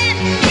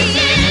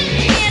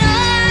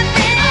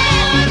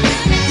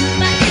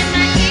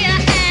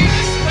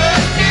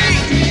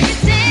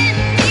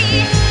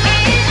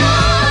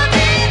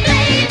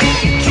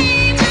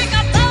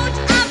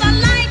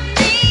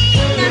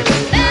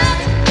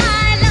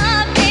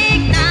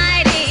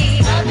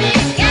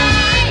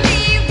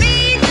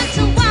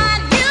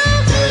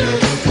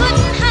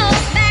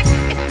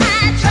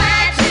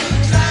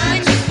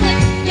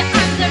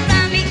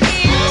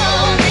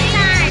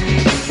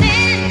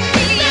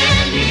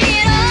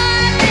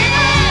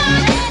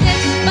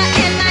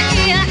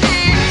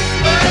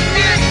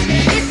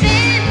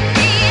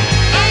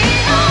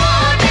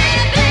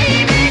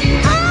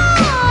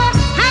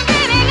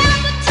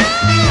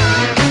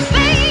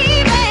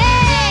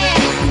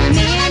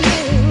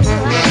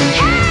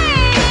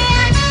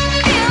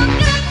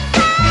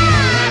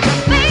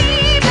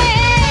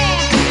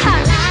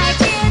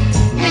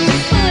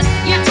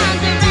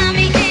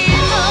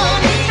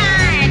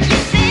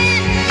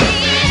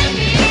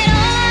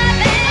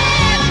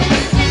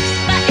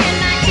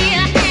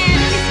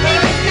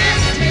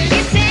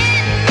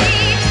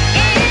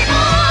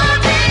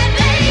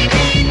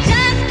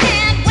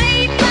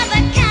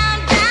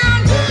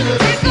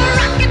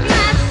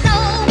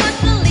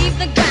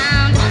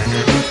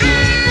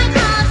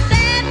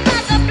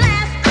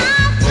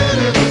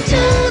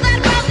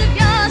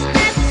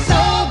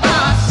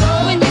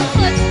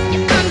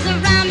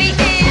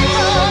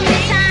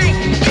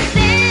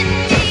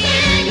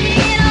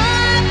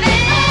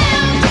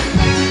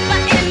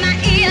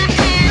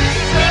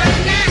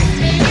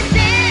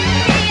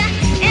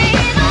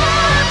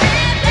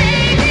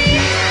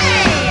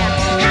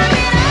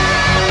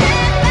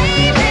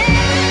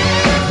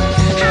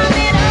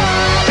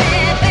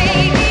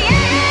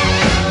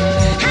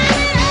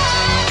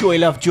 Joy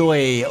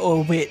Lovejoy,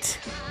 Orbit.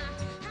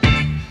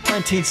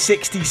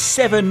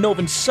 1967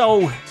 Northern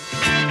Soul.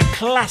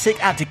 Classic,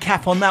 out to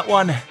Cap on that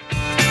one.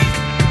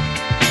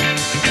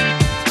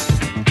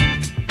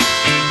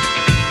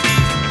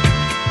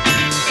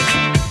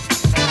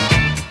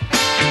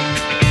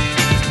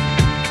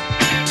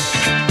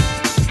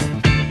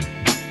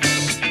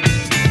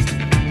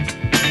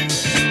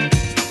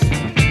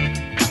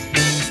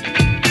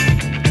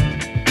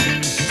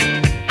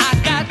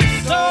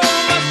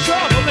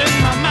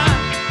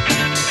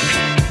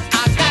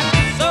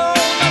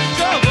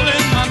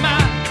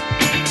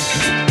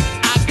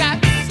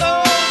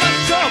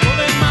 Trouble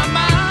in my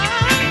mind.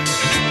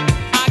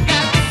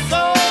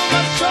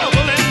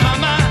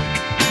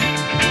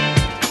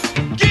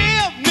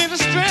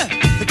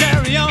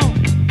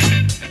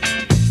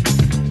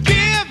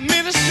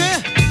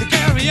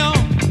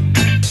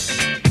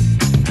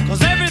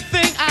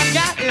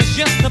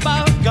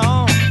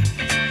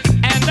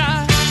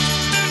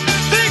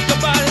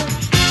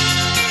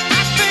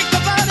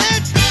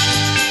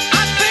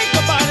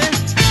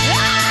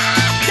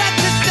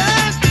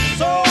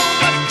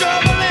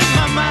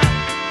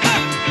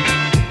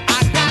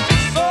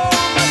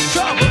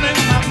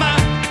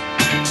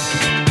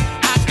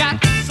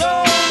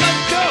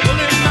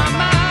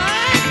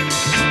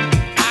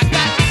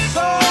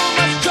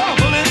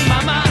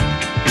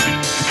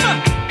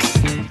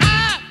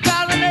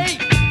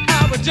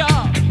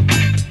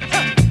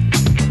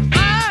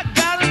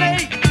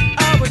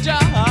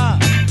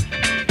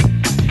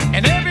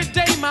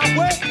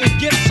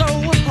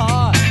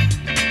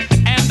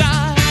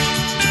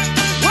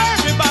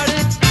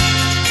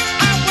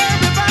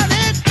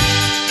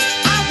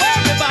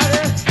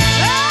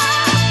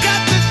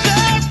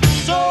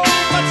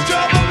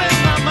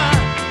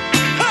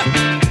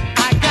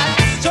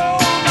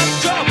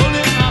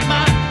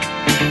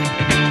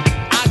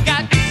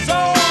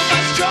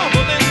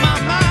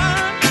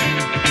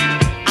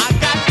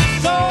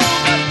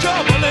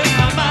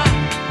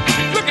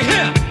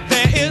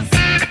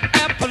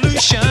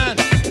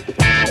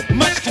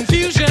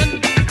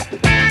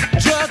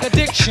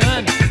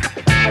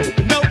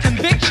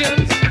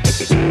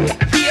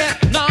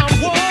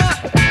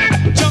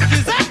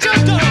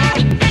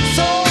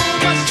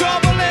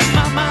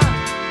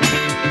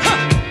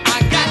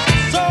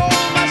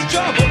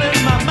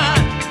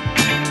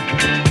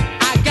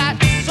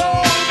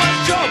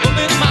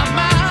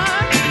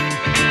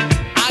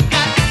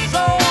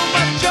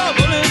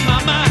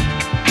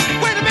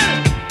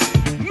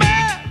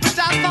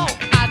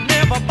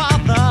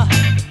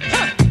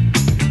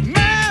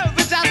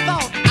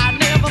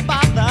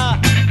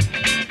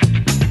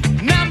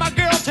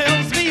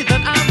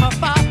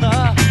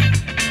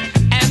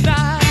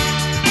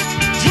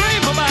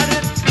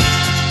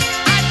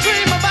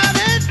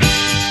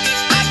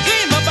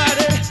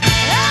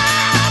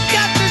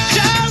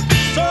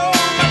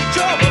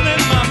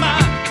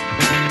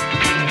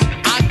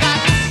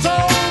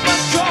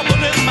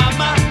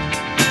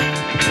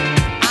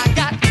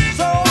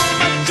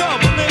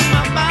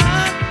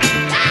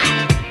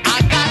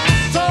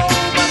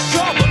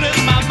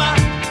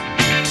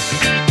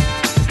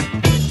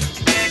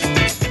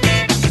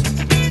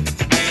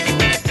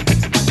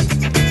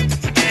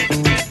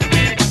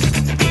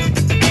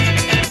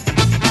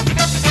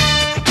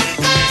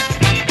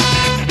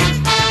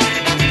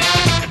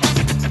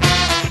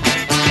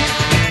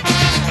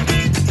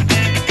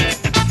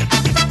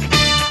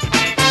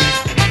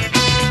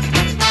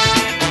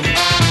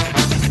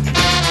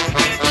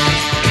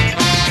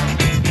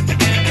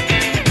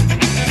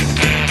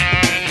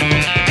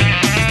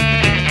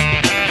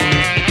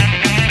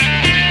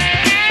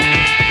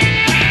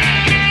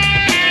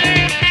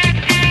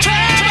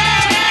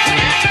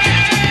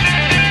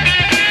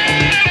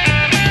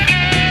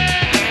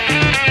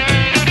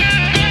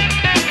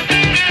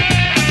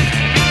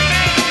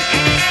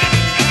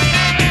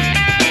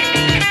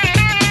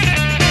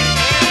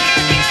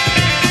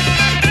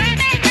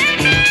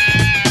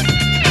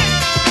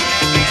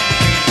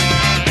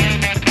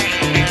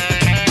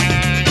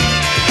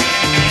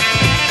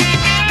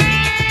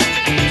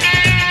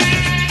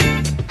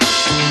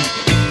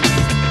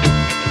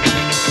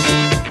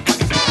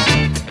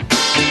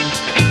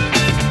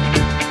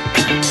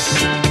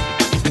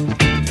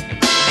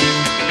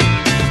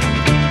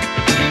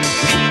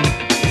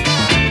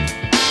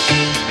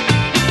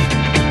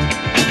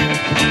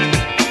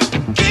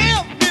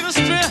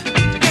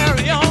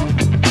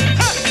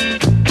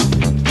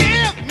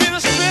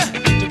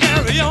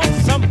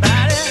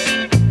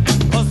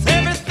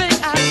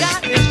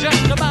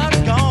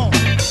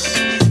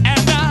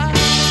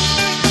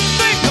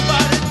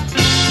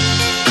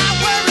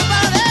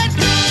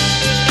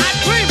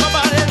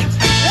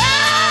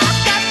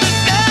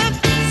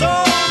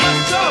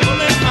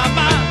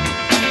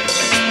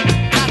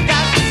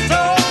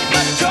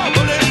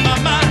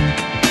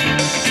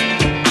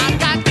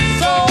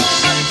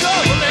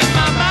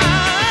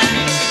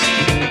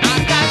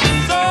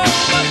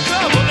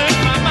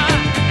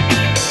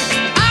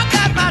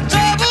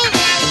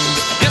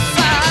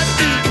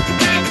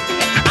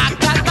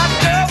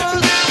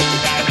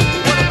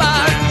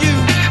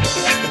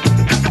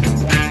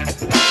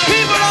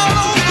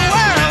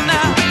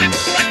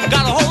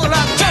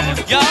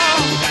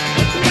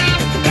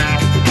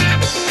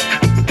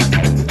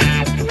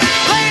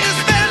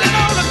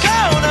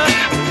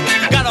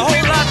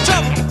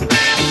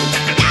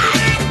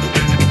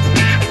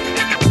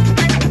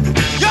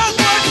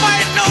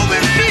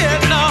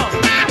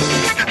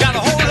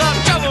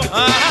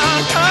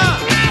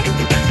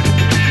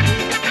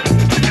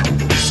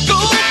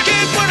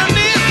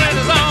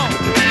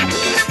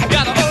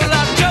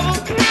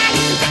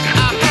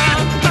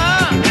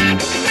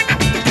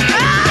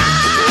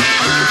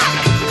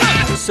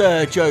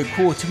 Sir Joe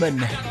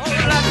Quarterman.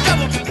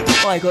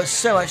 I Got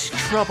So Much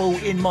Trouble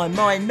in My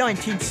Mind,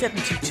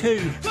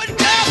 1972.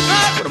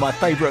 One of my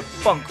favourite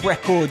funk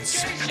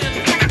records.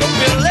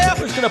 I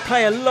was going to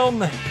play a long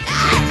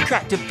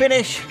track to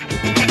finish,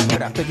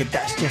 but I figured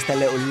that's just a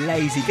little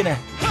lazy. Gonna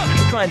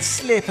try and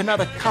slip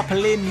another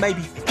couple in,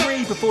 maybe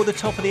 3 before the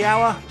top of the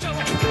hour.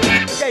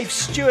 Dave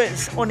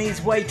Stewart's on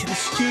his way to the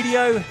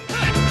studio.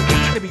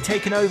 Going to be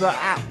taken over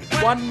at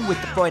 1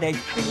 with the Friday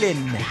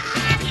fill-in.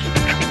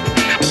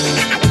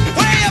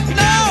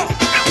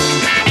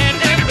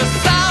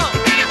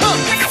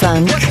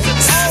 Funk,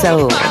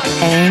 soul,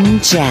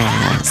 and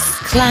jazz.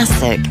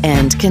 Classic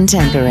and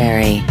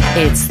contemporary.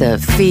 It's the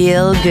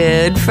Feel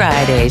Good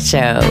Friday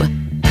Show.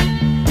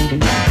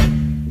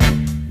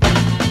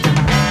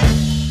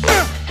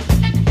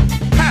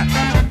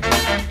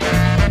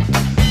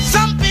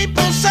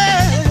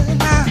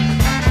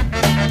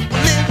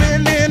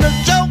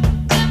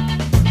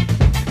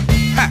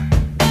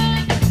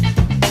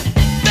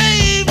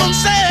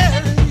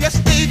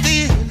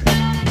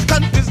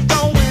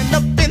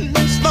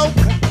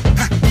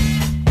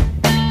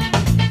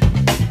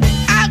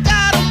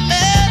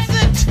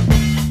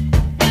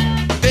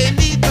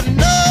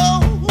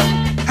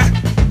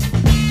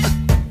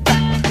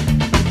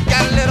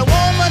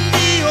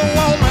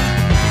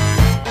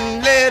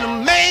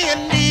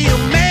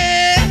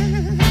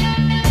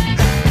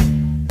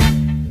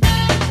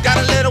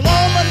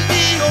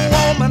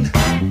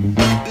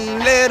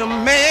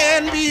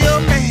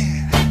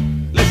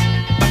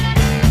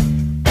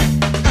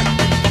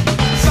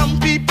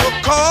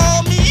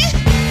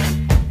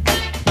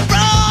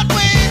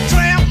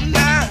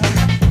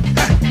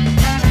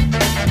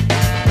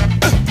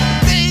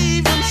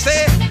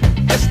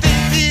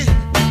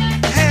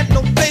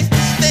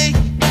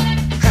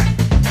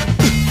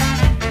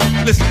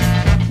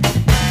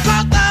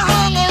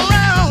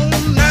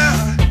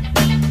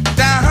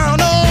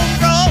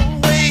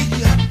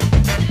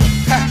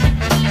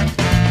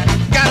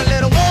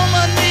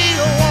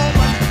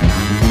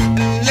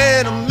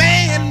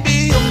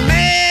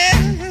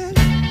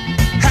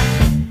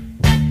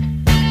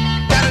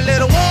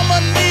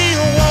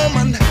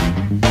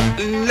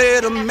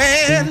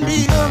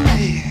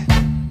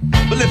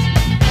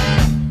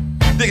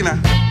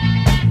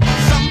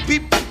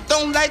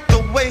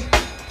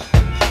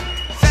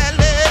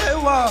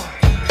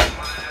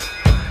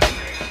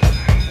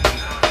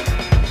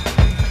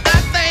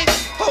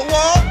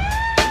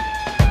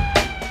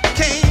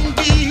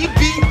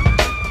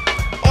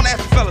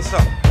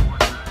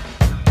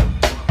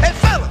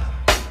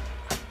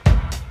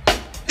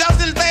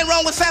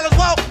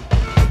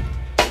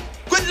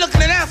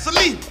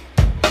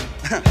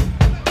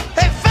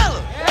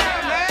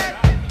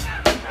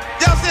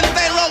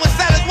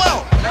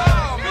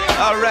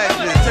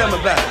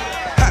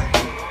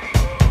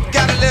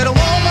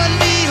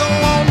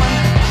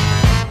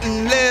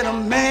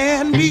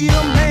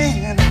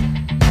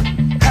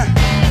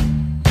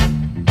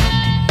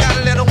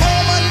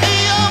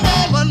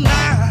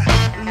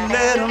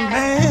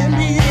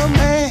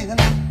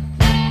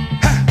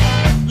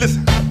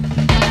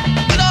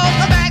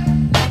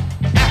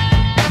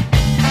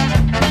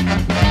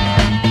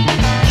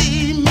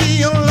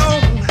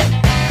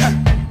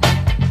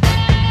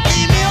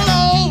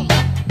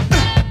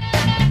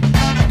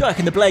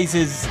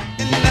 Blazers.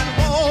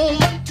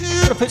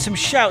 Gotta put some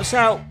shouts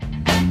out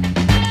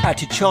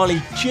to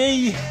Charlie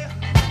G.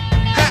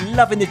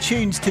 Loving the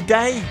tunes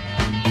today.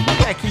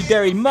 Thank you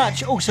very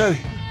much. Also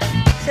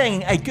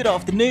saying a good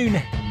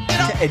afternoon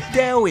to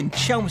Adele in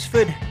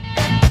Chelmsford.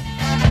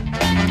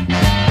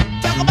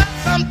 Talk about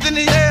something,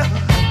 yeah.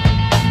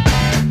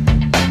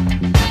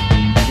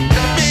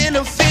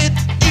 Benefit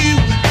you.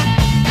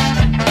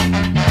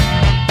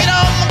 Get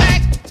on my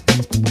back.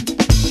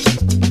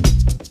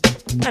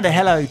 And a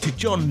hello to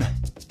John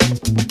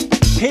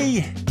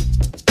P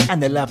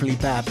and the lovely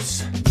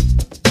Babs.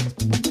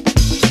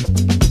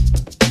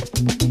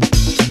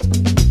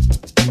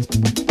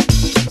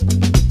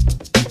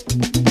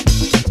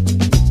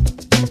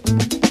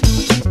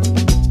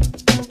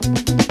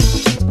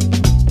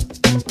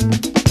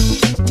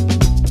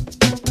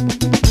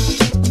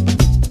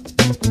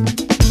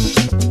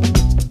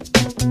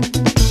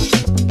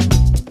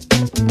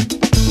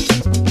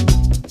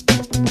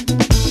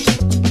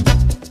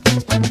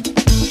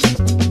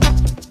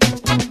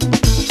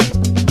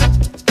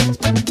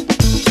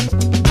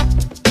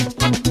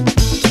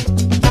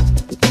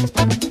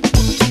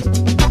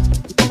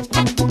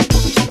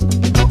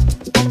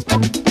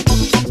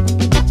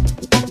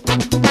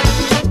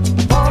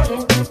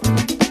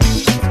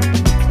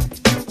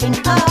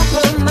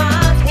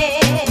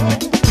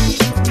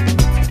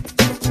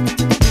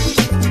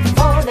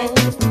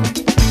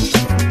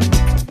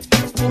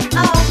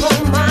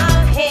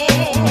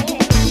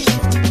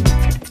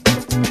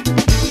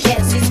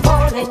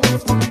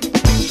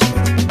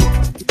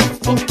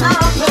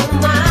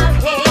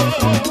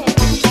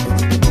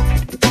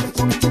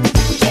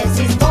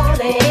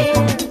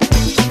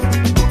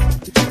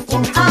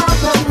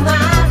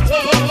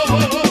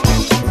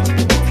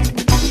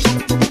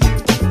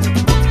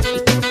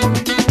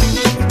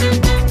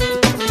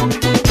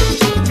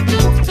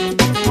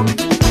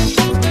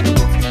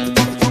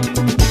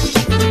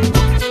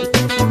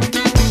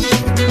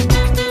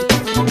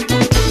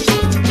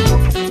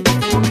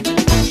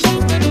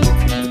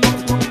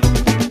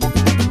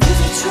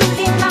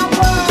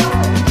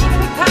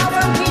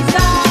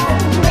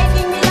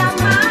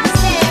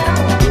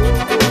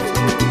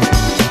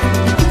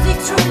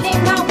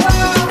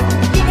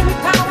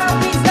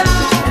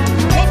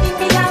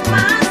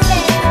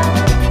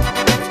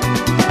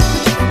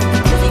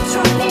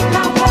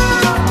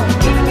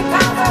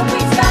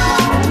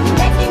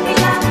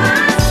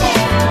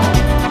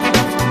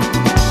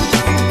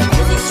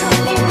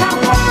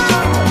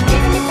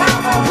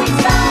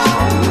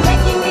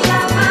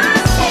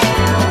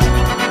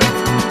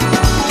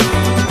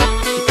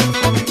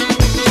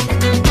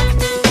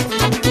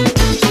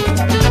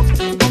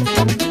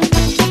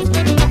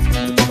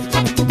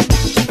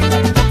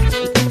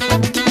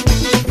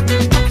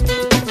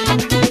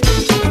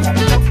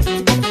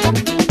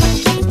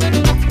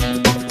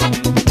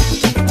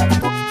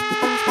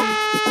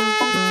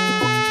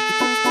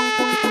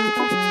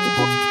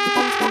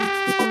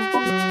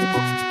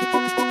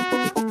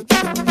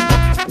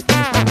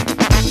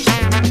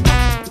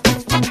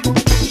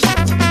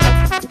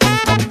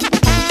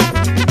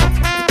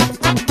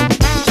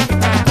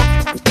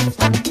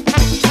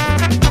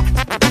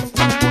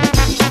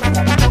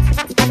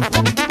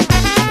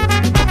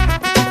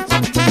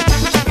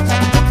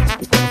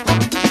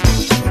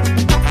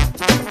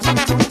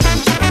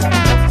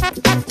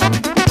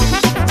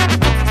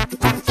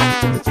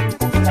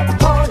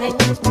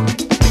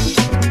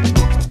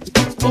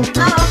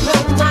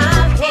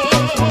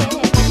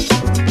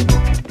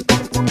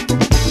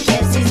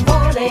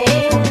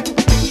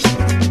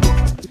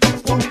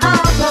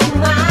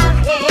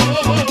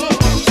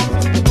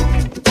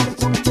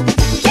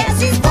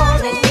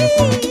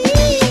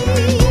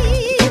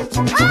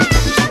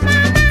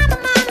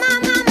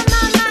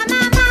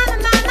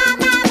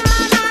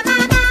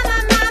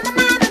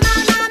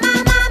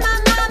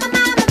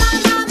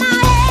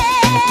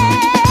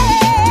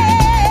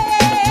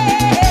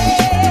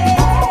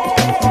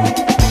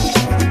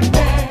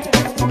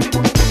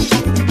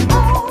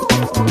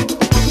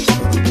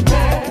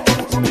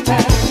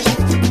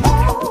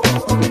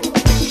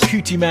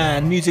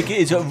 Man, music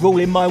is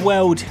ruling my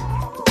world.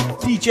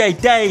 DJ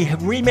Day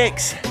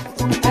remix,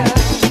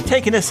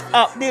 taking us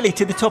up nearly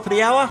to the top of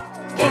the hour.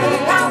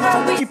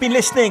 You've been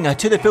listening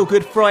to the Feel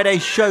Good Friday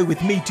show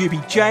with me,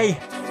 Doobie J.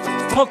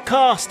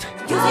 Podcast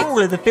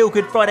all of the Feel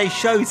Good Friday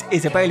shows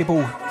is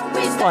available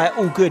via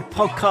all good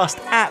podcast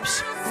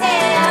apps.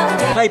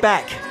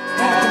 Playback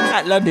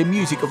at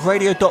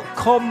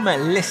londonmusicradio.com.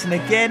 Listen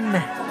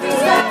again.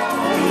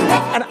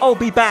 And I'll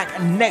be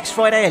back next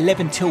Friday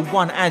 11 till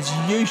 1 as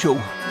usual.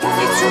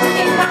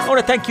 I want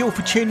to thank you all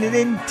for tuning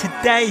in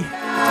today.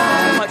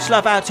 Much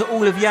love out to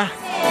all of you.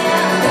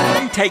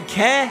 You take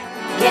care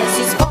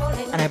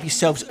and have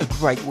yourselves a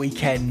great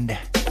weekend.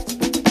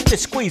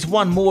 Let's squeeze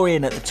one more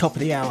in at the top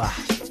of the hour.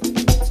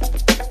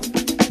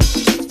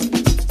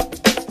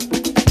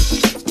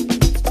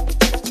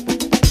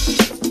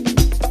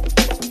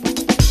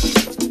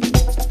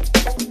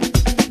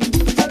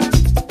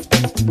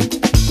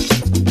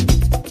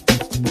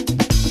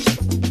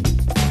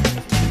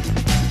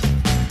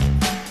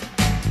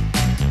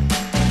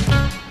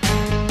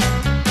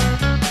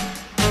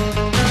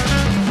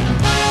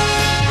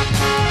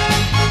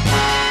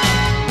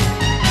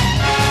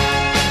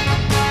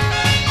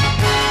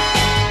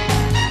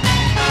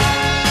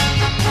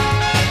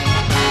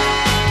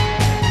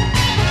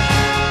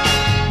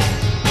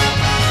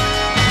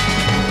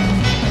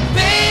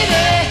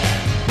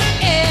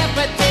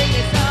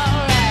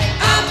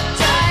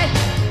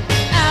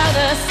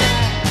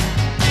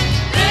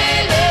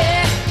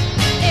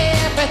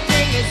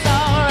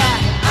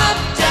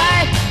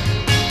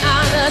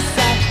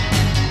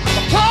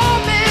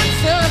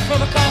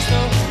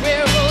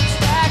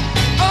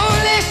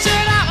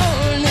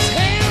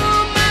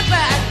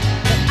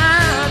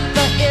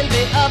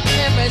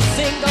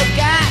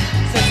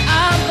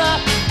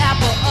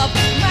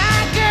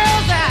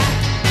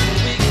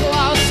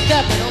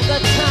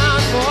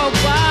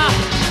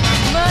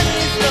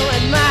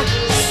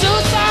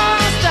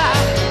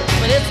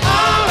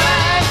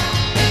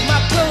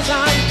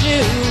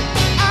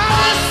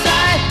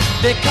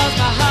 Because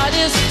my heart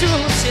is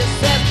true, she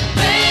said,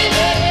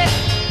 baby,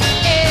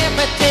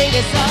 everything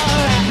is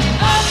alright.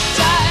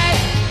 Upside,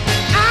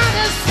 on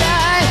the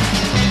side,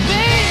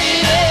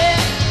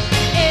 baby,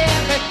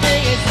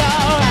 everything is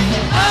alright.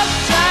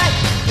 Upside,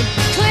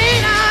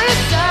 clean on the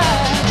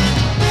side.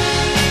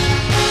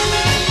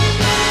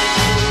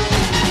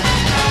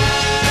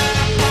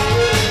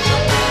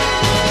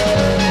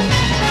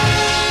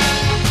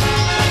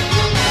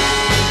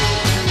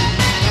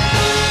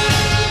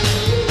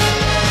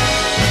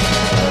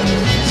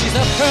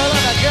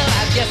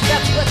 Guess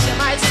that's what you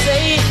might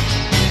say.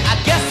 I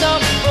guess some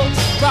folks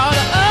brought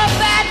her up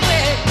that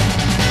way.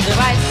 The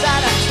right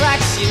side of track,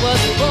 she was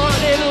born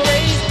and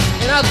raised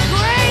in a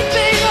great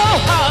big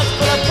old house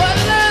full of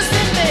butlers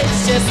and maids.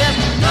 She said,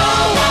 no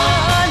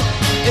one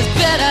is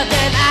better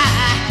than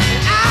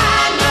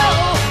I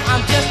know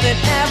I'm just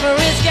an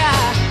average guy.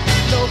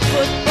 No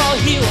football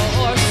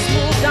hero or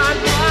smooth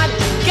Don Juan.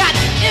 Got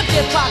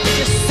empty pockets,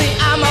 you see,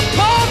 I'm a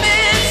poor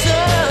man's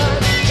son.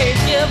 Can't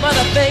give her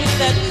the things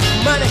that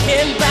money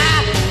can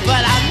buy.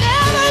 But I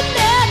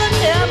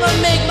never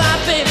make my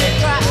baby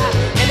cry.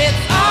 And it's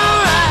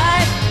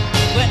alright,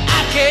 but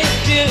I can't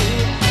do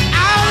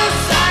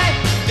outside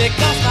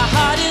because my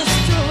heart is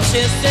true.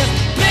 She says,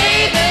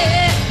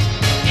 baby,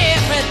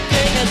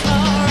 everything is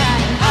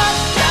alright.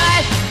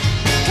 Upside,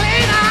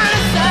 clean on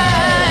the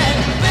side.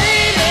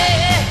 Baby,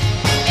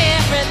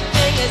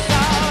 everything is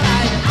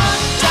alright.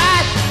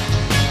 Upside,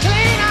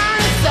 clean on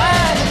the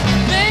side.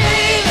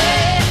 Baby,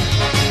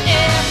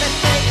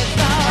 everything is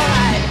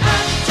alright.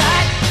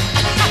 Upside.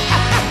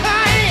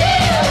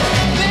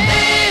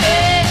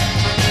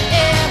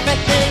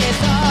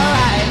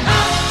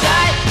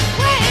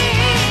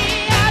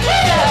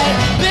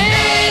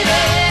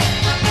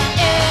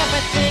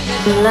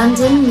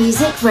 London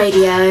Music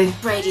Radio.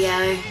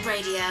 Radio.